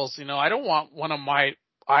idols, you know, I don't want one of my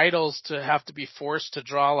idols to have to be forced to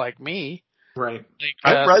draw like me. Right. Like,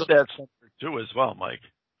 I've read that somewhere too as well, Mike.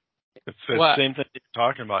 It's the same thing you're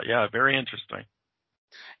talking about. Yeah, very interesting.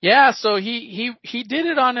 Yeah, so he did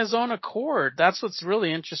it on his own accord. That's what's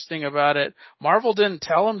really interesting about it. Marvel didn't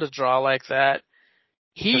tell him to draw like that.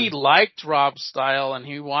 He liked Rob's style and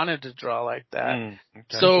he wanted to draw like that.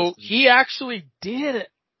 So he actually did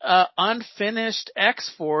unfinished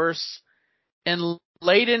X-Force, and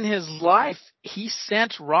late in his life, he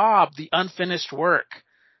sent Rob the unfinished work.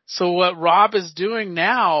 So what Rob is doing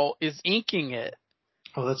now is inking it.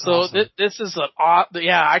 Oh, that's awesome. So this is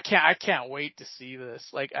I can't wait to see this.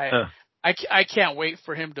 Like I can't wait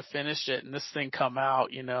for him to finish it and this thing come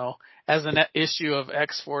out, you know, as an issue of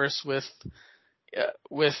X-Force with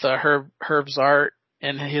Herb's art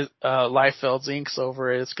and his Liefeld's inks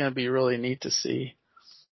over it. It's going to be really neat to see.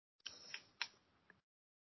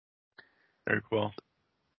 Very cool.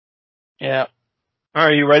 Yeah. All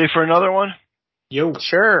right, you ready for another one? Yo,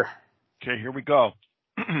 sure. Okay, here we go.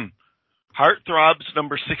 Heartthrobs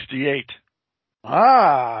number 68.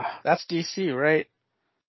 Ah, that's DC, right?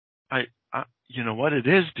 You know what? It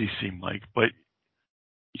is DC, Mike, but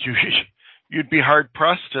you'd be hard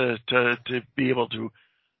pressed to be able to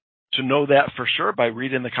know that for sure by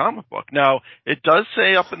reading the comic book. Now, it does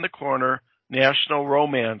say up in the corner, National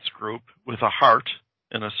Romance Group with a heart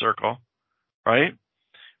in a circle, right?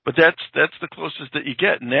 But that's the closest that you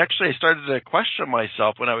get. And actually, I started to question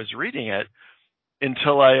myself when I was reading it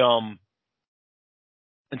until I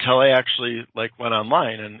actually like went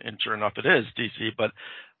online and sure enough it is DC. But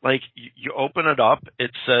like you open it up, it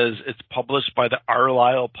says it's published by the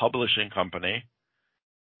Arlisle Publishing Company.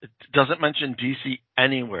 It doesn't mention DC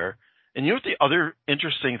anywhere. And you know what the other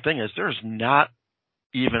interesting thing is? There's not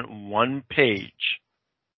even one page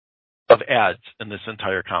of ads in this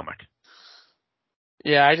entire comic.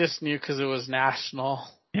 Yeah, I just knew because it was national.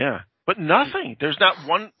 Yeah, but nothing. There's not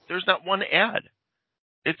one ad.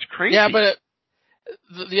 It's crazy. Yeah, but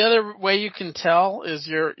the other way you can tell is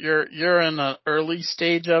you're in an early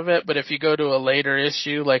stage of it. But if you go to a later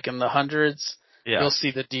issue, like in the hundreds, you'll see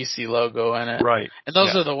the DC logo in it. Right. And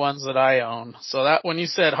those are the ones that I own. So that when you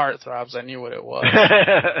said Heartthrobs, I knew what it was.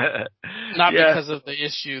 Not because of the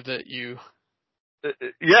issue that you.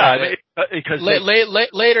 Because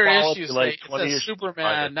later issues like say it says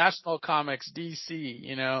Superman, National Comics, DC.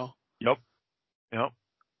 You know. Yep.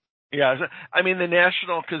 Yeah, I mean the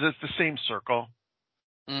National because it's the same circle.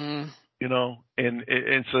 Mm-hmm. You know, and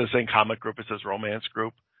so the same comic group. It says Romance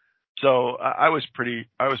Group. So I was pretty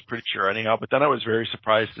sure anyhow. But then I was very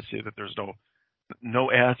surprised to see that there's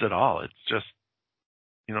no ads at all. It's just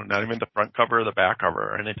not even the front cover or the back cover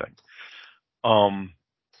or anything.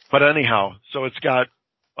 But anyhow, so it's got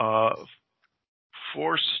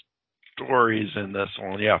 4 stories in this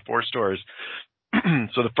one. Yeah, 4 stories.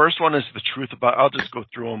 So the first one is the truth about. I'll just go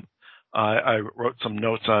through them. I wrote some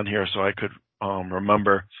notes on here so I could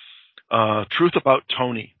remember. Truth about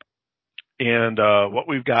Tony. And what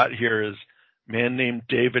we've got here is a man named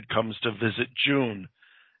David comes to visit June,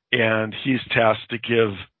 and he's tasked to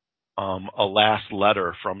give a last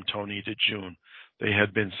letter from Tony to June. They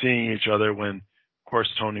had been seeing each other when, of course,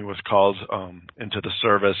 Tony was called into the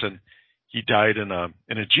service, and he died in a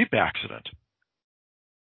Jeep accident.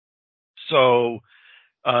 So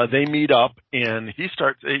they meet up, and he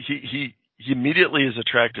immediately is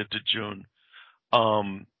attracted to June.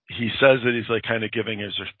 He says that he's like kind of giving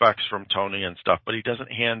his respects from Tony and stuff, but he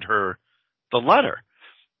doesn't hand her the letter.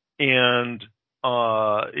 And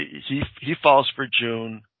he falls for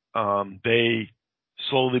June. They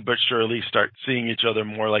slowly but surely start seeing each other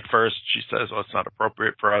more. Like first she says, "Oh, it's not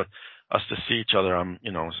appropriate for us to see each other. I'm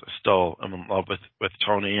in love with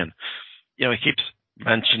Tony." And he keeps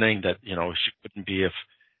mentioning that she wouldn't be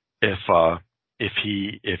if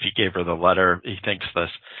he gave her the letter. He thinks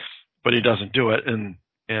this, but he doesn't do it. And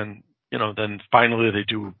then finally they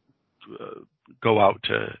do go out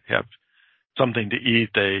to have something to eat.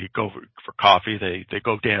 They go for coffee. They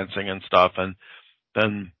go dancing and stuff. And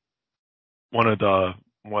then the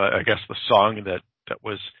song that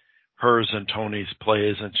was hers and Tony's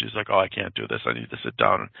plays, and she's like, "Oh, I can't do this. I need to sit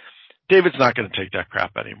down." And David's not going to take that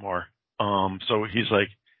crap anymore. So he's like,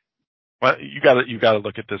 "Well, you got to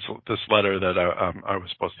look at this letter that I was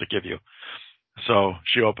supposed to give you." So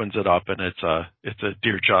she opens it up, and it's a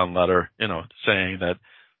Dear John letter, saying that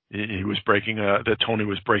he was that Tony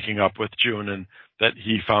was breaking up with June, and that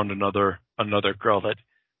he found another girl that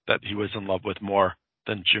he was in love with more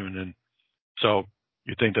than June. And so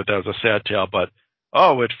you think that was a sad tale, but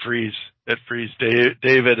it frees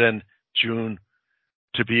David and June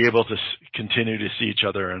to be able to continue to see each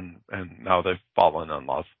other, and now they've fallen in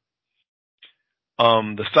love.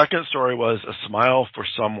 The second story was A Smile for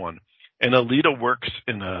Someone. And Alita works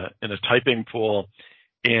in a typing pool,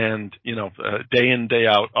 and day in, day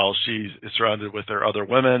out, all she's surrounded with are other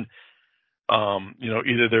women.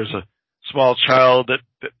 Either there's a small child that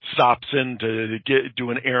stops in to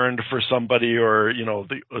do an errand for somebody, or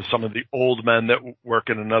some of the old men that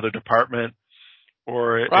work in another department.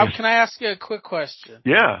 Or Rob, can I ask you a quick question?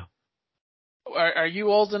 Yeah. Are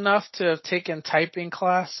you old enough to have taken typing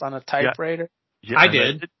class on a typewriter? Yeah, I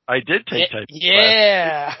did. I did take typing class.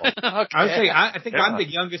 Yeah. Okay. I would say I think I'm the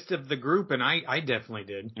youngest of the group, and I definitely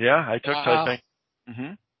did. Yeah, I took typing.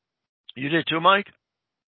 Mm-hmm. You did too, Mike?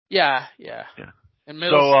 Yeah. In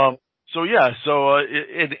middle school.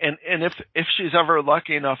 And if she's ever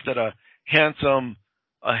lucky enough that a handsome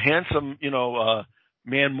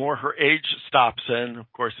man more her age stops in,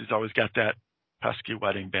 of course he's always got that pesky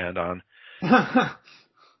wedding band on.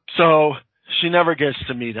 So she never gets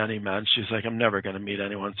to meet any men. She's like, I'm never going to meet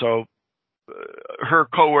anyone. So her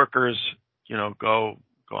coworkers, go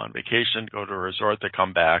on vacation, go to a resort, they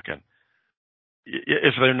come back, and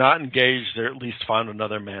if they're not engaged, they're at least found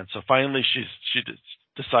another man. So finally she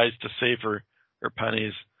decides to save her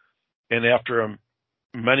pennies. And after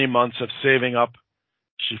many months of saving up,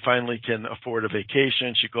 she finally can afford a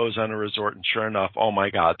vacation. She goes on a resort, and sure enough, oh my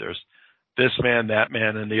God, there's this man, that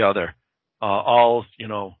man, and the other, all,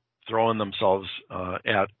 throwing themselves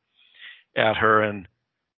at her, and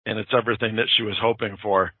it's everything that she was hoping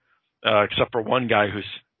for, except for one guy who's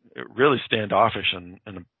really standoffish and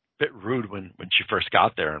a bit rude when she first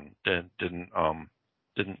got there, and didn't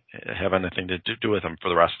have anything to do with him for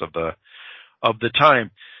the rest of the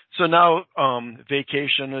time. So now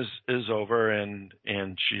vacation is over, and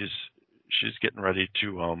she's getting ready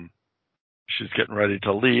to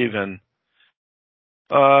leave, and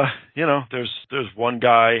there's one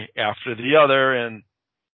guy after the other, and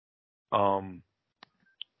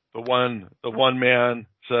the one man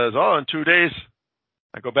says, "Oh, in 2 days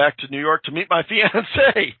I go back to New York to meet my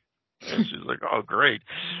fiancée." And she's like, "Oh, great."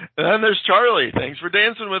 And then there's Charlie. "Thanks for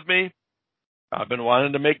dancing with me. I've been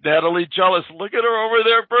wanting to make Natalie jealous. Look at her over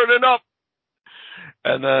there burning up."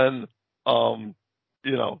 And then,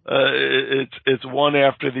 it's one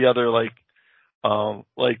after the other, like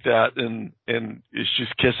that, and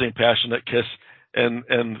she's kissing, passionate kiss,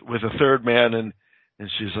 and with a third man, and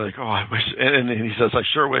she's like, "Oh, I wish," and he says, "I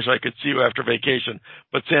sure wish I could see you after vacation,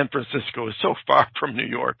 but San Francisco is so far from New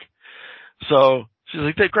York." So she's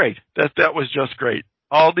like, "That's great. That was just great.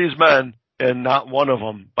 All these men, and not one of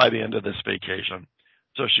them by the end of this vacation."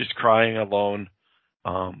 So she's crying alone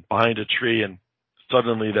behind a tree, and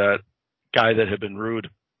suddenly that guy that had been rude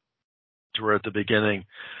to her at the beginning,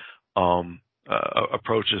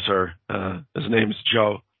 approaches her. His name's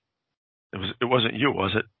Joe. It wasn't you,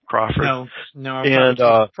 was it, Crawford? No,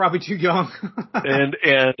 I'm probably too young.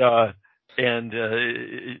 and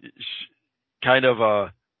kind of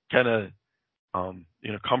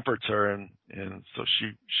comforts her, and so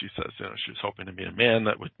she says, she was hoping to meet a man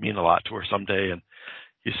that would mean a lot to her someday, and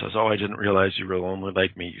he says, "Oh, I didn't realize you were lonely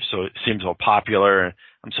like me. So it seems so popular.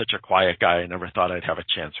 I'm such a quiet guy. I never thought I'd have a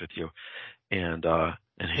chance with you." And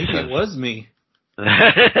he says, "It was me."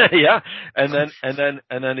 Yeah. And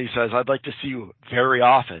then he says, "I'd like to see you very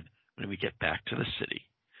often when we get back to the city."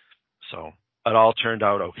 So it all turned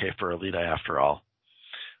out okay for Alita after all.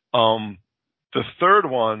 The third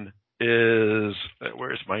one is,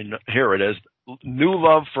 here it is, New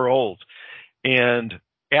Love for Old. And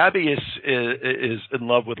Abby is in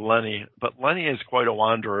love with Lenny, but Lenny is quite a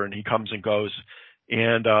wanderer, and he comes and goes.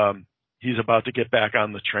 And he's about to get back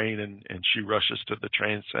on the train, and she rushes to the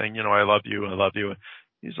train saying, "I love you, I love you."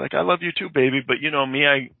 He's like, "I love you too, baby, but me,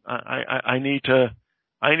 I need to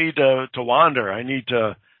wander. I need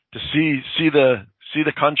to see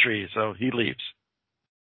the country." So he leaves.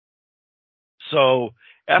 So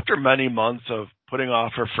after many months of putting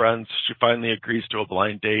off her friends, she finally agrees to a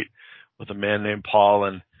blind date with a man named Paul,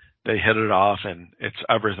 and they hit it off, and it's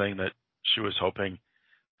everything that she was hoping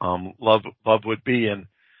love would be. And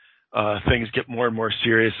things get more and more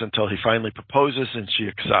serious until he finally proposes, and she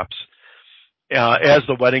accepts. As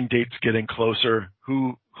the wedding date's getting closer,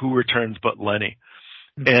 who returns but Lenny?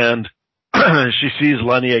 And she sees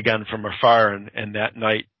Lenny again from afar, and that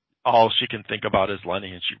night, all she can think about is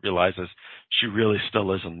Lenny, and she realizes she really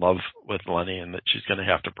still is in love with Lenny, and that she's going to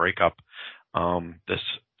have to break up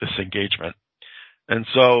this engagement. And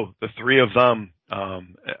so the three of them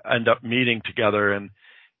end up meeting together, and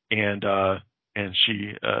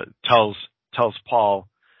she tells Paul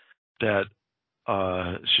that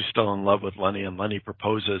she's still in love with Lenny, and Lenny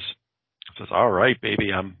proposes. Says, "All right,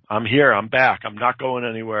 baby, I'm here, I'm back, I'm not going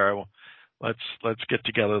anywhere. Let's get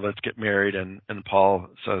together, let's get married." And Paul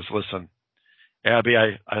says, "Listen, Abby,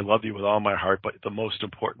 I love you with all my heart, but the most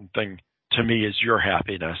important thing to me is your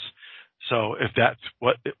happiness. So if that's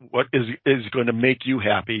what is going to make you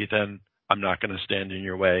happy, then I'm not going to stand in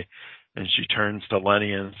your way." And she turns to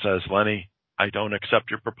Lenny and says, "Lenny, I don't accept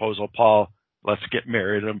your proposal, Paul. Let's get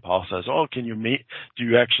married." And Paul says, "Oh, do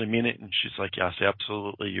you actually mean it?" And she's like, "Yes,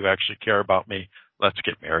 absolutely. You actually care about me. Let's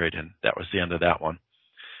get married." And that was the end of that one.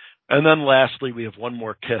 And then lastly, we have one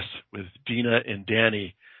more kiss with Dina and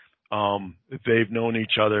Danny. They've known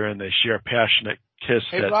each other, and they share a passionate kiss.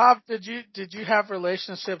 Hey, Rob, did you have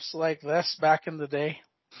relationships like this back in the day?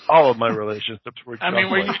 All of my relationships were. I mean,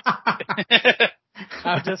 were you?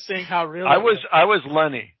 I'm just saying how real. I was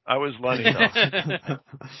Lenny. Though.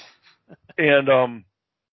 And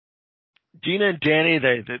Dina and Danny,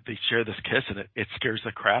 they share this kiss, and it scares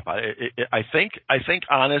the crap out. I think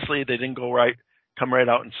honestly they didn't come right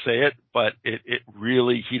out and say it, but it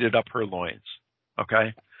really heated up her loins.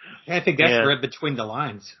 Okay. Yeah, I think that's read between the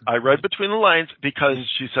lines. I read between the lines because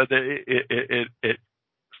she said that it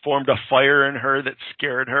formed a fire in her that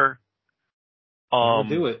scared her. We'll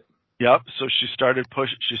do it. Yep. So she started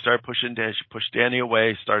pushing Danny. She pushed Danny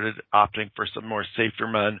away. Started opting for some more safer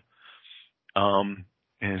men. And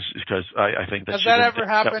because I think that has that ever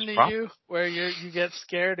happened to you, where you get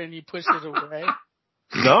scared and you push it away?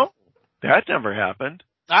 No, that never happened.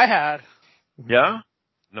 I had. Yeah.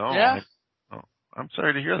 No. Yeah. I'm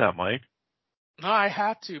sorry to hear that, Mike. No, I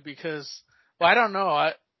had to because, well, I don't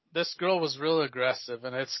know. This girl was real aggressive,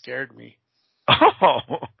 and it scared me. Oh,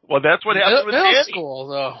 well, that's what happened with middle Danny. School,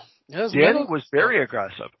 though. Danny was very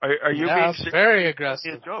aggressive. Are you being serious? Very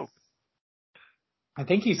aggressive. A joke. I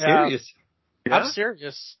think he's serious. Yeah? I'm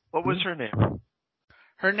serious. What was her name?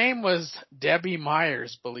 Her name was Debbie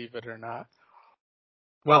Myers, believe it or not.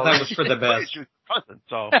 Well, that was for the best. She was your cousin,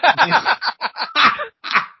 so.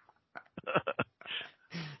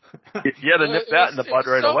 You had to nip that in the bud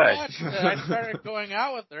right away. Much that I started going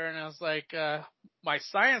out with her, and I was like, my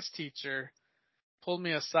science teacher pulled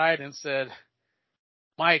me aside and said,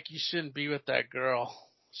 "Mike, you shouldn't be with that girl.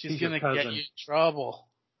 She's going to get you in trouble."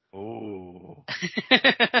 Oh.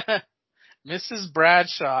 Mrs.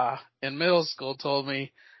 Bradshaw in middle school told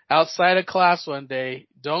me outside of class one day,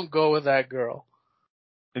 "Don't go with that girl."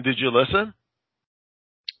 And did you listen?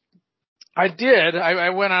 I did.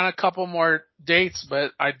 I went on a couple more dates,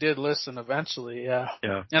 but I did listen eventually. Yeah.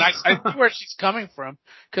 Yeah. And I see where she's coming from,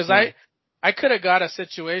 because I could have got a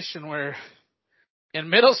situation where in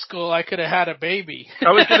middle school I could have had a baby.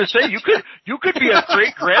 I was going to say you could be a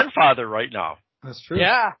great grandfather right now. That's true.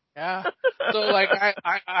 Yeah. So like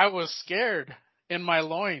I was scared, in my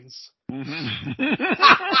loins.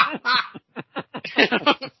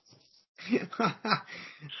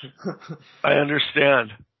 I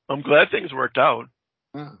understand. I'm glad things worked out.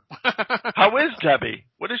 How is Debbie?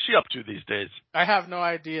 What is she up to these days? I have no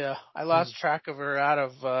idea. I lost track of her out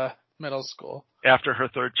of middle school. After her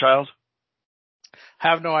third child?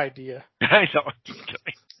 Have no idea. I know. I'm just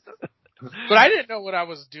kidding. But I didn't know what I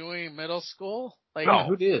was doing in middle school. Like, no,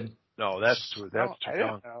 who did? No, that's too young.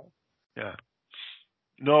 Didn't know. Yeah.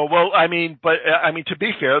 No, well, to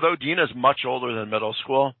be fair though, Dina's much older than middle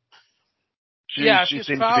school. She she's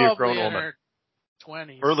seems to be a grown in woman. her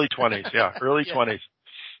 20s. Early 20s, yeah, early 20s.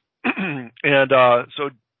 And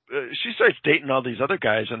so she starts dating all these other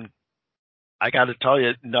guys, and I got to tell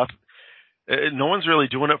you, no one's really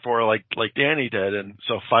doing it for her like Danny did. And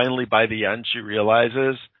so finally, by the end, she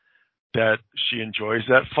realizes that she enjoys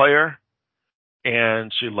that fire,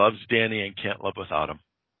 and she loves Danny and can't live without him.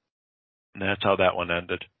 And that's how that one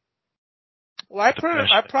ended. Well, I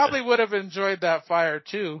probably would have enjoyed that fire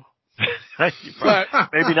too. But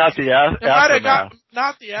maybe not the aftermath.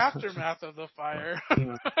 Not the aftermath of the fire.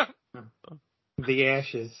 The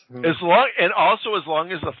ashes. As long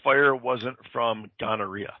as the fire wasn't from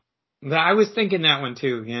gonorrhea. I was thinking that one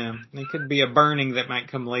too. Yeah, it could be a burning that might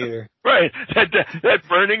come later. Right, that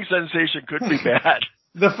burning sensation could be bad.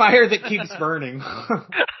 The fire that keeps burning.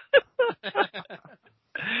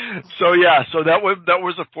 So that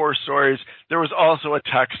was the 4 stories. There was also a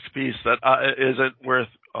text piece that isn't worth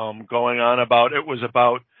going on about. It was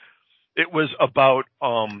about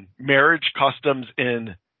marriage customs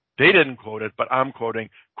in, they didn't quote it, but I'm quoting,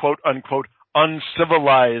 quote unquote,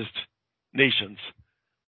 uncivilized nations.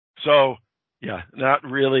 So yeah, not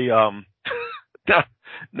really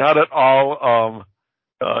not at all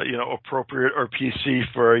appropriate or PC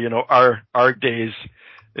for our days.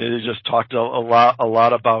 It just talked a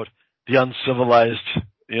lot about the uncivilized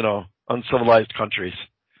countries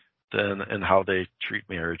and how they treat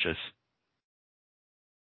marriages.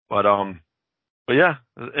 But yeah,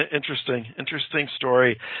 interesting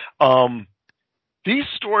story. These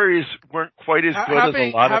stories weren't quite as good as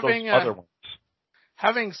a lot of those other ones.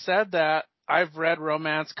 Having said that, I've read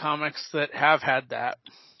romance comics that have had that.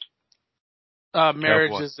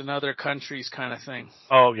 Marriages in other countries kind of thing.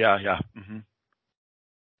 Oh, yeah. Mm-hmm.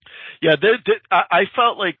 Yeah, I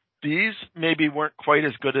felt like these maybe weren't quite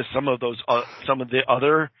as good as some of the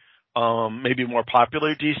other, maybe more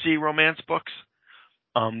popular DC romance books.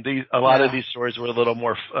 A lot of these stories were fell a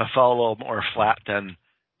little more flat than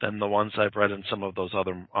the ones I've read in some of those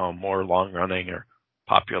other, more long running or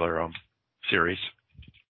popular, series.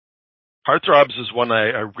 Heartthrobs is one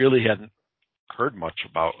I really hadn't heard much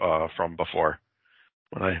about, from before.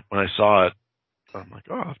 When I saw it, I'm like,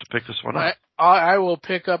 oh, I'll have to pick this one up. I will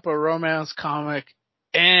pick up a romance comic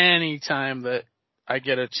anytime that I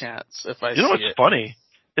get a chance if I see it. You know what's funny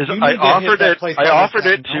is I offered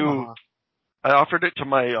it to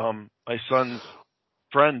my son's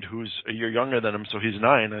friend who's a year younger than him, so he's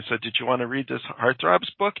 9. I said, "Did you want to read this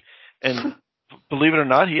Heartthrobs book?" And believe it or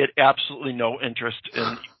not, he had absolutely no interest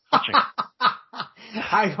in watching it.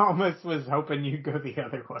 I almost was hoping you'd go the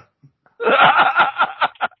other way.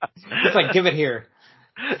 It's like, give it here.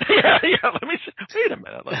 Yeah. Let me see. Wait a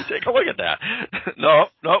minute. Let me take a look at that. No,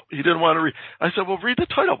 he didn't want to read. I said, well, read the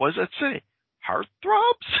title. What does that say?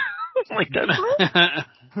 Heartthrobs? I'm like, that's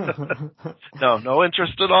right. No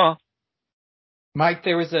interest at all. Mike,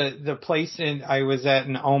 there was the place I was at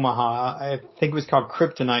in Omaha. I think it was called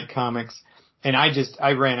Kryptonite Comics, and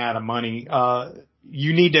I ran out of money.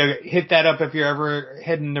 You need to hit that up if you're ever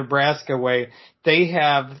heading Nebraska way. They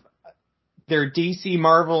have their DC,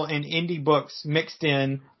 Marvel, and indie books mixed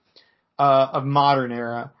in of modern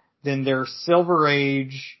era. Then their Silver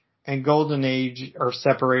Age and Golden Age are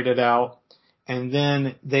separated out. And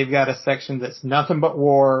then they've got a section that's nothing but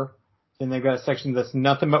war. Then they've got a section that's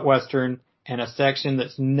nothing but Western, and a section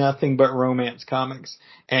that's nothing but romance comics.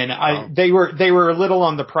 And they were a little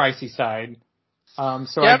on the pricey side.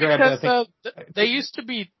 So I grabbed because they used to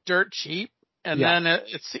be dirt cheap, and then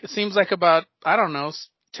it seems like about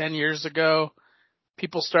 10 years ago,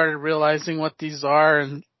 people started realizing what these are,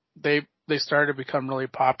 and they started to become really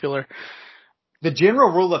popular. The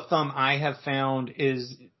general rule of thumb I have found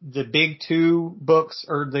is the big 2 books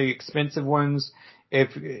are the expensive ones.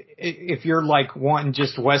 If you're like wanting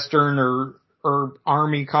just Western or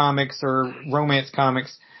Army comics or romance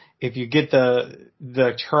comics, if you get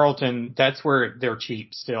the Charlton, that's where they're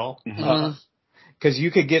cheap still. Mm-hmm. Cause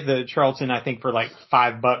you could get the Charlton, I think, for like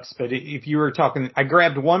 $5, but if you were talking, I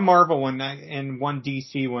grabbed one Marvel one and one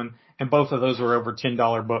DC one, and both of those were over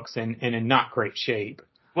 $10 books and in not great shape.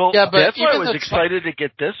 Well, Yeah, but that's why I even was excited to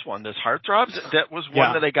get this one, this Heartthrobs. That was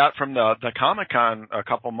one that I got from the Comic-Con a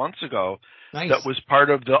couple months ago. Nice. That was part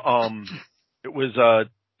of the it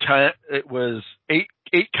was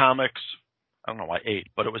eight comics. I don't know why 8,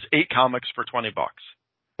 but it was 8 comics for $20.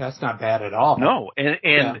 That's not bad at all. No,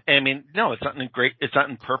 and I mean, no, it's not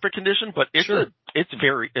in perfect condition, but it's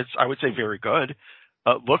I would say very good.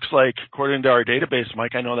 Looks like, according to our database,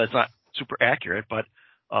 Mike, I know that's not super accurate, but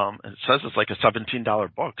it says it's like a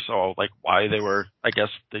 $17 book. So like why I guess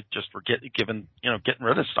they just were getting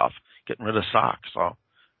rid of stuff, getting rid of stock. So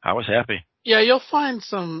I was happy. Yeah, you'll find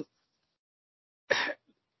some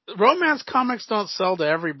romance comics don't sell to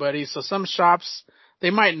everybody. So some shops, they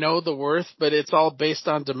might know the worth, but it's all based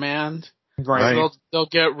on demand. Right. So they'll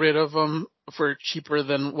get rid of them for cheaper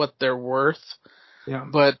than what they're worth. Yeah.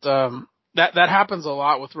 But that happens a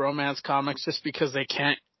lot with romance comics just because they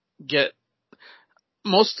can't get.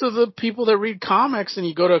 Most of the people that read comics and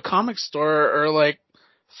you go to a comic store are like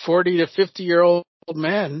 40 to 50-year-old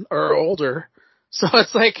men or older. So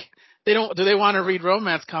it's like do they want to read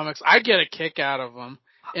romance comics? I get a kick out of them.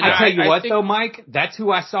 And I tell you what though, Mike, that's who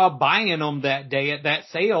I saw buying them that day at that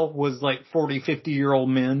sale was like 40, 50-year-old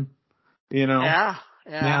men, you know?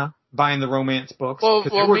 Yeah. Buying the romance books. Well,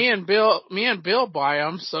 me and Bill buy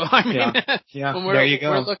them. So I mean, when there you go.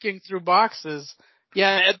 we're looking through boxes.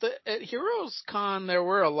 Yeah, at Heroes Con there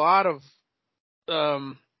were a lot of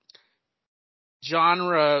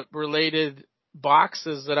genre related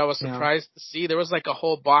boxes that I was surprised to see. There was like a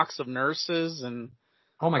whole box of nurses and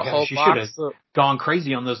oh my gosh, you should have gone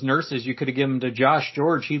crazy on those nurses. You could have given them to Josh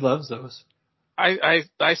George. He loves those. I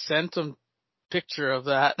sent him a picture of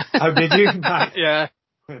that. Oh, did you? Nice. Yeah.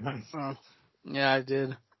 Nice. Yeah, I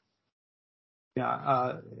did.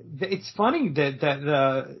 Yeah, it's funny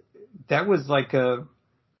that was like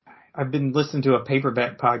I've been listening to a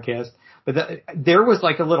paperback podcast, but there was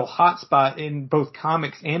like a little hot spot in both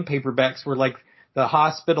comics and paperbacks where like the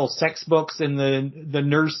hospital sex books and the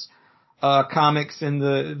nurse comics and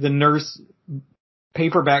the nurse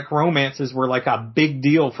paperback romances were like a big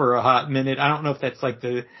deal for a hot minute. I don't know if that's like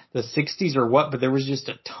the 60s or what, but there was just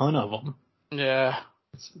a ton of them. Yeah.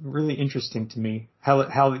 It's really interesting to me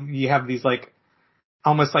how you have these like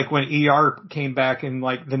almost like when ER came back and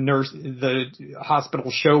like the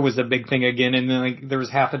hospital show was a big thing again, and then like there was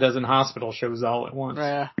half a dozen hospital shows all at once.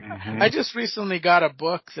 Yeah. Mm-hmm. I just recently got a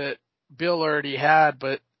book that Bill already had,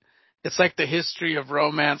 but it's like the history of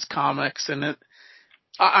romance comics, and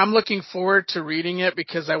I'm looking forward to reading it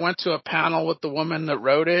because I went to a panel with the woman that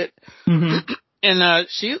wrote it, and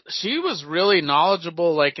she was really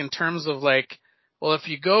knowledgeable, like in terms of like, well, if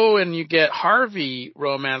you go and you get Harvey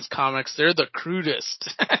romance comics, they're the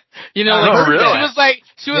crudest. You know, like really?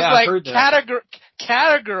 she was like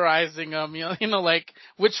categorizing them. You know, like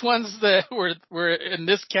which ones that were in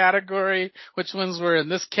this category, which ones were in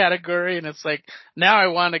this category, and it's like now I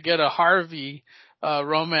want to get a Harvey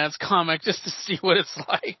romance comic just to see what it's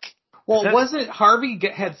like. Well, wasn't Harvey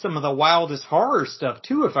had some of the wildest horror stuff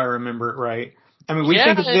too, if I remember it right? I mean, we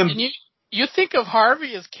think of them. And you think of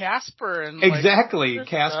Harvey as Casper and exactly like,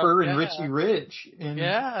 Casper and Richie Rich, and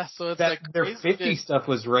so it's that like their 50 stuff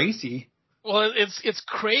was racy. Well, it's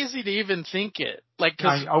crazy to even think it. Like,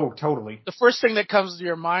 totally. The first thing that comes to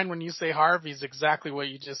your mind when you say Harvey is exactly what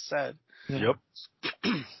you just said. Yeah.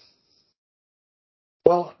 Yep.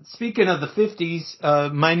 Well, speaking of the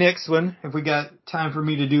 50s, my next one, if we got time for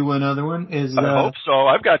me to do one other one, is... I hope so.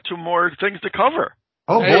 I've got 2 more things to cover.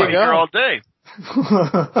 Oh, there boy. You go. All day.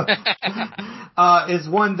 Is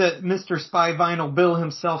one that Mr. Spy Vinyl Bill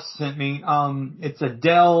himself sent me. It's a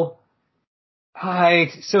Dell...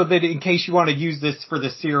 so that in case you want to use this for the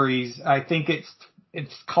series, I think it's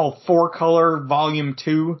called 4-Color Volume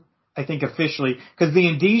 2. I think officially, because the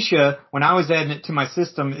indicia, when I was adding it to my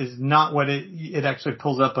system, is not what it actually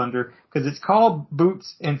pulls up under, because it's called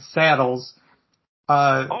Boots and Saddles.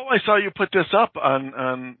 I saw you put this up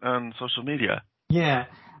on social media. Yeah,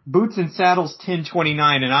 Boots and Saddles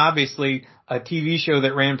 1029, and obviously a TV show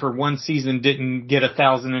that ran for one season didn't get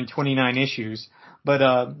 1,029 issues, but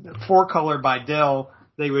 4-Color by Dell,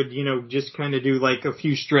 they would just kind of do like a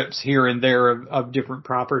few strips here and there of different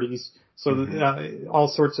properties. So all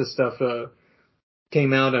sorts of stuff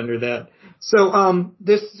came out under that. So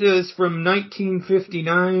this is from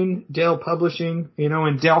 1959, Dell Publishing,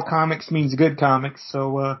 and Dell Comics means good comics.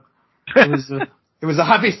 So it was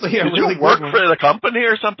obviously a really good one. Did you work for the company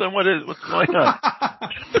or something? What's going on?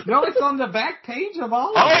 No, it's on the back page of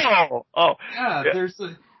all of them. Oh. Yeah, there's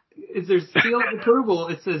seal of approval.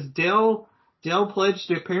 It says Dell Dell pledged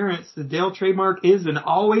to parents the Dell trademark is and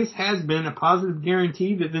always has been a positive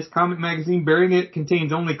guarantee that this comic magazine bearing it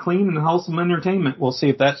contains only clean and wholesome entertainment. We'll see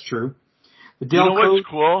if that's true. The Dell you know what's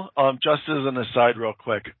cool? Just as an aside real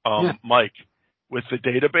quick, Mike, with the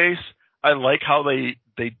database, I like how they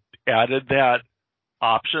added that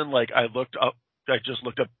option. Like I just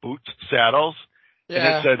looked up boots, saddles, and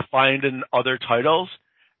it said find in other titles.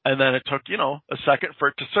 And then it took, a second for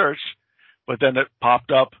it to search, but then it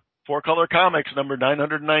popped up 4-Color Comics number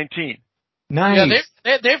 919. Nice.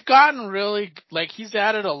 Yeah, they've gotten really, he's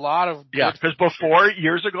added a lot of good. Yeah, because before,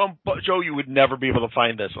 years ago, Joe, you would never be able to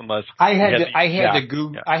find this unless I had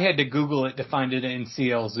to Google it to find it in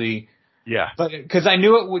CLZ. Yeah. But, cause I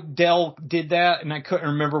knew Dell did that and I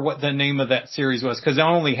couldn't remember what the name of that series was, cause I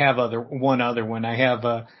only have one other one. I have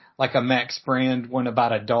a Max Brand one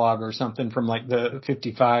about a dog or something from the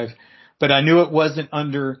 55, but I knew it wasn't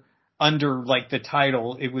under the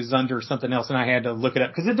title. It was under something else and I had to look it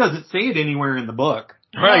up because it doesn't say it anywhere in the book.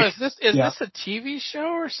 Right. Is this a TV show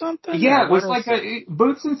or something? Yeah, it was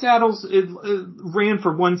Boots and Saddles. It ran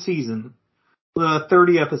for one season,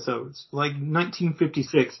 30 episodes,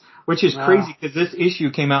 1956, which is crazy because this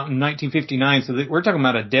issue came out in 1959. So we're talking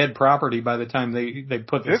about a dead property by the time they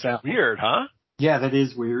put this out. Weird, huh? Yeah, that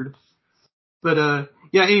is weird. But,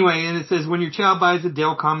 anyway, and it says, when your child buys a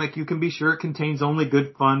Dell comic, you can be sure it contains only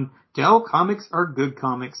good fun. Dell comics are good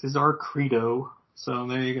comics is our credo. So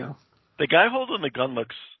there you go. The guy holding the gun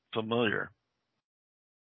looks familiar.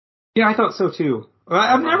 Yeah, I thought so too.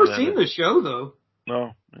 I've never seen the show though.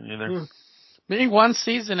 No, me neither. Being one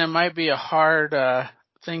season, it might be a hard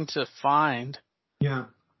thing to find. Yeah.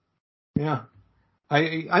 Yeah.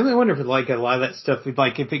 I wonder if a lot of that stuff,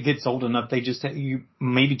 if it gets old enough, they just you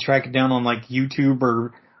maybe track it down on YouTube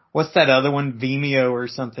or what's that other one, Vimeo or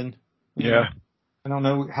something. Yeah. I don't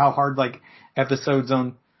know how hard episodes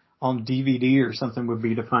on DVD or something would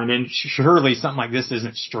be to find, and surely something like this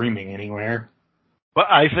isn't streaming anywhere. But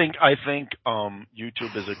I think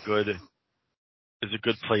YouTube is a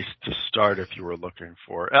good place to start if you were looking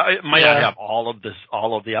for. It might not have all of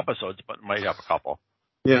the episodes, but it might have a couple.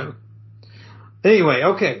 Yeah. Anyway,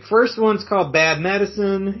 okay. First one's called Bad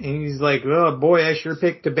Medicine, and he's like, "Oh boy, I sure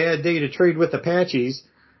picked a bad day to trade with Apaches."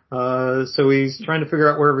 So he's trying to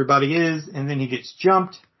figure out where everybody is, and then he gets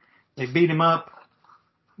jumped. They beat him up,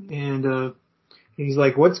 and he's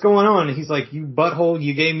like, "What's going on?" And he's like, "You butthole,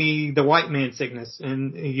 you gave me the white man sickness."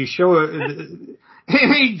 And you show it.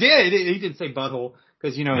 He did. He didn't say butthole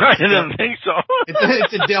because I didn't think so.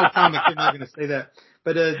 It's a Dell comic. They're not going to say that.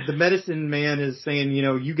 But the medicine man is saying,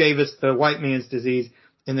 you gave us the white man's disease,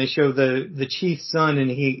 and they show the chief's son, and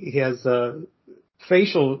he has a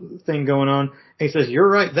facial thing going on. And he says, "You're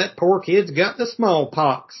right. That poor kid's got the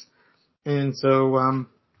smallpox." And so,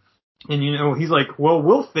 he's like, "Well,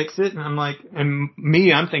 we'll fix it." And I'm like, I'm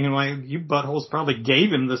thinking you buttholes probably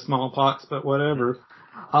gave him the smallpox, but whatever.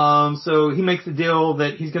 So he makes a deal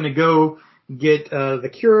that he's going to go get the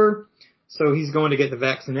cure. So he's going to get the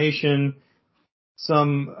vaccination.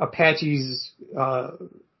 Some Apaches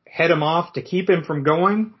head him off to keep him from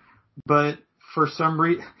going, but for some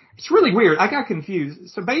reason, it's really weird. I got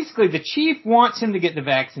confused. So basically, the chief wants him to get the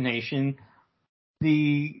vaccination.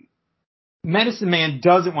 The medicine man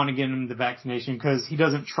doesn't want to give him the vaccination because he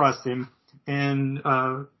doesn't trust him. And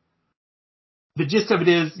the gist of it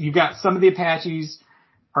is, you got some of the Apaches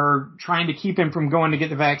are trying to keep him from going to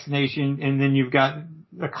get the vaccination, and then you've got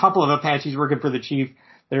a couple of Apaches working for the chief.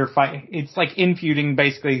 They're fighting. It's like infeuding,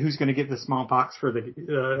 basically, who's going to get the smallpox for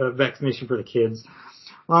the vaccination for the kids.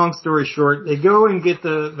 Long story short, they go and get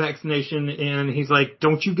the vaccination, and he's like,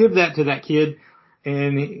 "Don't you give that to that kid."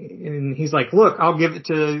 And he's like, "Look, I'll give it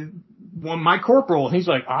to my corporal." And he's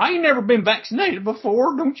like, "I ain't never been vaccinated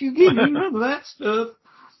before. Don't you give me none of that stuff."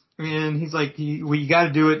 And he's like, "You got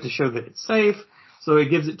to do it to show that it's safe." So he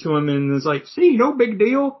gives it to him, and it's like, "See, no big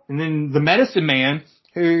deal." And then the medicine man,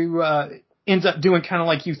 who ends up doing kind of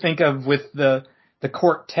like you think of with the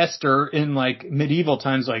court tester in medieval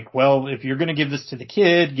times, "Well, if you're going to give this to the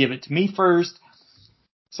kid, give it to me first."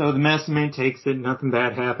 So the medicine man takes it, nothing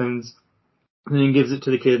bad happens, and then gives it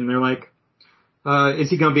to the kid, and they're like, "Is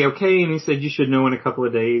he going to be okay?" And he said, "You should know in a couple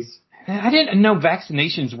of days." I didn't know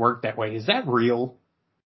vaccinations work that way. Is that real?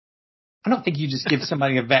 I don't think you just give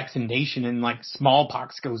somebody a vaccination and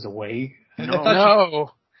smallpox goes away.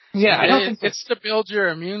 No. Yeah, I don't think it's to build your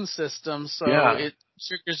immune system, so it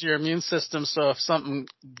triggers your immune system. So if something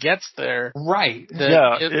gets there, right?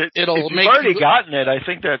 It'll if make you've already gotten it. I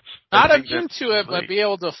think that's not immune to it, but be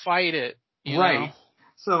able to fight it. Right. know?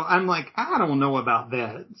 So I'm like, I don't know about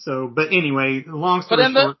that. So, but anyway, long story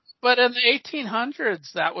short. But in the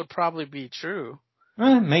 1800s, that would probably be true.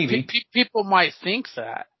 Maybe. People might think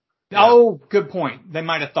that. Yeah. Oh, good point. They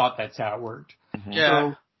might have thought that's how it worked. Mm-hmm.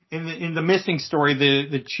 Yeah. So in the missing story,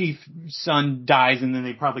 the chief's son dies, and then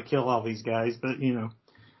they probably kill all these guys. But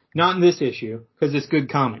not in this issue because it's good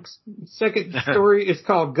comics. Second story is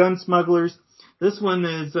called Gun Smugglers. This one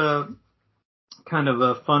is kind of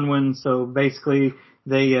a fun one. So basically,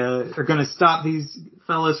 they are going to stop these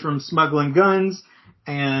fellas from smuggling guns,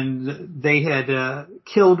 and they had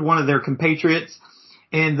killed one of their compatriots.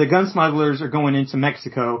 And the gun smugglers are going into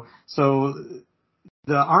Mexico. So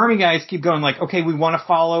the army guys keep going like, okay, we want to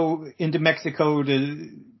follow into Mexico to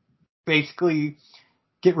basically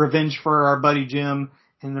get revenge for our buddy Jim.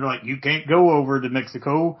 And they're like, you can't go over to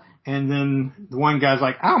Mexico. And then the one guy's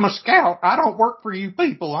like, I'm a scout. I don't work for you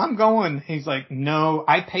people. I'm going. And he's like, no,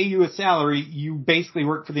 I pay you a salary. You basically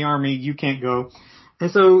work for the army. You can't go.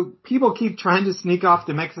 And so people keep trying to sneak off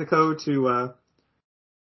to Mexico to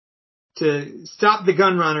stop the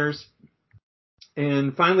gun runners.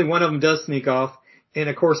 And finally one of them does sneak off. And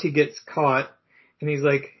of course he gets caught. And he's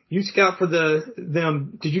like, you scout for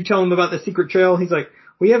them. Did you tell them about the secret trail? He's like,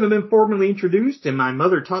 we haven't been formally introduced, and my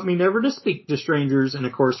mother taught me never to speak to strangers. And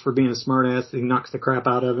of course, for being a smartass, he knocks the crap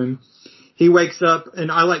out of him. He wakes up,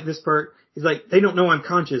 and I like this part. He's like, they don't know I'm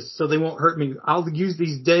conscious, so they won't hurt me. I'll use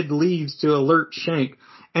these dead leaves to alert Shank.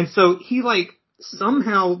 And so he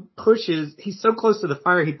somehow pushes, he's so close to the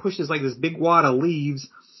fire, he pushes this big wad of leaves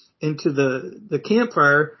into the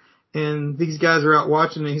campfire, and these guys are out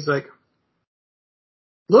watching, and he's like,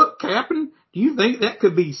 look, Captain, do you think that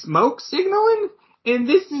could be smoke signaling? And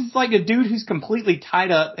this is a dude who's completely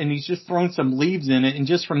tied up, and he's just thrown some leaves in it, and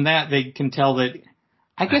just from that, they can tell that,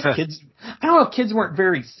 I guess kids, I don't know if kids weren't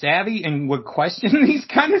very savvy and would question these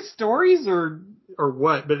kind of stories or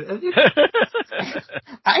what, but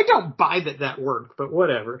I don't buy that worked, but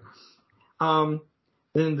whatever.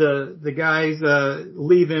 Then the guys,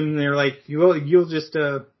 leave him, they're like, you'll just,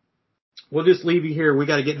 we'll just leave you here, we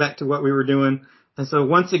gotta get back to what we were doing. And so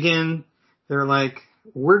once again, they're like,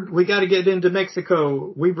 we got to get into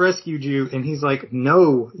Mexico. We've rescued you. And he's like,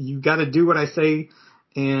 no, you got to do what I say.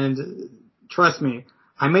 And trust me,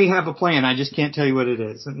 I may have a plan. I just can't tell you what it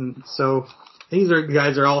is. And so these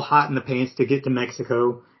guys are all hot in the pants to get to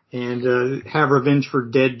Mexico and have revenge for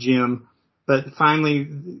dead Jim. But finally,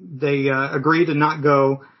 they agree to not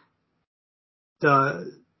go.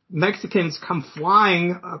 The Mexicans come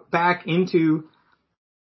flying back into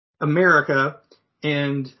America,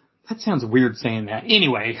 and that sounds weird saying that.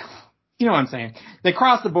 Anyway, you know what I'm saying. They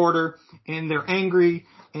cross the border, and they're angry,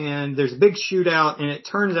 and there's a big shootout, and it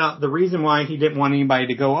turns out the reason why he didn't want anybody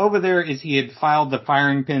to go over there is he had filed the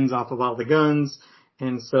firing pins off of all the guns,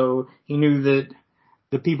 and so he knew that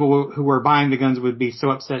the people who were buying the guns would be so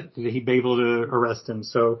upset that he'd be able to arrest him.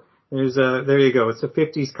 So there you go. It's a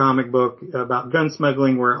 50s comic book about gun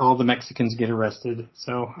smuggling where all the Mexicans get arrested.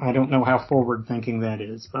 So I don't know how forward thinking that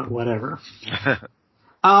is, but whatever.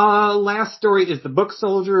 Last story is The Book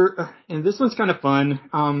Soldier, and this one's kind of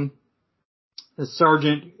fun. The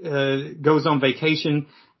sergeant goes on vacation,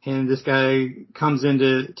 and this guy comes in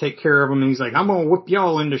to take care of him, and he's like, I'm gonna whip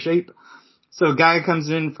y'all into shape. So a guy comes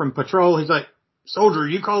in from patrol, he's like, soldier,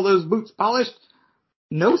 you call those boots polished?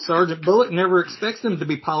 No, Sergeant Bullet never expects them to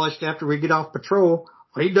be polished after we get off patrol.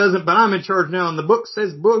 Well, he doesn't, but I'm in charge now, and the book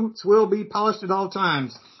says boots will be polished at all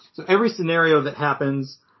times. So every scenario that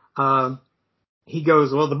happens, he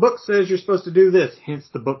goes, well, the book says you're supposed to do this, hence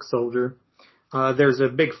the book soldier. There's a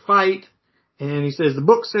big fight, and he says, the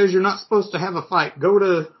book says you're not supposed to have a fight. Go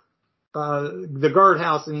to the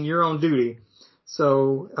guardhouse and you're on duty.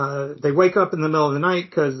 So they wake up in the middle of the night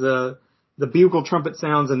because the bugle trumpet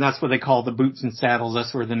sounds, and that's what they call the boots and saddles.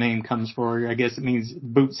 That's where the name comes from. I guess it means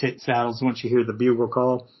boots hit saddles once you hear the bugle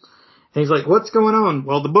call. And he's like, what's going on?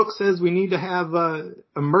 Well, the book says we need to have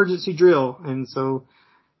emergency drill. And so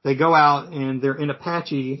they go out, and they're in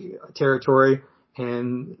Apache territory,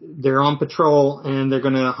 and they're on patrol, and they're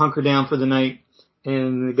going to hunker down for the night.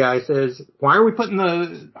 And the guy says, why are we putting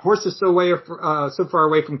the horses so far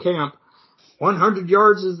away from camp? 100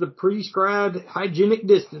 yards is the prescribed hygienic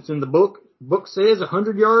distance in the book. Book says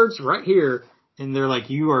 100 yards right here. And they're like,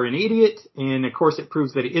 you are an idiot. And of course it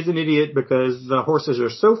proves that he is an idiot because the horses are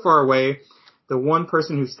so far away. The one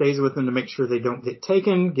person who stays with them to make sure they don't get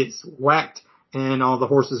taken gets whacked, and all the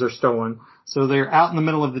horses are stolen. So they're out in the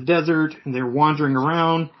middle of the desert, and they're wandering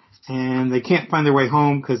around, and they can't find their way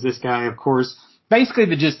home because this guy, of course, basically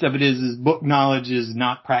the gist of it is book knowledge is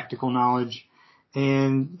not practical knowledge.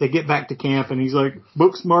 And they get back to camp, and he's like,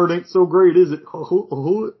 book smart ain't so great, is it?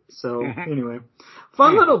 So, anyway.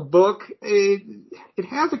 Fun little book. It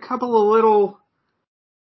has a couple of little,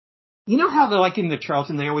 you know how they're like in the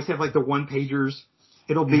Charlton, they always have like the one-pagers?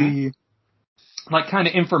 It'll be like kind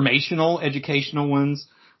of informational, educational ones.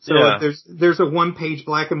 So there's a 1-page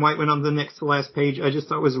black and white one on the next to last page. I just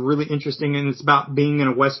thought was really interesting, and it's about being in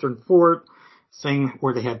a Western fort, saying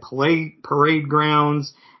where they had parade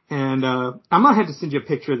grounds. And I'm gonna have to send you a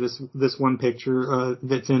picture of this one picture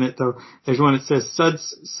that's in it though. There's one that says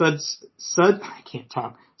I can't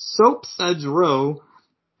talk. Soap Suds Row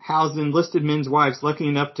housed enlisted men's wives lucky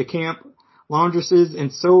enough to camp laundresses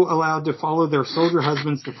and so allowed to follow their soldier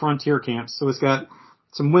husbands to frontier camps. So it's got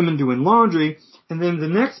some women doing laundry. And then the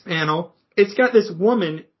next panel, it's got this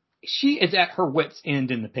woman. She is at her wit's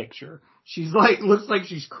end in the picture. She's like, looks like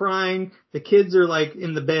she's crying. The kids are like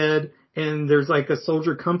in the bed and there's like a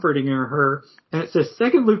soldier comforting her. And it says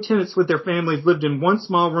second lieutenants with their families lived in one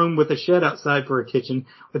small room with a shed outside for a kitchen.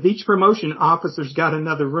 With each promotion, officers got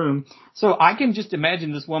another room. So I can just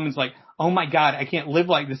imagine this woman's like, oh my God, I can't live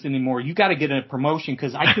like this anymore. You got to get a promotion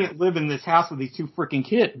because I can't live in this house with these 2 freaking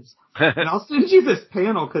kids. And I'll send you this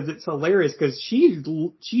panel because it's hilarious because she's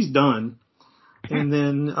done. And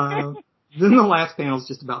then the last panel is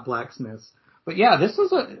just about blacksmiths. But yeah, this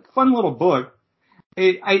was a fun little book.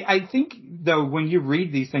 I think though, when you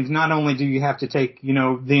read these things, not only do you have to take, the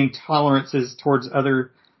intolerances towards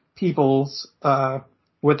other people's,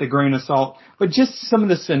 with a grain of salt, but just some of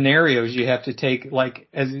the scenarios you have to take, like,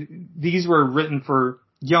 as these were written for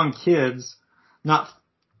young kids, not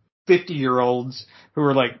 50-year-olds who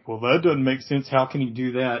are like, well, that doesn't make sense. How can you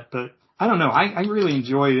do that? But I don't know. I really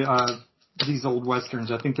enjoy, these old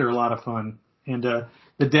Westerns. I think they're a lot of fun. And,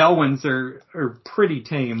 the Dell ones are pretty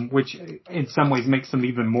tame, which in some ways makes them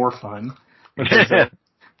even more fun. Because,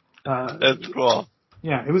 that's cool.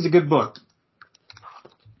 Yeah, it was a good book.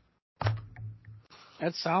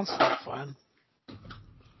 That sounds like fun.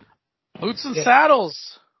 Boots and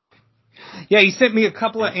Saddles. Yeah, he sent me a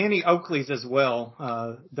couple of Annie Oakleys as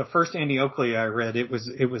well. The first Annie Oakley I read, it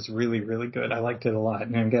was really, really good. I liked it a lot,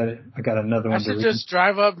 and I got another one. I should just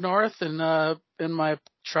drive up north and in my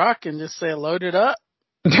truck and just say load it up.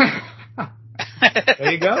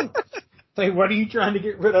 There you go. Say, what are you trying to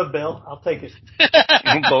get rid of, Bill? I'll take it.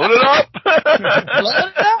 Load it up.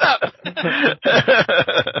 Load it up.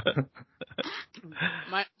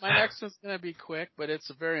 My next one's going to be quick, but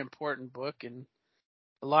it's a very important book and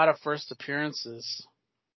a lot of first appearances.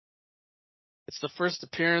 It's the first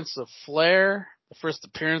appearance of Flair, the first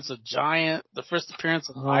appearance of Giant, the first appearance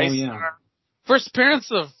of Ice Star, first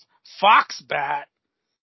appearance of Foxbat.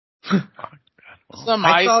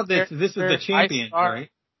 I saw this. This is the champion, right?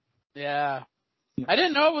 Yeah. I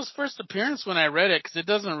didn't know it was first appearance when I read it because it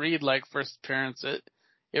doesn't read like first appearance.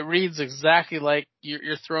 It reads exactly like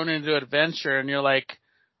you're thrown into adventure and you're like,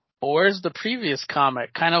 well, where's the previous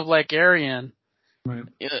comic? Kind of like Arian. Right.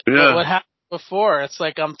 What happened before? It's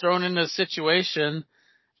like I'm thrown into a situation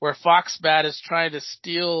where Foxbat is trying to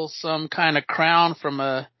steal some kind of crown from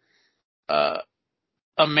a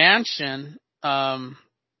mansion. And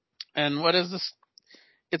what is this?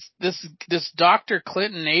 It's this Dr.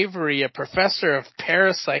 Clinton Avery, a professor of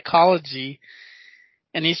parapsychology,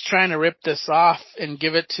 and he's trying to rip this off and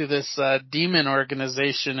give it to this demon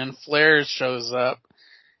organization, and Flair shows up.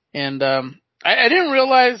 And I didn't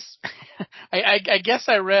realize I guess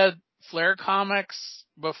I read Flair comics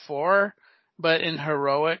before, but in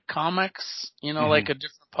Heroic Comics, like a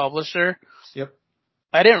different publisher. Yep.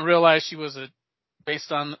 I didn't realize she was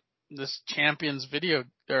based on this Champions video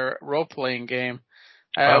or role playing game.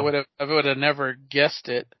 I would have never guessed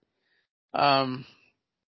it.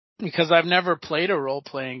 Because I've never played a role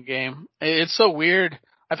playing game. It's so weird.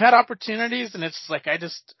 I've had opportunities and it's like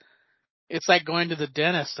it's like going to the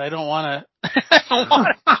dentist. I don't want to.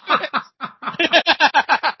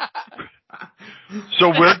 So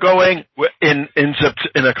we're going in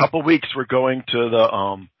a couple weeks. We're going to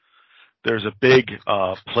the there's a big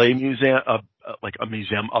play museum, like a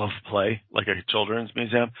museum of play, like a children's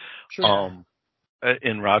museum. Sure.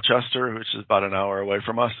 In Rochester, which is about an hour away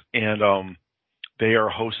from us, and they are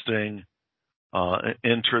hosting an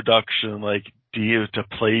introduction, like to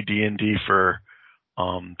play D&D for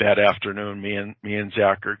that afternoon. Me and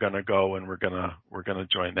Zach are gonna go, and we're gonna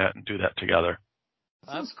join that and do that together.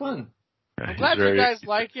 That's fun. Yeah, I'm glad you guys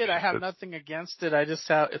like it. I have nothing against it. I just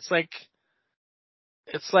have it's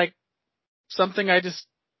like something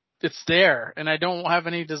it's there, and I don't have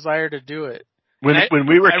any desire to do it. When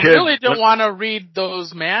we were kids, I really don't want to read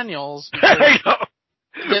those manuals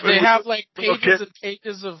because they have like pages and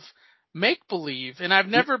pages of make-believe, and I've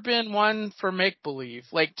never been one for make-believe,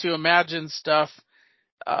 like to imagine stuff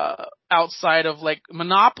outside of like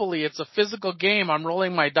Monopoly. It's a physical game. I'm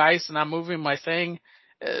rolling my dice and I'm moving my thing,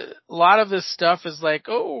 a lot of this stuff is like,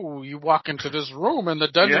 oh, you walk into this room and the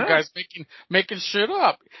dungeon guy's making shit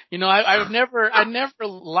up. You know, I never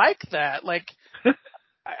liked that. Like,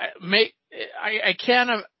 I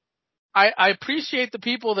can't. I appreciate the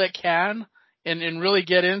people that can and really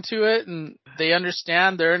get into it, and they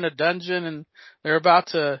understand they're in a dungeon and they're about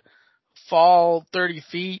to fall 30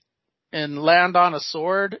 feet and land on a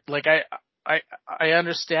sword. Like, I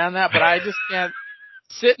understand that, but I just can't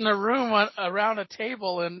sit in a room around a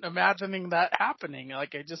table and imagining that happening.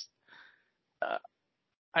 Like, I just,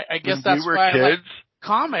 I guess when that's we were why kids, I like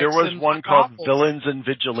comics. there was and one called novels. Villains and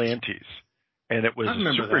Vigilantes, and it was I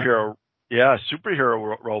remember a superhero. Yeah,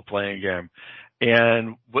 superhero role playing game.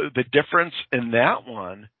 And the difference in that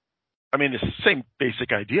one, I mean, it's the same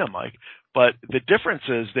basic idea, Mike, but the difference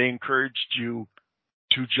is they encouraged you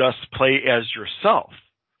to just play as yourself.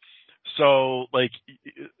 So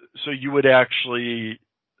you would actually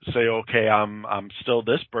say, okay, I'm still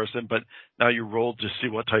this person, but now you roll to see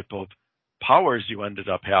what type of powers you ended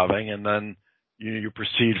up having, and then you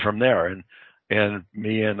proceed from there. And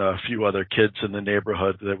me and a few other kids in the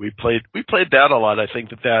neighborhood that we played that a lot. I think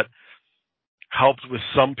that helped with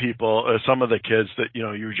some people, some of the kids that, you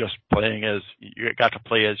were just playing you got to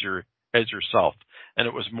play as yourself. And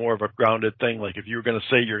it was more of a grounded thing. Like if you were going to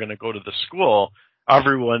say you're going to go to the school,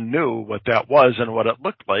 everyone knew what that was and what it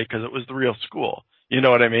looked like because it was the real school. You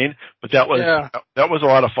know what I mean? But that was a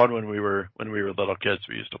lot of fun when we were little kids.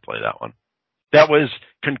 We used to play that one. That was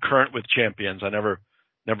concurrent with Champions. I never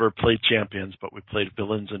played Champions, but we played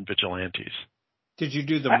Villains and Vigilantes. Did you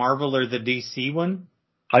do the Marvel or the DC one?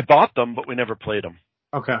 I bought them, but we never played them.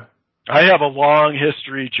 Okay. I have a long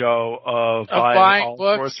history, Joe, of buying all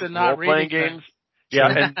books sorts of and not role-playing games. Yeah,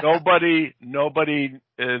 and nobody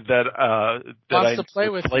that I to play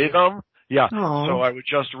would play them. Yeah, so I would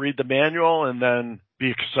just read the manual and then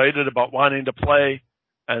be excited about wanting to play,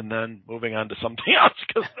 and then moving on to something else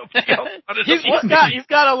because nobody else wanted to play. He's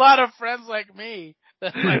got a lot of friends like me.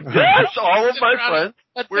 Yes, all of my friends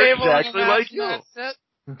were exactly like you.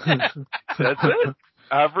 That's it.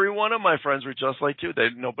 Every one of my friends were just like you.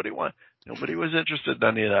 Nobody was interested in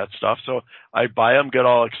any of that stuff. So I buy them, get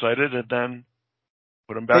all excited, and then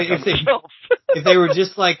put them back on the shelf. If they were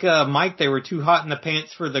just like Mike, they were too hot in the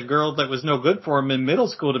pants for the girl that was no good for him in middle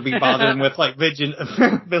school to be bothering with like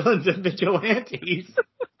Villains and Vigilantes.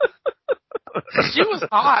 She was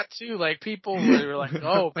hot too. Like people were like,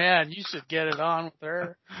 "Oh man, you should get it on with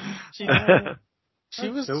her." She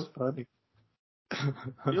was so funny.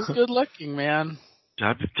 She was good looking, man.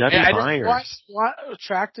 Debbie Myers.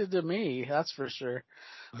 Attracted to me, that's for sure.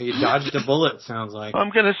 Well, you dodged a bullet, sounds like.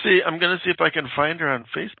 I'm gonna see if I can find her on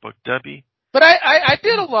Facebook, Debbie. But I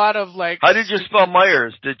did a lot of like. How did you spell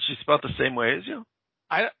Myers? Did she spell it the same way as you?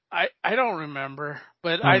 I don't remember,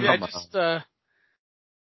 but I just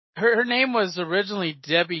her name was originally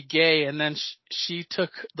Debbie Gay, and then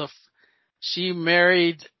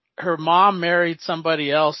her mom married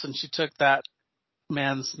somebody else, and she took that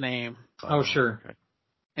man's name. Oh, sure. Okay.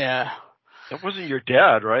 Yeah. That wasn't your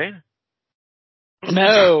dad, right?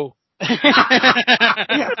 No.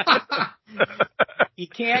 You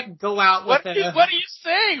can't go out with What are you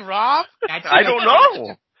saying, Rob? I don't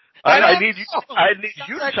know. I need you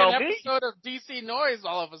to tell me. An episode of DC Noise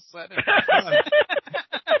all of a sudden.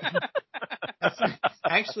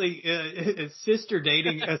 Actually, stepsister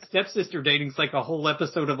dating is like a whole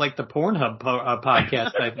episode of like the Pornhub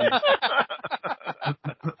podcast, I think.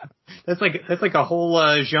 That's like a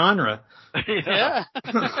whole genre. Yeah.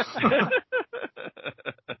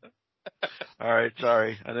 All right,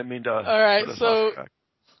 sorry. I didn't mean to. All right, so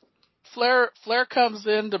Flair comes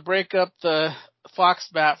in to break up the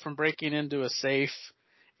Foxbat from breaking into a safe.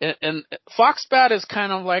 And Foxbat is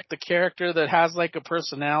kind of like the character that has like a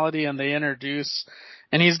personality, and they introduce,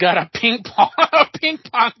 and he's got a ping pong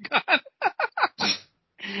gun.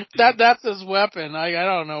 That's his weapon. I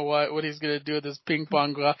don't know what he's gonna do with this ping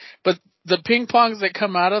pong gun, but the ping pongs that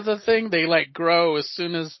come out of the thing, they like grow as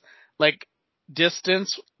soon as like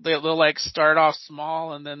distance. They'll like start off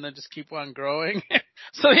small and then they just keep on growing.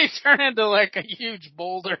 So they turn into like a huge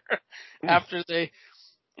boulder after they.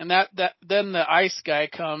 And then the ice guy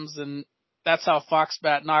comes, and that's how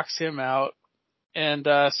Foxbat knocks him out. And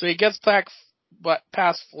so he gets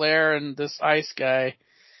past Flair and this ice guy,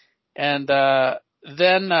 and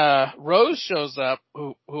then Rose shows up,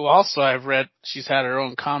 who also I've read. She's had her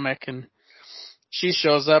own comic, and she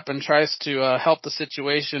shows up and tries to help the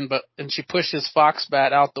situation, and she pushes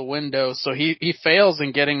Foxbat out the window, so he fails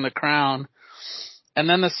in getting the crown. And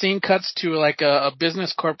then the scene cuts to like a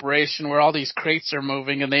business corporation where all these crates are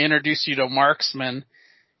moving, and they introduce you to Marksman.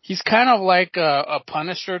 He's kind of like a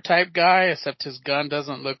Punisher type guy, except his gun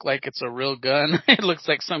doesn't look like it's a real gun. It looks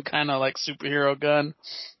like some kind of like superhero gun.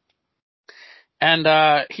 And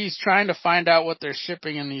he's trying to find out what they're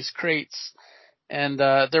shipping in these crates. And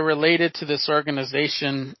they're related to this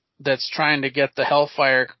organization that's trying to get the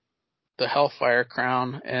Hellfire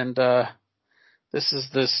crown. And this is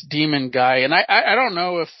this demon guy. And I don't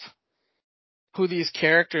know who these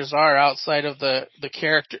characters are outside of the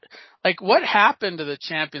character. Like, what happened to the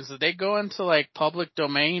champions? Did they go into like public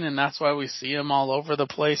domain, and that's why we see them all over the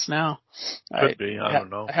place now? Could be. I don't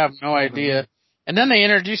know. I have no idea. And then they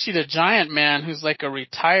introduce you to Giant Man, who's like a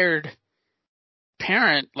retired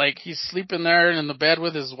parent. Like, he's sleeping there in the bed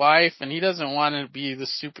with his wife, and he doesn't want to be the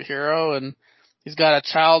superhero. And he's got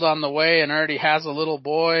a child on the way, and already has a little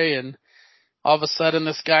boy. And all of a sudden,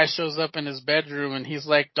 this guy shows up in his bedroom, and he's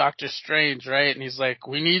like Doctor Strange, right? And he's like,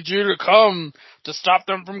 "We need you to come to stop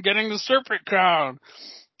them from getting the Serpent Crown."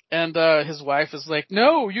 And his wife is like,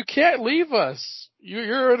 "No, you can't leave us.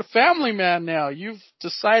 You're a family man now. You've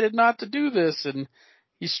decided not to do this." And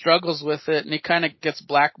he struggles with it, and he kind of gets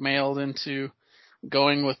blackmailed into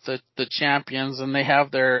going with the champions, and they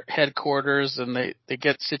have their headquarters, and they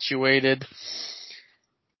get situated.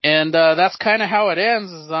 And that's kind of how it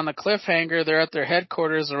ends, is on a cliffhanger. They're at their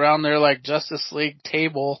headquarters around their like Justice League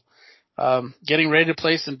table, getting ready to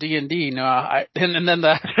play some D&D. No, and then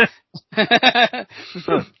the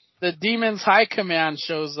the Demon's High Command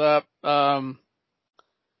shows up. I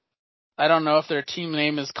don't know if their team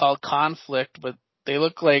name is called Conflict, but they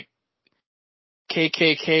look like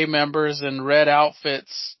KKK members in red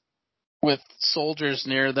outfits with soldiers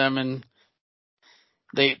near them, and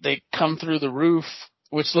they come through the roof,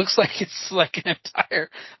 which looks like it's like an entire,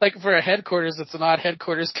 like for a headquarters, it's an odd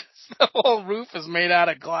headquarters because the whole roof is made out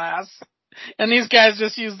of glass. And these guys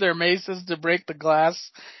just use their maces to break the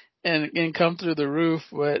glass and come through the roof.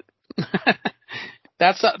 But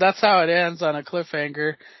that's how it ends, on a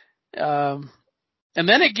cliffhanger. And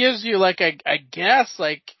then it gives you like, I guess,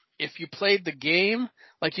 like if you played the game,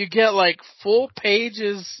 like you get like full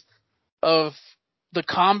pages of the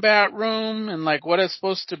combat room and like what it's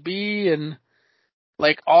supposed to be, and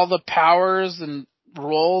like all the powers and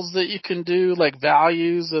roles that you can do, like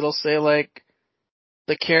values. It'll say like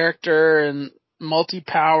the character and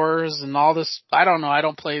multi-powers and all this. I don't know. I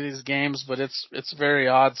don't play these games, but it's very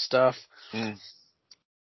odd stuff.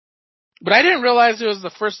 But I didn't realize it was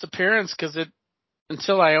the first appearance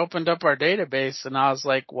until I opened up our database, and I was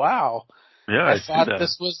like, wow. Yeah, I thought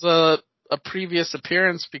this was a previous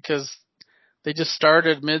appearance, because they just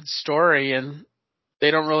started mid-story and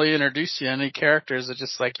they don't really introduce you to any characters. It's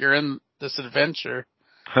just like you're in this adventure.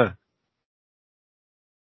 Huh.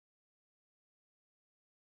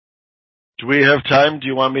 Do we have time? Do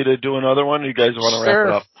you want me to do another one? Or you guys want to wrap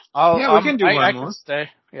it up? We can do one more. I can stay.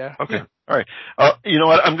 Yeah. Okay. Yeah. All right. You know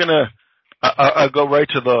what? I'll go right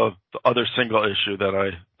to the other single issue that I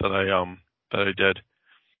did,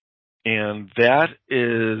 and that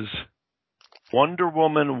is Wonder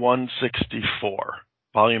Woman 164,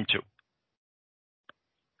 Volume 2.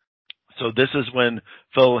 So this is when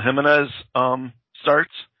Phil Jimenez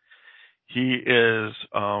starts. He is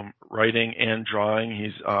writing and drawing.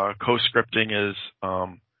 He's co-scripting is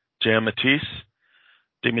Jan Matisse,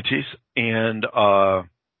 and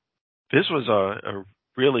this was a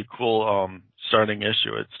really cool starting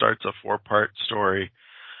issue. It starts a 4-part story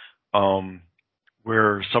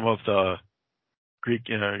where some of the Greek,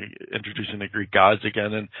 introducing the Greek gods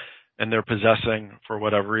again, and they're possessing, for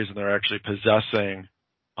whatever reason, they're actually possessing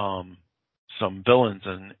some villains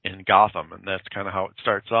in Gotham, and that's kind of how it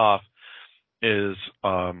starts off. Is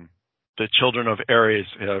the children of Ares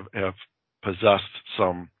have possessed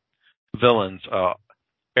some villains.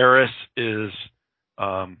 Eris has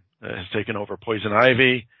taken over Poison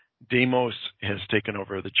Ivy. Deimos has taken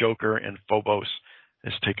over the Joker, and Phobos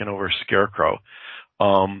has taken over Scarecrow.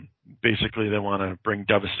 Basically, they want to bring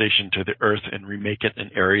devastation to the Earth and remake it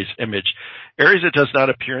in Ares' image. Ares, it does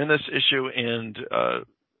not appear in this issue, and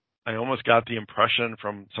I almost got the impression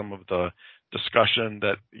from some of the discussion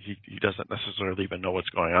that he doesn't necessarily even know what's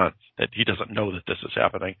going on, that he doesn't know that this is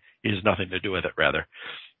happening. He has nothing to do with it, rather.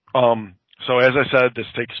 So as I said,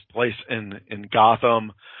 this takes place in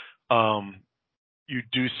Gotham. You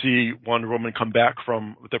do see Wonder Woman come back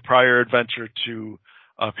from the prior adventure to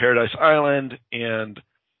Paradise Island, and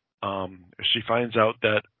she finds out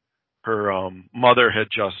that her mother had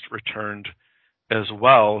just returned as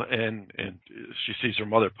well, and she sees her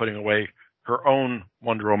mother putting away her own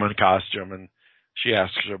Wonder Woman costume, and she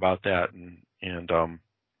asks her about that, and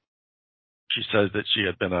she says that she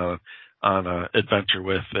had been on an adventure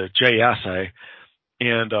with JSA,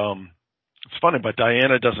 and it's funny, but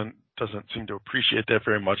Diana doesn't seem to appreciate that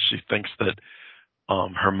very much. She thinks that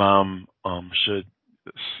her mom should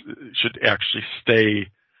actually stay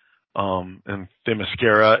in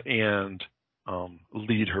Themyscira and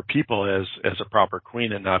lead her people as a proper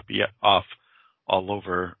queen, and not be off all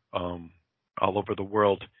over the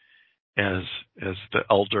world as the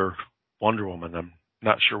elder Wonder Woman. I'm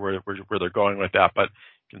not sure where they're going with that, but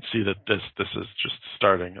you can see that this is just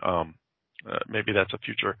starting. Maybe that's a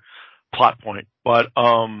future plot point, but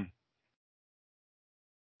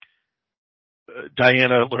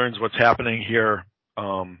Diana learns what's happening here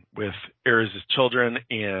with Ares' children,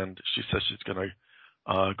 and she says she's going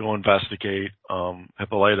to go investigate.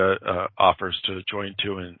 Hippolyta offers to join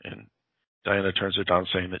too, and Diana turns her down,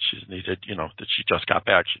 saying that she's needed, that she just got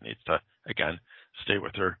back. She needs to, again, stay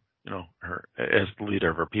with her, her as the leader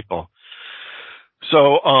of her people.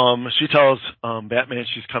 So she tells Batman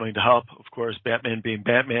she's coming to help. Of course, Batman, being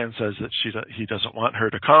Batman, says that he doesn't want her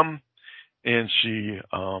to come, and she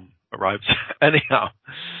arrives anyhow.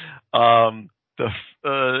 The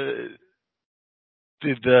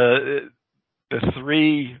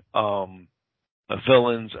three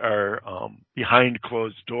villains are behind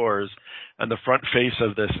closed doors, and the front face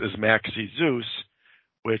of this is Maxie Zeus,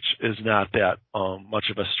 which is not that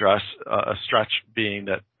much of a stretch, being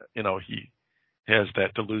that he has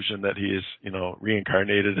that delusion that he is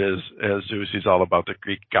reincarnated as Zeus. He's all about the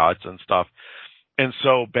Greek gods and stuff, and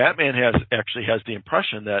so Batman actually has the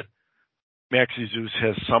impression that Maxie Zeus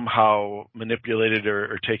has somehow manipulated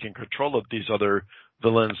or taken control of these other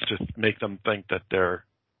villains to make them think that they're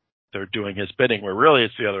doing his bidding, where really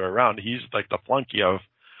it's the other way around. He's like the flunky of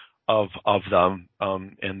them,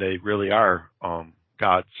 and they really are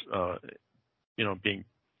gods, being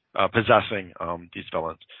possessing these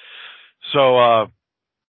villains. So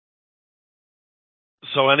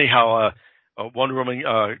anyhow, Wonder Woman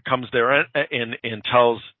comes there and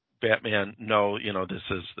tells Batman, no, this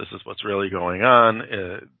is what's really going on.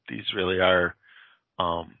 These really are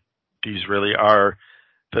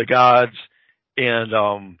the gods, and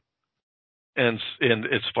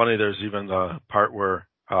it's funny. There's even the part where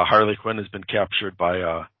Harley Quinn has been captured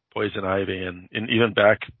by Poison Ivy, and even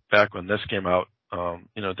back when this came out,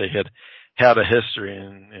 they had a history,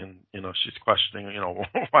 and she's questioning,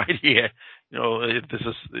 why do you, this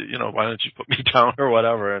is, why don't you put me down or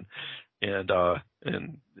whatever, and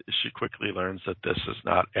she quickly learns that this is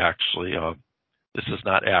not actually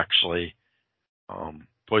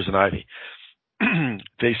Poison Ivy.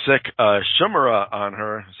 They sick Chimera on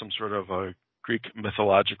her, some sort of a Greek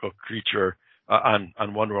mythological creature, on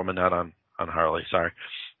Wonder Woman, not on Harley, sorry.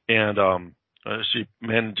 And she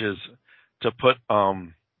manages to put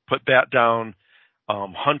that down.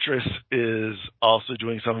 Huntress is also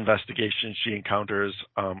doing some investigation. She encounters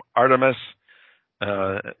Artemis,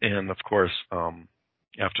 and of course,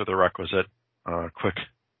 after the requisite quick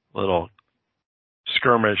little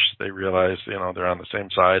skirmish, they realize they're on the same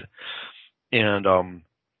side. And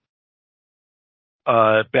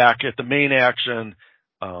back at the main action,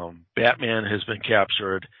 Batman has been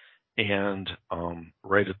captured, and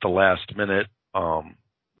right at the last minute,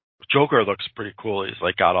 Joker looks pretty cool. He's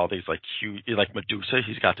got all these huge, like Medusa.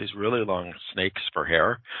 He's got these really long snakes for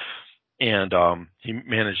hair, and he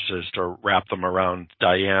manages to wrap them around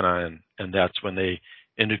Diana, and that's when they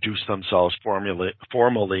introduce themselves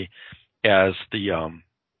formally as the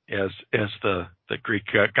Greek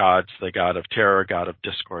gods, the god of terror, god of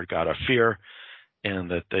discord, god of fear,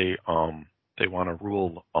 and that they want to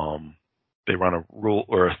rule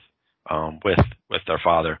Earth with their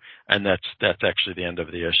father, and that's actually the end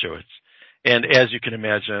of the issue. And as you can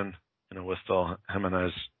imagine, with Phil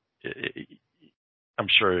Jimenez, I'm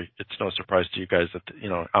sure it's no surprise to you guys that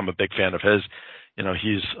I'm a big fan of his.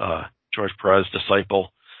 He's George Perez's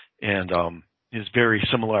disciple, and his very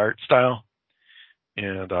similar art style.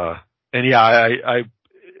 And yeah, I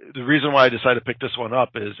the reason why I decided to pick this one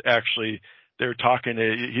up is actually they're talking.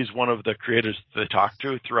 He's one of the creators they talked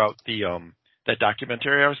to throughout the that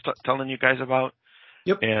documentary I was telling you guys about.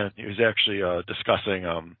 Yep. And he was actually discussing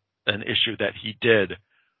an issue that he did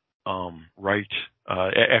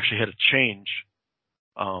actually had to change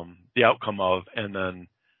the outcome of, and then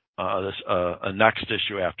a next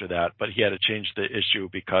issue after that. But he had to change the issue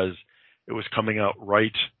because it was coming out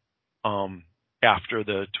right after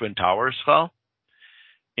the Twin Towers fell.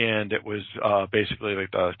 And it was basically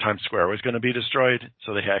like the Times Square was going to be destroyed,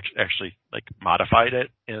 so they actually modified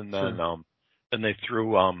it, and then then they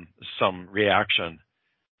threw some reaction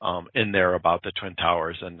in there about the Twin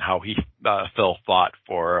Towers and how Phil fought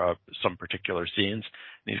for some particular scenes,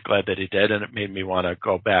 and he's glad that he did, and it made me want to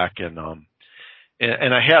go back and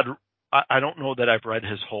I had I don't know that I've read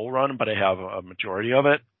his whole run, but I have a majority of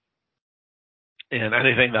it. And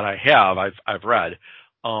anything that I have, I've read.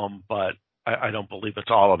 But I don't believe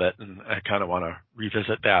it's all of it, and I kind of want to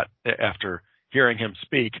revisit that after hearing him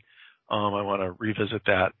speak. I want to revisit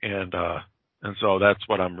that, and so that's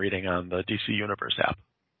what I'm reading on the DC Universe app.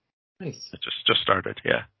 Nice. It just started,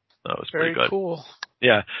 yeah. That was pretty good. Very cool.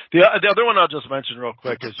 Yeah. The other one I'll just mention real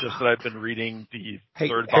quick is just that I've been reading the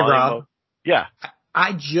third volume. Rob, yeah.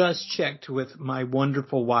 I just checked with my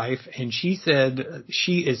wonderful wife, and she said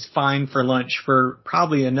she is fine for lunch for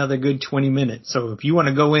probably another good 20 minutes. So if you want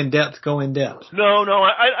to go in depth, go in depth. No,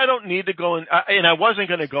 I don't need to go in, and I wasn't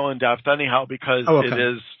going to go in depth anyhow because it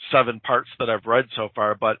is 7 parts that I've read so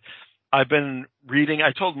far, but I've been reading.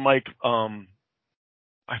 I told Mike,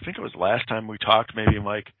 I think it was last time we talked, maybe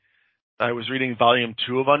Mike, I was reading volume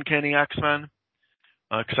 2 of Uncanny X-Men,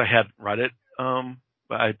 cause I hadn't read it.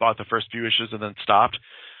 I bought the first few issues and then stopped.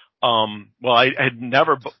 Well, I had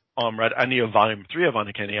never read any of volume 3 of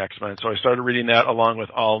Uncanny X-Men, so I started reading that along with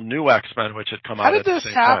All New X-Men, which had come out at the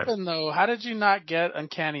same time. How did this happen, though? How did you not get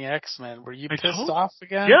Uncanny X-Men? Were you pissed off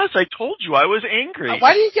again? Yes, I told you I was angry.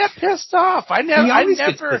 Why do you get pissed off? I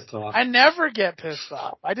never get pissed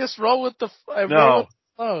off. I just roll with the flow.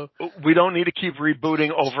 We don't need to keep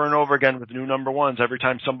rebooting over and over again with new number ones every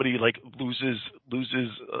time somebody like loses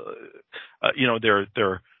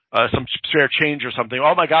their some spare change or something.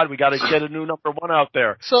 Oh my God, we got to get a new number 1 out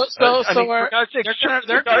there. For God's sake,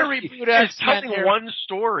 they're going to reboot X-Men. It's telling one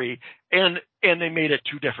story, and they made it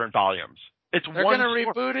 2 different volumes. They're going to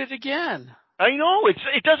reboot it again. I know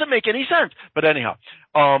it doesn't make any sense. But anyhow,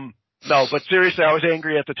 no. But seriously, I was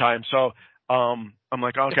angry at the time, so I'm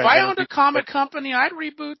like, okay. If I owned a comic company, I'd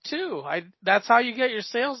reboot too. That's how you get your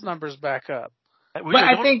sales numbers back up. But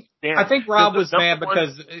I think Rob was mad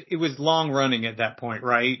because it was long running at that point,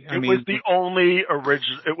 right? It was the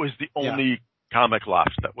only comic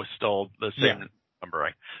left that was still the same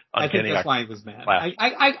numbering. I think that's why he was mad.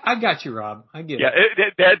 I got you, Rob. I get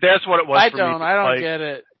it. Yeah, that's what it was for me. I don't get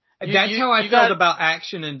it. That's how I felt about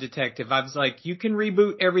Action and Detective. I was like, you can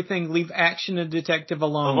reboot everything, leave Action and Detective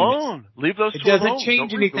alone. Leave those 2 alone. It doesn't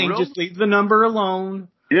change anything, just leave the number alone.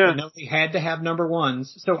 Yeah. They had to have number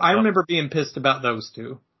 1s. So I remember being pissed about those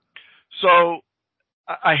 2. So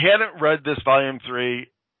I hadn't read this volume 3.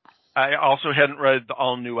 I also hadn't read the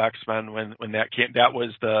All New X-Men when that came. That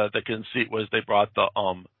was the conceit was they brought the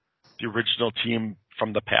original team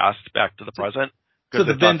from the past back to the present. So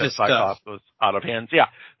the Bendis stuff was out of hands. Yeah,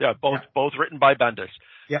 both written by Bendis.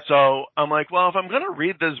 Yeah. So I'm like, well, if I'm going to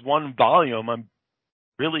read this 1 volume, I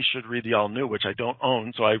really should read the All New, which I don't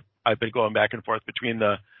own. So I've been going back and forth between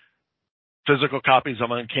the physical copies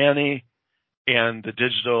of Uncanny and the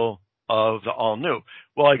digital of the All New.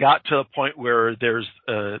 Well, I got to a point where there's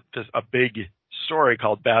a big story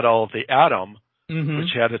called Battle of the Atom,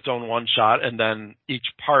 which had its own one shot, and then each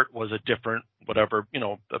part was a different whatever,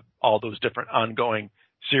 all those different ongoing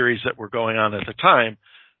series that were going on at the time.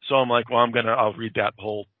 So I'm like, well, I'll read that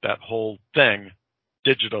whole thing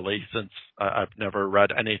digitally since I've never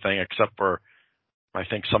read anything except for, I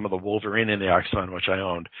think, some of the Wolverine and the X-Men, which I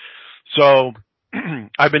owned. So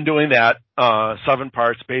I've been doing that, 7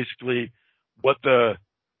 parts. Basically what the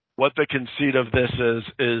conceit of this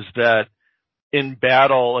is that in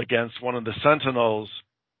battle against one of the Sentinels,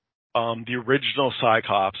 the original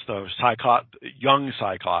Cyclops, young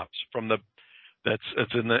Cyclops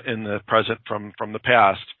that's in the present from the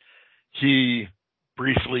past, he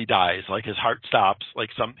briefly dies. Like his heart stops. Like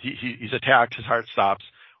he's attacked, his heart stops.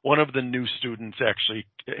 One of the new students actually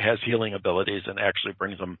has healing abilities and actually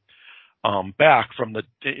brings him back from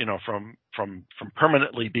from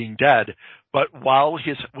permanently being dead. But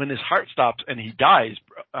when his heart stops and he dies,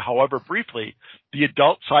 however briefly, the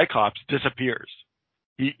adult Cyclops disappears.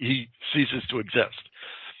 He ceases to exist.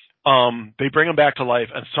 They bring him back to life,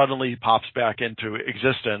 and suddenly he pops back into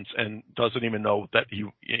existence and doesn't even know that he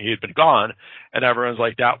had been gone. And everyone's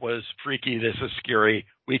like, "That was freaky. This is scary.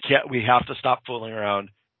 We have to stop fooling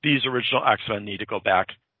around. These original X-Men need to go back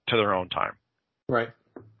to their own time." Right.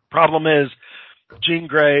 Problem is, Jean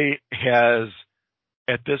Grey has,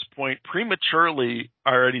 at this point, prematurely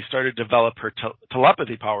already started to develop her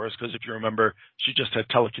telepathy powers, because if you remember, she just had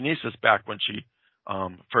telekinesis back when she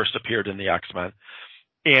first appeared in the X-Men.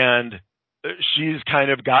 And she's kind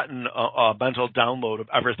of gotten a mental download of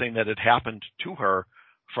everything that had happened to her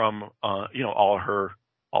from, all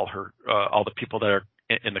the people that are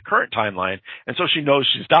in the current timeline. And so she knows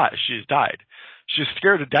she's died. She's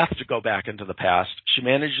scared to death to go back into the past. She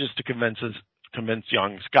manages to convince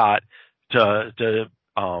young Scott to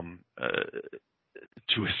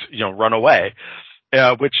run away.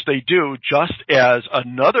 which they do just as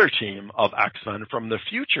another team of X-Men from the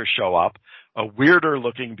future show up, a weirder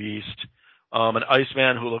looking beast, an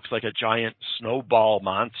Iceman who looks like a giant snowball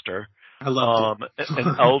monster. I loved it.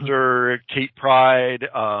 An elder Kate Pride,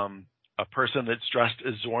 a person that's dressed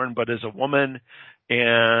as Zorn but is a woman,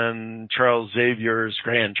 and Charles Xavier's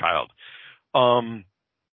grandchild.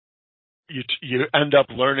 You end up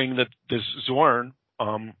learning that this Zorn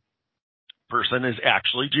person is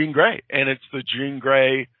actually Jean Grey, and it's the Jean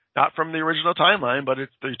Grey not from the original timeline, but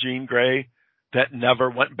it's the Jean Grey that never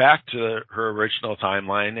went back to her original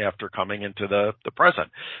timeline after coming into the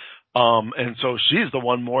present. And so she's the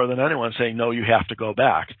one more than anyone saying, no, you have to go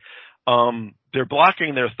back. They're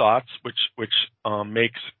blocking their thoughts, which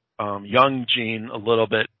makes young Jean a little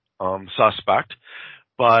bit suspect.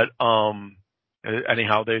 But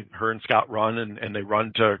anyhow, her and Scott run, and they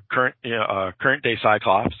run to current day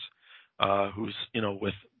Cyclops, who's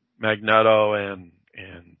with Magneto and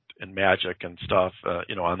Magic and stuff,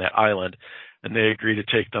 on that island, and they agree to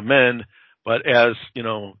take them in. But as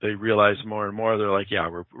they realize more and more, they're like, yeah,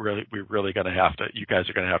 we're really going to have to. You guys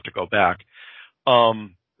are going to have to go back.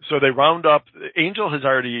 So they round up. Angel has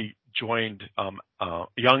already joined.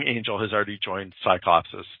 Young Angel has already joined Cyclops'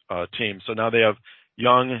 team. So now they have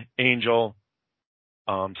young Angel,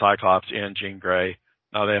 Cyclops, and Jean Grey.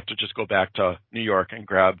 Now they have to just go back to New York and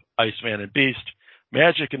grab Iceman and Beast.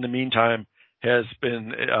 Magic, in the meantime, has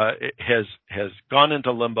gone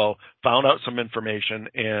into limbo, found out some information,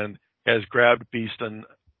 and has grabbed Beast and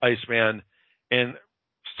Iceman, and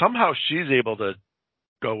somehow she's able to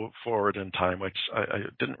go forward in time, which I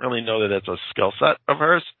didn't really know that that's a skill set of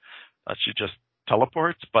hers. She just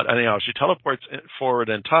teleports, but anyhow, she teleports forward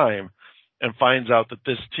in time and finds out that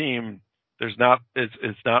this team, it's not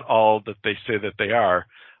all that they say that they are.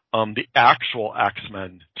 The actual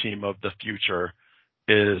X-Men team of the future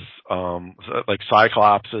is like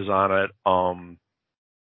Cyclops is on it.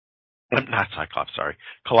 Not Cyclops, sorry.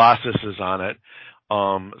 Colossus is on it.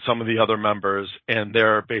 Some of the other members, and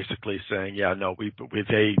they're basically saying, yeah, no,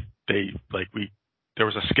 there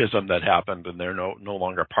was a schism that happened, and they're no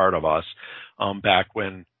longer part of us. Back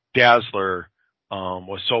when Dazzler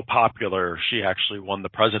was so popular, she actually won the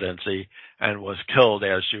presidency and was killed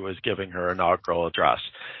as she was giving her inaugural address.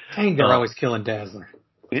 Dang, they're always killing Dazzler.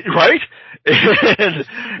 Right? and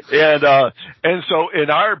so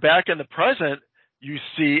back in the present, you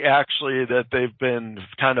see actually that they've been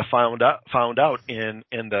kind of found out in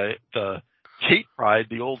the Kate Pride,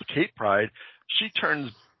 the old Kate Pride. She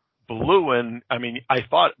turns blue, and I mean, I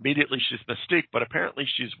thought immediately she's Mystique, but apparently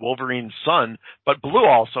she's Wolverine's son, but blue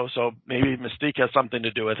also, so maybe Mystique has something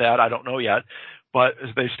to do with that. I don't know yet, but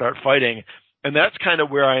as they start fighting, and that's kind of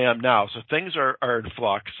where I am now. So things are in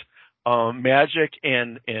flux. Magic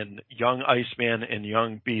and young Iceman and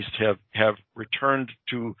young Beast have returned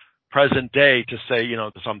to present day to say,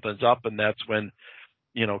 something's up, and that's when,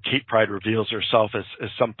 Kate Pride reveals herself as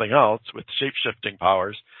something else with shape-shifting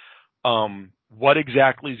powers. What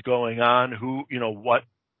exactly is going on? Who,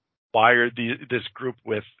 why are this group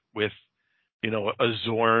with a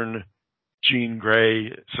Zorn, Jean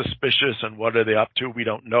Grey suspicious, and what are they up to? We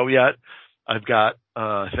don't know yet. I've got,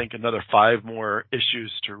 I think, another 5 more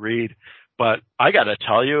issues to read, but I got to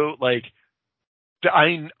tell you,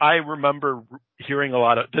 I remember hearing a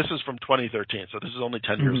lot of, this is from 2013, so this is only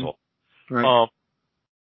 10 years old. Right.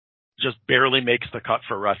 Just barely makes the cut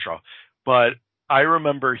for retro. But I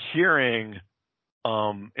remember hearing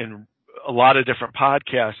in a lot of different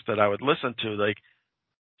podcasts that I would listen to,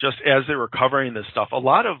 just as they were covering this stuff, a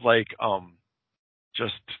lot of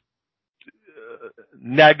just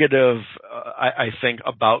negative, I think,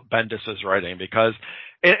 about Bendis's writing, because,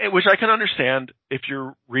 which I can understand if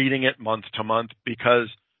you're reading it month to month, because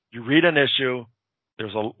you read an issue,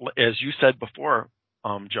 there's as you said before,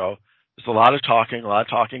 Joe, there's a lot of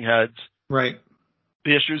talking heads. Right.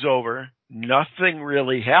 The issue's over. Nothing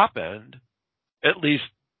really happened, at least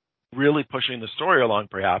really pushing the story along,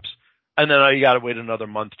 perhaps. And then you got to wait another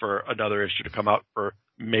month for another issue to come out, for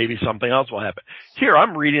maybe something else will happen. Here,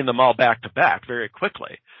 I'm reading them all back to back very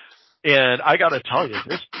quickly. And I got to tell you,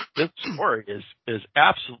 this story is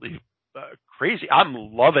absolutely crazy. I'm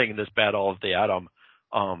loving this Battle of the Atom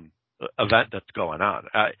event that's going on.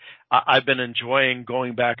 I've been enjoying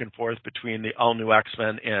going back and forth between the All New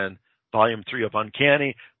X-Men and Volume 3 of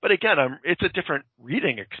Uncanny. But again, it's a different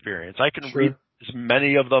reading experience. I can read as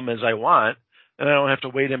many of them as I want, and I don't have to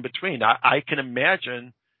wait in between. I can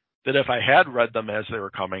imagine that if I had read them as they were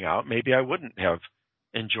coming out, maybe I wouldn't have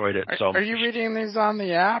enjoyed it so much. Are you reading these on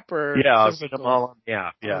the app or? Yeah, I've read them all on the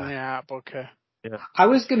app. Yeah. On the app, okay. Yeah. I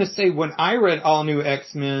was going to say when I read All New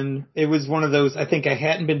X-Men, it was one of those, I think I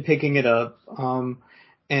hadn't been picking it up.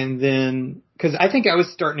 And then, cause I think I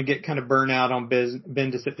was starting to get kind of burnt out on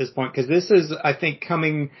Bendis at this point, cause this is, I think,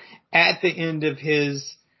 coming at the end of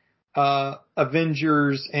his,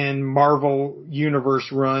 Avengers and Marvel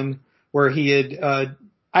Universe run where he had,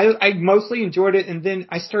 I mostly enjoyed it. And then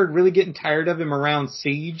I started really getting tired of him around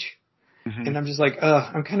Siege. Mm-hmm. And I'm just like,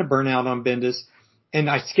 I'm kind of burnt out on Bendis, and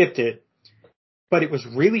I skipped it. But it was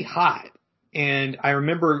really hot. And I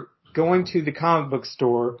remember going to the comic book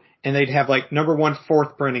store and they'd have like number 1,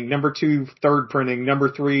 4th printing, number 2, 3rd printing,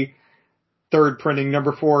 number 3, 3rd printing,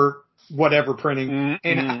 number 4, whatever printing. Mm-hmm.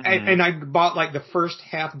 And I bought like the first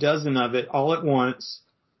half dozen of it all at once.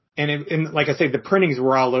 And like I say, the printings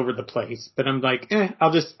were all over the place, but I'm like,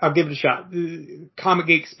 I'll give it a shot. Comic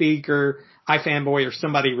Geek Speak or iFanboy or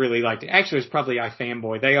somebody really liked it. Actually, it was probably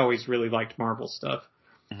iFanboy. They always really liked Marvel stuff.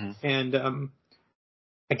 Mm-hmm. And,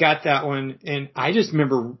 I got that one, and I just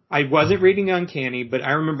remember I wasn't reading Uncanny, but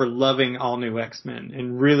I remember loving All New X-Men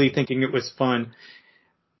and really thinking it was fun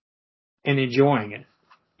and enjoying it.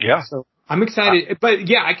 Yeah. So I'm excited, but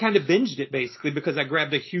yeah, I kind of binged it basically because I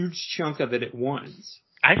grabbed a huge chunk of it at once.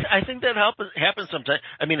 I think that happens sometimes.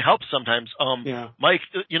 I mean, helps sometimes. Yeah. Mike,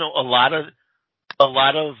 a lot of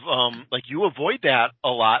like you avoid that a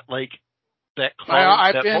lot, like that.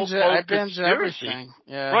 I binge everything.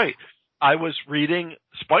 Yeah. Right. I was reading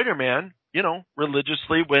Spider-Man,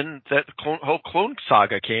 religiously when that whole clone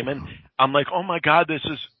saga came, and I'm like, oh my God,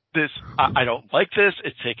 I don't like this.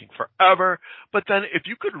 It's taking forever. But then if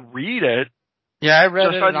you could read it, I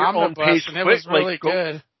read it on your own pace, and it was really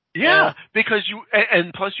good. Yeah, because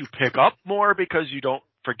and plus you pick up more because you don't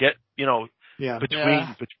forget,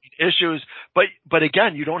 between issues. But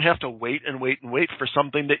again, you don't have to wait for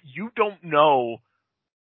something that you don't know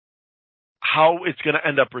how it's going to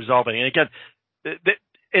end up resolving. And again,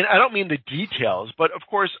 and I don't mean the details, but of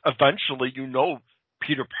course, eventually,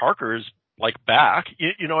 Peter Parker's like back.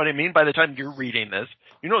 You know what I mean? By the time you're reading this,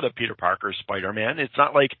 you know that Peter Parker's Spider-Man. It's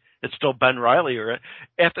not like it's still Ben Reilly, or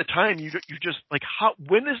at the time you just like,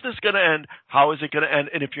 when is this going to end? How is it going to end?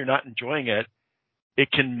 And if you're not enjoying it,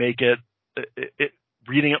 it can make it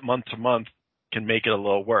reading it month to month can make it a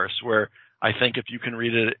little worse. Where I think if you can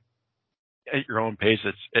read it at your own pace,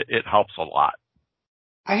 it helps a lot.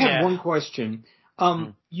 I have one question.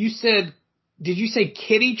 You said, did you say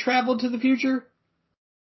Kitty traveled to the future?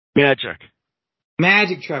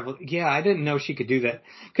 Magic travel. Yeah, I didn't know she could do that.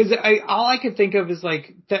 Because all I could think of is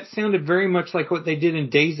like, that sounded very much like what they did in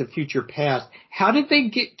Days of Future Past. How did they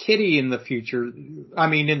get Kitty in the future? I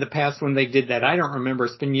mean, in the past when they did that, I don't remember.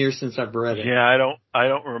 It's been years since I've read it. Yeah, I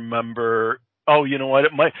don't remember. Oh, you know what?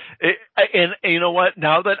 It might. And you know what?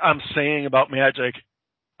 Now that I'm saying about Magic,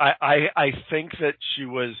 I think that she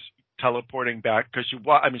was teleporting back because she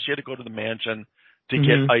had to go to the mansion to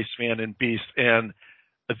get Iceman and Beast, and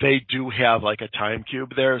they do have like a time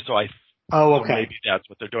cube there. So so maybe that's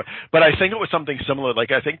what they're doing. But I think it was something similar.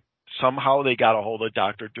 Like I think somehow they got a hold of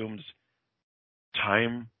Dr. Doom's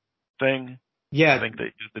time thing. Yeah, I think they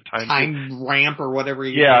used the time ramp or whatever.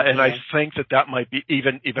 And I think that might be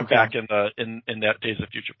even back in that Days of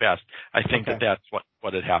Future Past. I think that's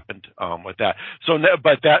what had happened with that. So,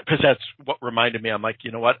 but because that's what reminded me. I'm like,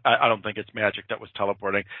 you know what? I don't think it's Magic that was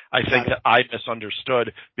teleporting. I think that I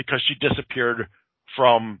misunderstood because she disappeared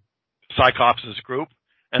from Cyclops' group,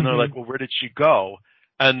 and they're like, well, where did she go?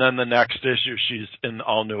 And then the next issue, she's in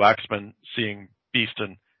All New X-Men, seeing Beast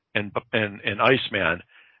and Iceman.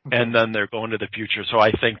 And then they're going to the future. So I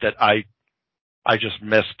think that I just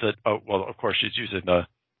missed it. Oh, well, of course, she's using the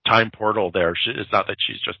time portal there. It's not that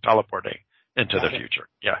she's just teleporting into the future.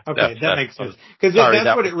 Yeah. Okay, that makes sense. Because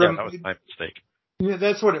that was my mistake. Yeah,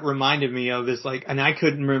 that's what it reminded me of. Is like, and I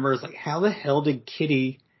couldn't remember. It's like, how the hell did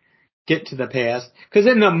Kitty get to the past? Because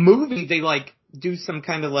in the movie, they like do some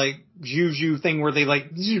kind of like juju thing where they like,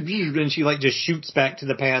 and she like just shoots back to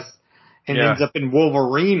the past and ends up in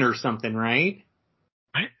Wolverine or something, right?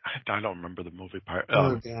 I don't remember the movie part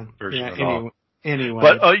version at all. Anyway,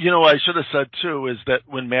 but I should have said too is that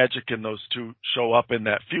when Magic and those two show up in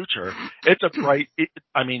that future, it's a bright.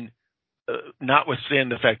 Notwithstanding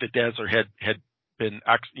the fact that Dazzler had been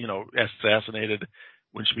assassinated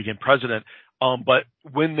when she became president, but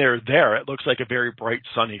when they're there, it looks like a very bright,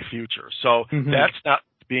 sunny future. So that's not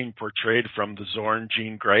being portrayed from the Zorn,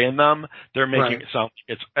 Jean Grey, and them. They're making it sound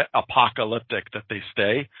like it's apocalyptic that they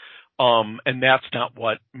stay. And that's not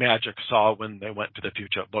what Magic saw when they went to the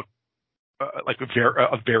future. It looked like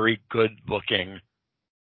a very good looking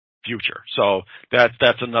future. So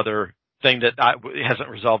that's another thing that it hasn't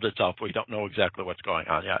resolved itself. We don't know exactly what's going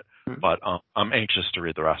on yet, but I'm anxious to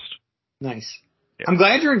read the rest. Nice. I'm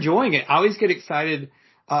glad you're enjoying it. I always get excited.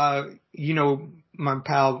 My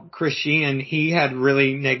pal Chris Sheehan, he had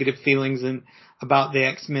really negative feelings about the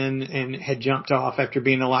X-Men and had jumped off after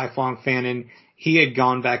being a lifelong fan, and he had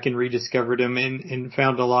gone back and rediscovered them and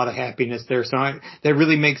found a lot of happiness there. So that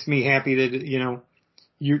really makes me happy that,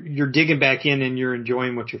 you're digging back in and you're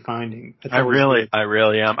enjoying what you're finding. I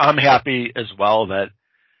really am. I'm happy as well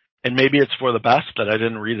and maybe it's for the best that I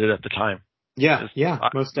didn't read it at the time. Yeah,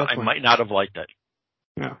 most definitely. I might not have liked it.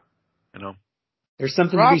 Yeah. There's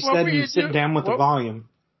something Rob, to be said when you sit down with the volume.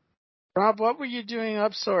 Rob, what were you doing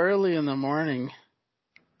up so early in the morning?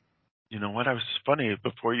 You know what? I was funny.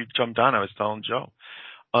 Before you jumped on, I was telling Joe.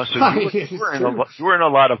 You were in a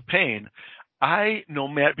lot of pain.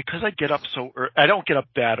 Because I get up so early, I don't get up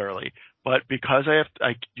that early, but because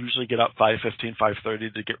I usually get up 5:15,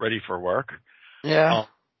 5:30 to get ready for work. Yeah.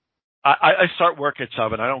 I start work at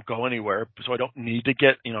 7. I don't go anywhere, so I don't need to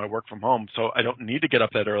I work from home, so I don't need to get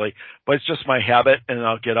up that early, but it's just my habit, and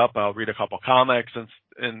I'll get up, I'll read a couple comics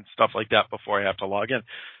and stuff like that before I have to log in.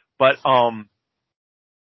 But,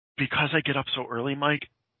 because I get up so early, Mike,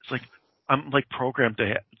 it's like, I'm like programmed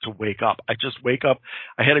to wake up. I just wake up.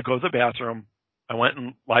 I had to go to the bathroom. I went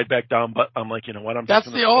and lied back down, but I'm like, you know what?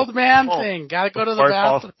 That's the old man thing. Gotta go to the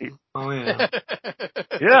bathroom. Oh yeah.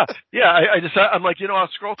 Yeah. I'm like, I'll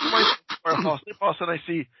scroll through my phone or fall asleep, all of a sudden I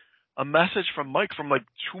see a message from Mike from like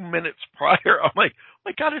 2 minutes prior. I'm like, oh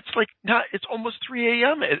my God, it's almost 3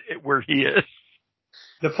 a.m. Where he is.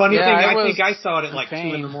 The funny thing, I think I saw it at like 2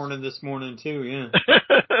 a.m. this morning too. Yeah.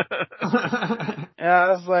 Yeah,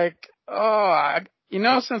 I was like,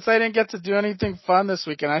 since I didn't get to do anything fun this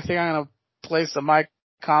weekend, I think I'm gonna place a My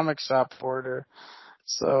Comic Shop order.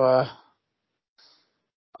 So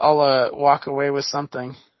I'll walk away with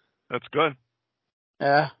something. That's good.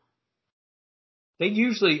 Yeah. They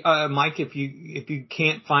usually, Mike, if you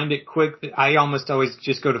can't find it quick, I almost always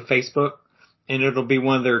just go to Facebook, and it'll be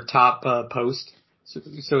one of their top posts. So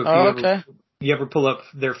if you ever pull up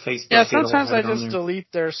their Facebook, yeah, sometimes I just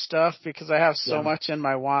delete their stuff because I have so much in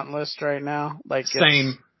my want list right now. Like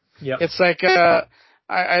same. Yeah. It's like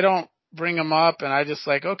I don't bring them up, and I just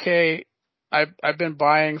like, okay, I've been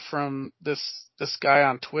buying from this guy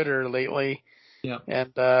on Twitter lately. Yeah.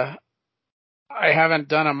 And I haven't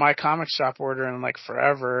done a My Comic Shop order in like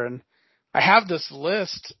forever, and I have this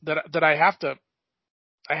list that I have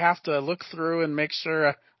to look through and make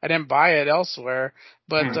sure I didn't buy it elsewhere.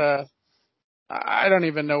 But I don't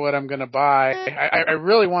even know what I'm gonna buy. I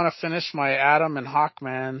really want to finish my Atom and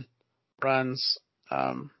Hawkman runs.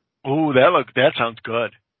 Ooh, that sounds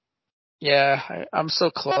good. Yeah, I'm so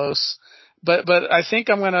close. But I think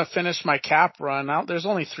I'm gonna finish my Cap run. There's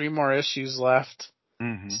only 3 more issues left.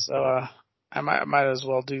 Mm-hmm. So I might as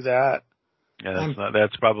well do that. Yeah,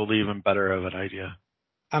 that's probably even better of an idea.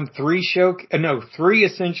 I'm 3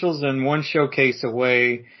 essentials and 1 showcase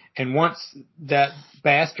away. And once that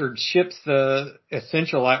bastard ships the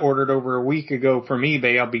essential I ordered over a week ago from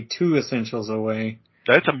eBay, I'll be 2 essentials away.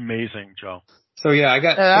 That's amazing, Joe. So yeah, I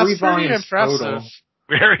got 3 volumes total.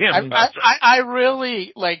 Very impressive. I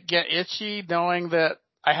really get itchy knowing that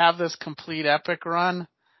I have this complete epic run,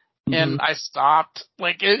 and I stopped.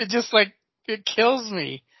 It just it kills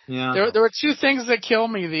me. Yeah. There were 2 things that kill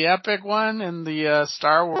me: the epic one and the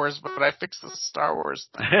Star Wars. But I fixed the Star Wars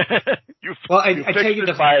thing. I take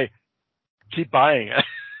it by keep buying it.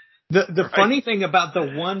 The funny thing about the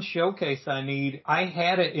 1 showcase I need, I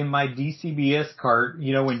had it in my DCBS cart,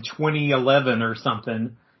 in 2011 or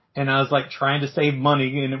something. And I was trying to save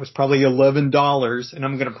money, and it was probably $11, and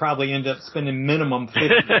I'm going to probably end up spending minimum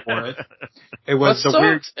 $50 for it. It was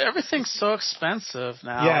everything's so expensive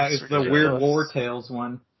now. Yeah, it's the weird War Tales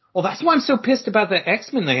one. Well, that's why I'm so pissed about the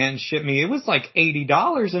X-Men they hadn't shipped me. It was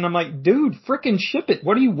 $80, and I'm like, dude, frickin' ship it.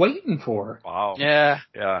 What are you waiting for? Wow. Yeah.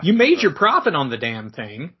 You made your profit on the damn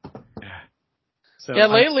thing. So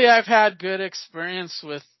lately I've had good experience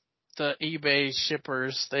with the eBay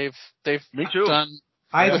shippers. They've Me too. done.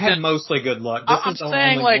 I've had mostly good luck. I'm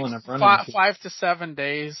saying 5 to 7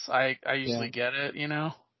 days. I usually get it,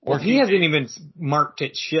 Well, he hasn't even marked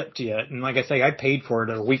it shipped yet, and like I say, I paid for it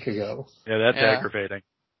a week ago. Yeah, that's aggravating.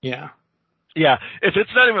 Yeah. Yeah, if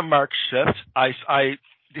it's not even marked shipped, I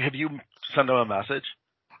have you sent them a message?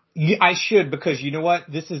 I should, because you know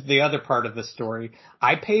what? This is the other part of the story.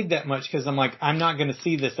 I paid that much because I'm like, I'm not going to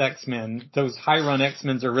see this X-Men. Those high-run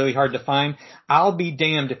X-Men's are really hard to find. I'll be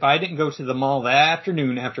damned if I didn't go to the mall that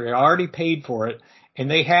afternoon after I already paid for it,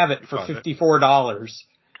 and they have it for $54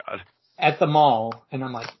 at the mall. And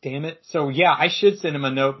I'm like, damn it. So, yeah, I should send him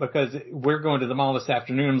a note because we're going to the mall this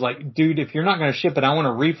afternoon. I'm like, dude, if you're not going to ship it, I want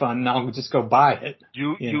a refund, and I'll just go buy it.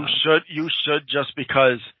 You should just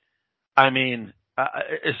because, I mean,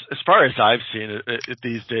 as far as I've seen it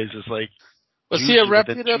these days, is like. Was he a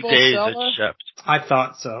reputable seller? It shipped. I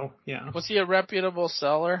thought so. Yeah. Was he a reputable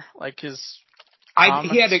seller? Like his.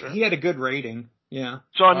 He had a good rating. Yeah.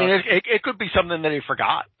 So I mean, it could be something that he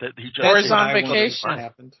forgot that he just. Or he's on vacation.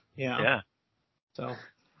 Happened. Yeah. Yeah. So,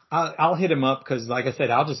 I'll hit him up because, like I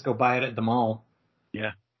said, I'll just go buy it at the mall.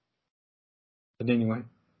 Yeah. But anyway,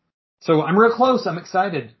 so I'm real close. I'm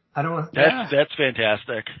excited. I don't. That's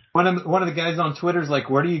fantastic. One of the guys on Twitter's like,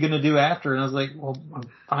 "What are you going to do after?" And I was like, "Well, I'll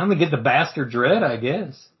finally get the Bastard Dread, I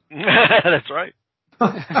guess." That's right.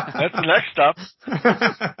 That's the next step.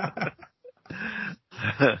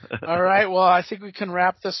 All right. Well, I think we can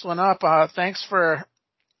wrap this one up. Thanks for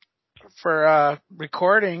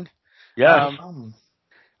recording. Yeah.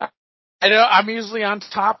 I know I'm usually on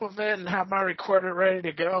top of it and have my recorder ready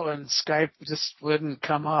to go, and Skype just wouldn't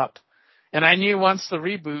come up. And I knew once the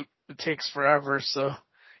reboot, it takes forever. So,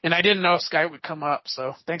 and I didn't know if Skype would come up.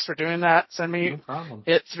 So, thanks for doing that. Send me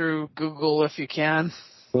it through Google if you can.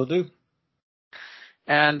 Will do.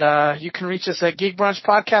 And you can reach us at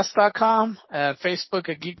geekbrunchpodcast.com, at Facebook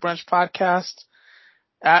at Geek Brunch Podcast,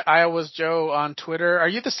 at Iowa's Joe on Twitter. Are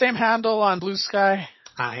you the same handle on Blue Sky?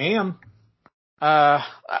 I am.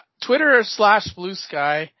 Twitter /Blue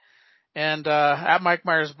Sky, and at Mike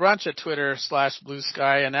Myers Brunch at Twitter /Blue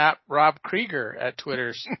Sky, and at Rob Krieger at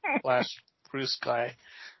Twitter /Blue Sky.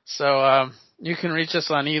 So you can reach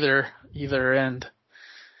us on either end.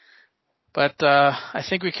 But I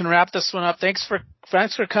think we can wrap this one up. Thanks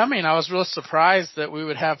for coming. I was real surprised that we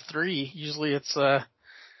would have 3. Usually it's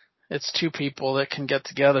 2 people that can get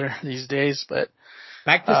together these days, but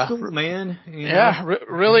back to school, man. Yeah,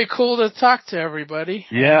 really cool to talk to everybody.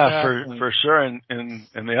 Yeah, for sure, and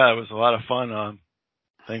yeah, it was a lot of fun.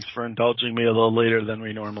 Thanks for indulging me a little later than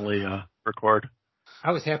we normally record.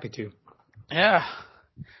 I was happy to. Yeah.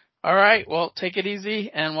 All right. Well, take it easy,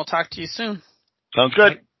 and we'll talk to you soon. Sounds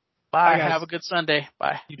good. Bye. Have a good Sunday.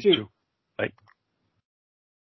 Bye. You too. Bye.